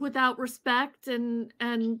without respect and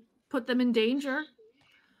put them in danger.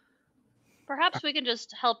 Perhaps we can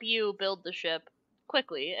just help you build the ship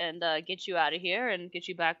quickly and get you out of here and get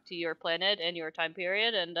you back to your planet and your time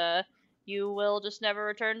period, and you will just never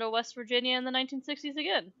return to West Virginia in the 1960s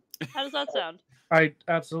again. How does that sound? I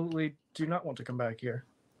absolutely do not want to come back here.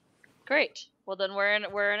 Great. Well, then we're in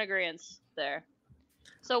agreement there.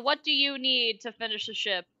 So, what do you need to finish the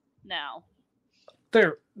ship now?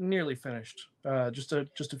 They're nearly finished. Just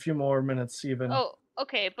a few more minutes, even. Oh,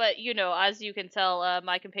 okay. But as you can tell,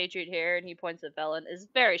 my compatriot here, and he points at Velen, is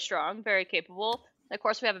very strong, very capable. And of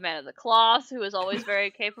course, we have a man of the cloth who is always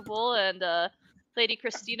very capable, and Lady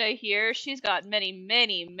Christina here, she's got many,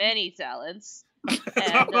 many, many talents. And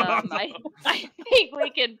I think we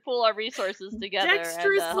can pool our resources together.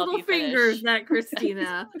 Dexterous and, little help you finish. fingers, that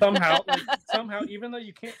Christina. somehow, even though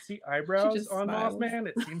you can't see eyebrows on smiles. Mothman,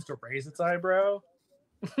 it seems to raise its eyebrow.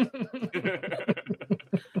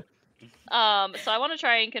 So I want to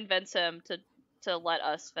try and convince him to let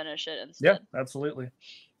us finish it instead. Yeah, absolutely.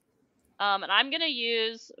 And I'm gonna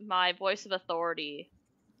use my voice of authority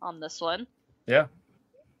on this one. Yeah.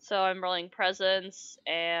 So I'm rolling presence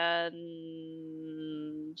and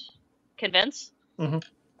convince. Mhm.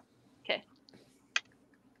 Okay.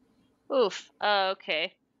 Oof.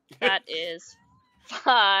 Okay. That is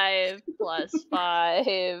 5 plus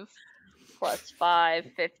 5 plus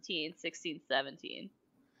 5, 15, 16, 17.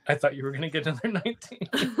 I thought you were going to get another 19.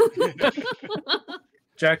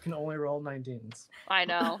 Jack can only roll 19s. I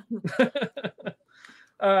know.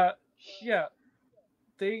 Yeah.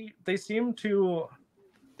 They seem to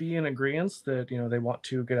be in agreement that they want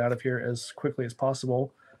to get out of here as quickly as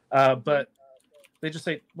possible, but they just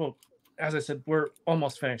say, well, as I said, we're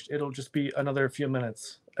almost finished. It'll just be another few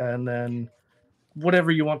minutes, and then whatever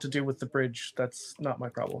you want to do with the bridge, that's not my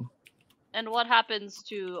problem. And what happens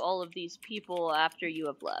to all of these people after you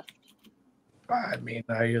have left? I mean,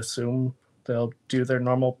 I assume they'll do their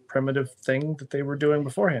normal primitive thing that they were doing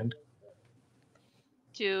beforehand.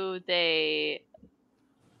 Do they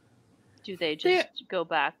just go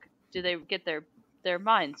back? Do they get their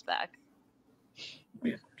minds back?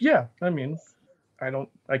 Yeah, I mean,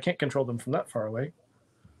 I can't control them from that far away.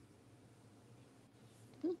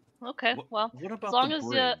 Okay, well, What about as long the as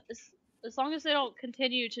bridge? as long as they don't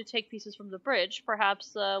continue to take pieces from the bridge,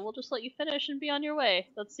 perhaps we'll just let you finish and be on your way.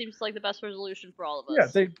 That seems like the best resolution for all of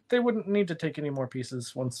us. Yeah, they wouldn't need to take any more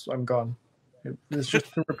pieces once I'm gone. It's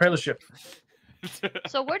just to repair the ship.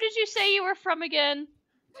 So where did you say you were from again?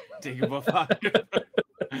 Dagobah.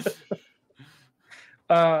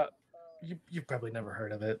 You've probably never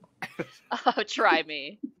heard of it. Oh, try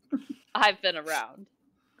me. I've been around.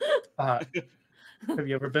 Have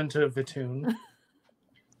you ever been to Vitoon?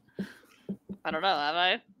 I don't know, have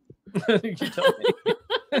I? You tell me.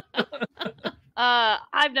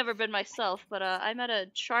 I've never been myself, but I met a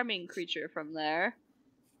charming creature from there.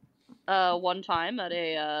 One time at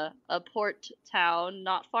a port town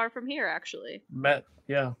not far from here, actually. Met,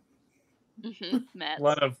 yeah. Met. A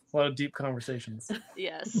lot of deep conversations.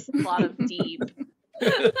 Yes, a lot of deep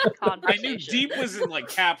I conversation. knew deep was in like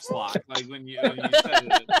caps lock, like when you said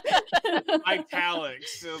it.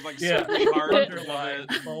 Italics, it was like Yeah. so hard. Underlined,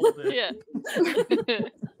 bolded. Yeah.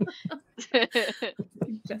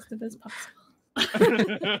 Suggestive as possible.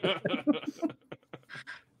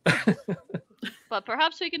 But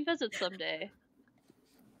perhaps we can visit someday.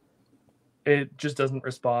 It just doesn't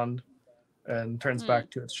respond and turns back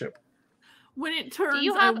to its ship. When it turns,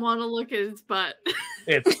 you I have- want to look at its butt.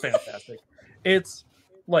 It's fantastic. It's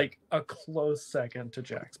like a close second to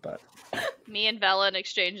Jack's butt. Me and Velen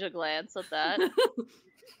exchange a glance at that.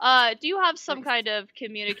 Do you have some kind of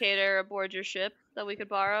communicator aboard your ship that we could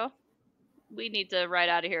borrow? We need to ride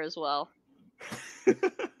out of here as well. Can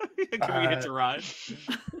we hitch a ride?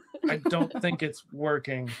 I don't think it's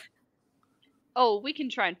working. Oh, we can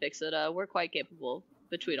try and fix it. We're quite capable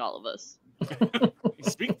between all of us.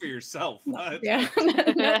 Speak for yourself. Yeah.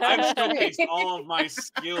 I've showcased all of my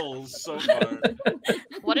skills so far.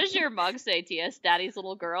 What does your mug say, TS? Daddy's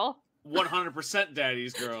little girl? 100%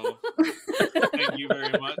 daddy's girl. Thank you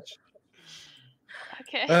very much.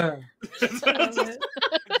 Okay.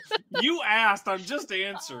 You asked. I'm just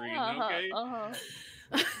answering. Okay.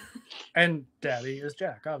 And Daddy is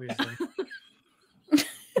Jack, obviously.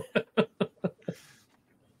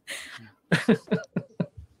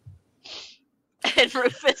 And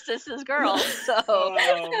Rufus is his girl. So. Oh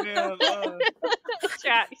man.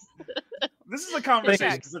 Tracks. This is a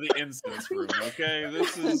conversation for the instance room. Okay.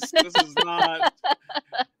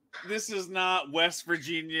 This is not West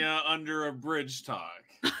Virginia under a bridge talk.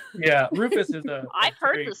 Yeah, Rufus is a. I've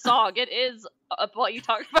heard the song. It is what you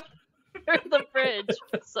talked about under the bridge.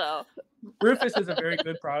 So Rufus is a very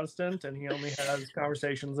good Protestant, and he only has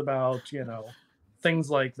conversations about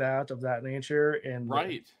things like that of that nature in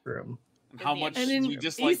right the room. And how much and in we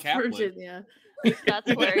dislike East Catholic. Virginia.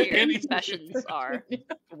 that's where your confessions are.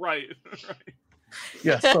 Right.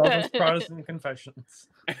 Yes, all those Protestant confessions.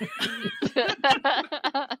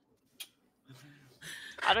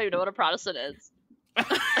 I don't even know what a Protestant is. You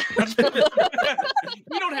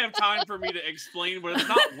don't have time for me to explain, but it's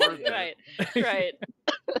not worth it. Right.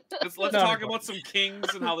 Let's talk about some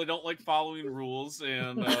kings and how they don't like following rules.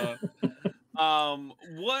 And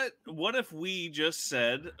what if we just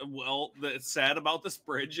said, well, that's sad about this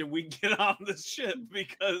bridge, and we get on this ship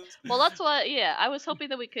because. Well, that's what. Yeah, I was hoping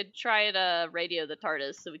that we could try to radio the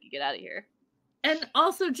TARDIS so we could get out of here. And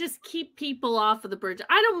also just keep people off of the bridge.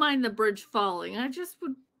 I don't mind the bridge falling. I just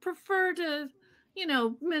would prefer to,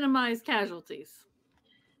 minimize casualties.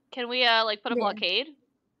 Can we put a blockade?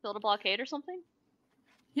 Build a blockade or something?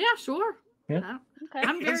 Yeah, sure. Yeah. Okay.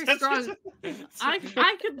 I'm very strong.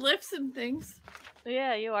 I could lift some things.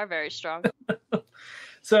 Yeah, you are very strong.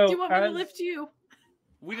 So Do you want me to lift you?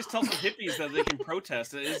 We just tell some hippies that they can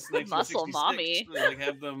protest. It is 1966. Muscle mommy. So,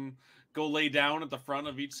 have them go lay down at the front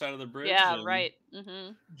of each side of the bridge. Yeah, right.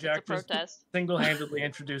 Mm-hmm. Jack just protest. single-handedly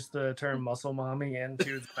introduced the term "muscle mommy"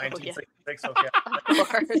 into the 1966. Of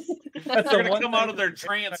course. That's They're gonna come out of their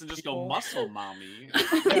trance and just go muscle mommy.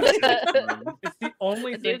 It's the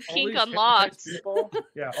only thing. New kink all these unlocked. People,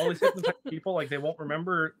 all these hypnotized people, they won't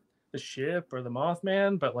remember the ship or the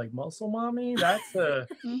Mothman, but muscle mommy, that's a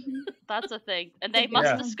that's a thing, and they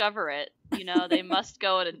must discover it. They must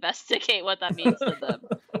go and investigate what that means to them.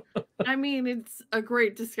 I mean, it's a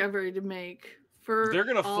great discovery to make for. They're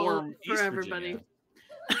gonna form for East everybody.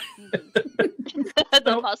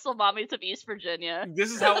 The muscle mommies of East Virginia.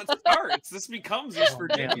 This is how it starts. This becomes East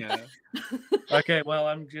Virginia. Okay, well,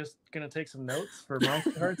 I'm just gonna take some notes for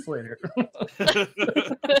Monster Hearts later.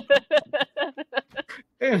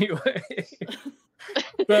 Anyway,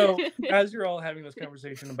 so as you're all having this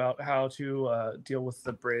conversation about how to deal with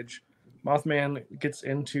the bridge, Mothman gets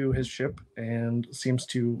into his ship and seems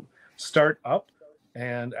to start up.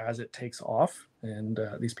 And as it takes off, and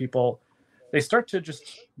these people, they start to just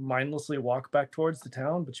mindlessly walk back towards the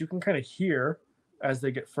town, but you can kind of hear as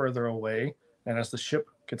they get further away and as the ship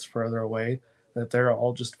gets further away that they're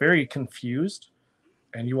all just very confused.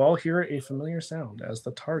 And you all hear a familiar sound as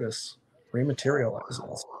the TARDIS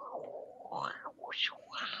rematerializes.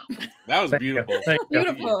 That was beautiful.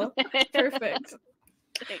 Beautiful. Perfect.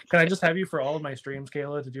 Can I just have you for all of my streams,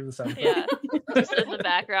 Kayla, to do the sound effects? Yeah, just in the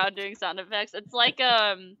background doing sound effects. It's like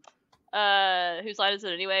Whose Line Is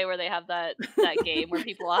It Anyway, where they have that game where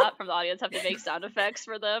people from the audience have to make sound effects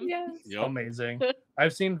for them. Yes. Yep. Amazing.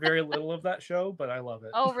 I've seen very little of that show, but I love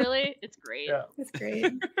it. Oh, really? It's great. Yeah. It's great.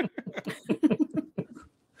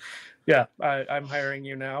 Yeah, I'm hiring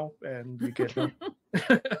you now, and you get them.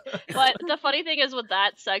 But the funny thing is, with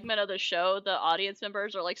that segment of the show, the audience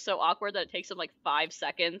members are so awkward that it takes them 5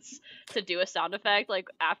 seconds to do a sound effect,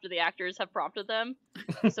 after the actors have prompted them.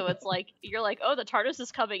 So it's you're oh, the TARDIS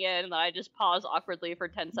is coming in, and then I just pause awkwardly for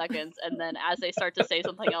 10 seconds, and then as they start to say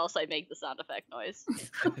something else, I make the sound effect noise.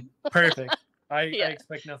 Perfect. I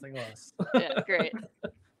expect nothing less. Yeah, great.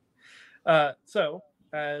 So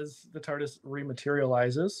as the TARDIS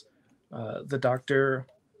rematerializes, the Doctor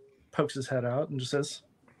pokes his head out and just says,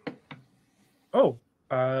 "Oh,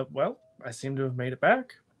 well, I seem to have made it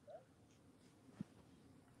back."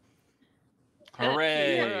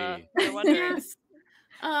 Hooray! You're wondering. Yes.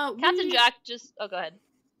 Captain Jack just. Oh, go ahead.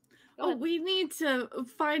 Go ahead. We need to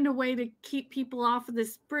find a way to keep people off of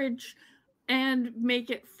this bridge and make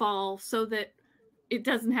it fall so that it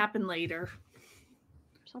doesn't happen later.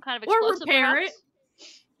 Some kind of Or explosive, repair perhaps? it.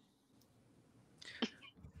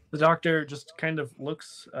 The Doctor just kind of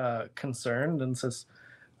looks concerned and says,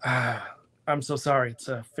 "I'm so sorry. It's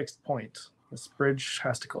a fixed point. This bridge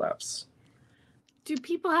has to collapse." Do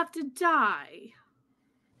people have to die?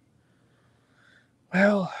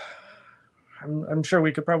 Well, I'm sure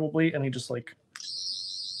we could probably. And he just and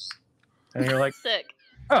you're like, Sick.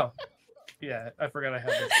 "Oh, Yeah, I forgot I had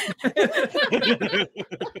this.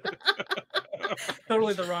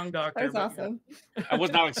 Totally the wrong doctor. That was awesome. I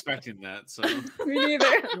was not expecting that, so. Me neither.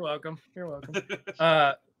 You're welcome. You're welcome.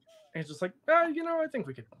 He's just like, you know, I think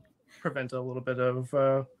we could prevent a little bit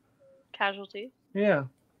of Casualty. Yeah.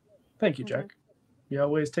 Thank you, Jack. You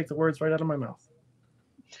always take the words right out of my mouth.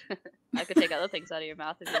 I could take other things out of your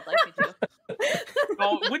mouth if you'd like me to.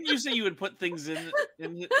 Well, wouldn't you say you would put things in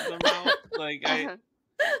the mouth? Like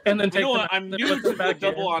and then take I'm new to the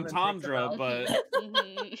double entendre, but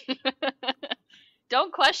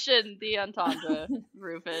don't question the entendre,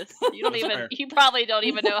 Rufus. You probably don't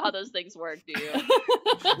even know how those things work, do you?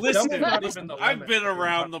 Listen, I've been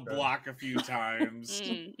around the block a few times.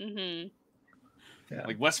 Yeah.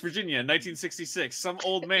 Like West Virginia in 1966, some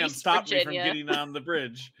old man stopped me from getting on the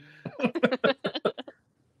bridge.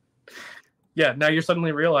 Yeah, now you're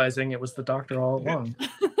suddenly realizing it was the doctor all along.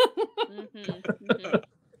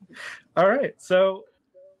 All right, so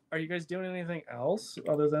are you guys doing anything else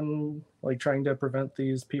other than like trying to prevent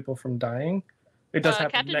these people from dying? It does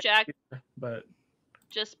happen. Captain Jack year, but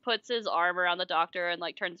just puts his arm around the doctor and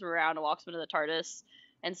like turns him around and walks him into the TARDIS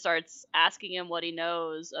and starts asking him what he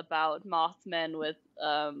knows about Mothman with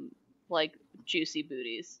like juicy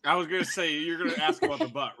booties. I was gonna say you're gonna ask about the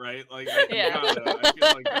butt, right? Like Yeah. I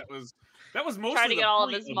feel like that was mostly trying to get all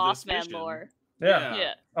of point his Mothman mission. lore.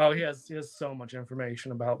 yeah. Oh, he has so much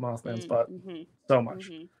information about Mothman's butt. So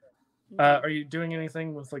much. Are you doing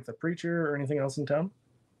anything with like the preacher or anything else in town?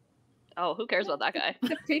 Oh, who cares about that guy?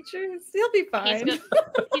 The preacher, he'll be fine.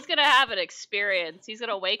 He's gonna have an experience. He's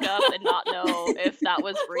gonna wake up and not know if that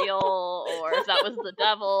was real or if that was the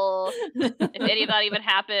devil, if any of that even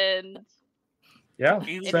happened. Yeah.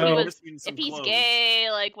 If he's gay,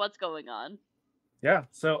 like what's going on? Yeah.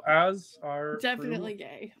 So as our Definitely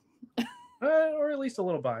gay. or at least a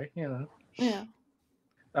little bi, you know.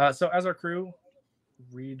 Yeah. So as our crew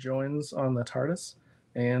rejoins on the TARDIS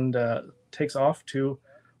and takes off to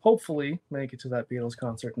hopefully make it to that Beatles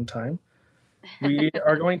concert in time, we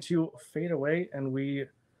are going to fade away and we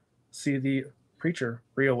see the preacher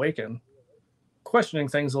reawaken, questioning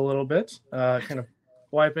things a little bit, kind of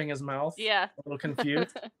wiping his mouth, Yeah. a little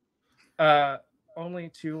confused, only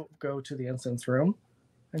to go to the incense room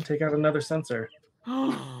and take out another sensor.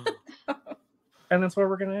 And that's where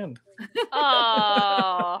we're going to end.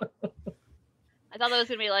 Oh. I thought that was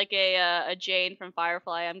gonna be like a Jane from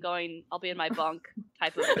Firefly. I'll be in my bunk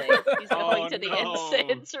type of thing. He's going to the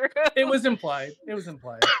incense room. It was implied.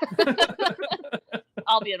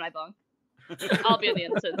 I'll be in my bunk. I'll be in the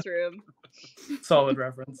incense room. Solid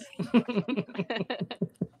reference.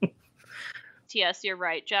 T.S., you're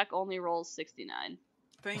right. Jack only rolls 69.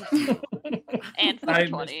 Thank you. And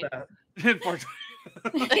 420. And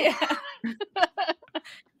 420. Yeah.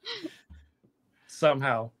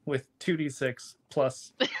 Somehow with 2d6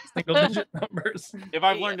 plus single digit numbers. If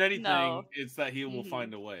I've learned anything, it's that he will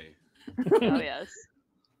find a way. Oh yes.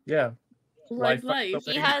 Yeah. Life.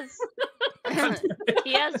 He has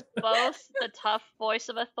both the tough voice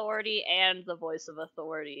of authority and the voice of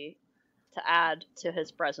authority to add to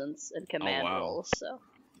his presence and command roles. So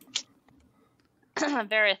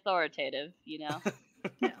very authoritative, you know.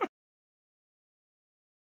 Yeah.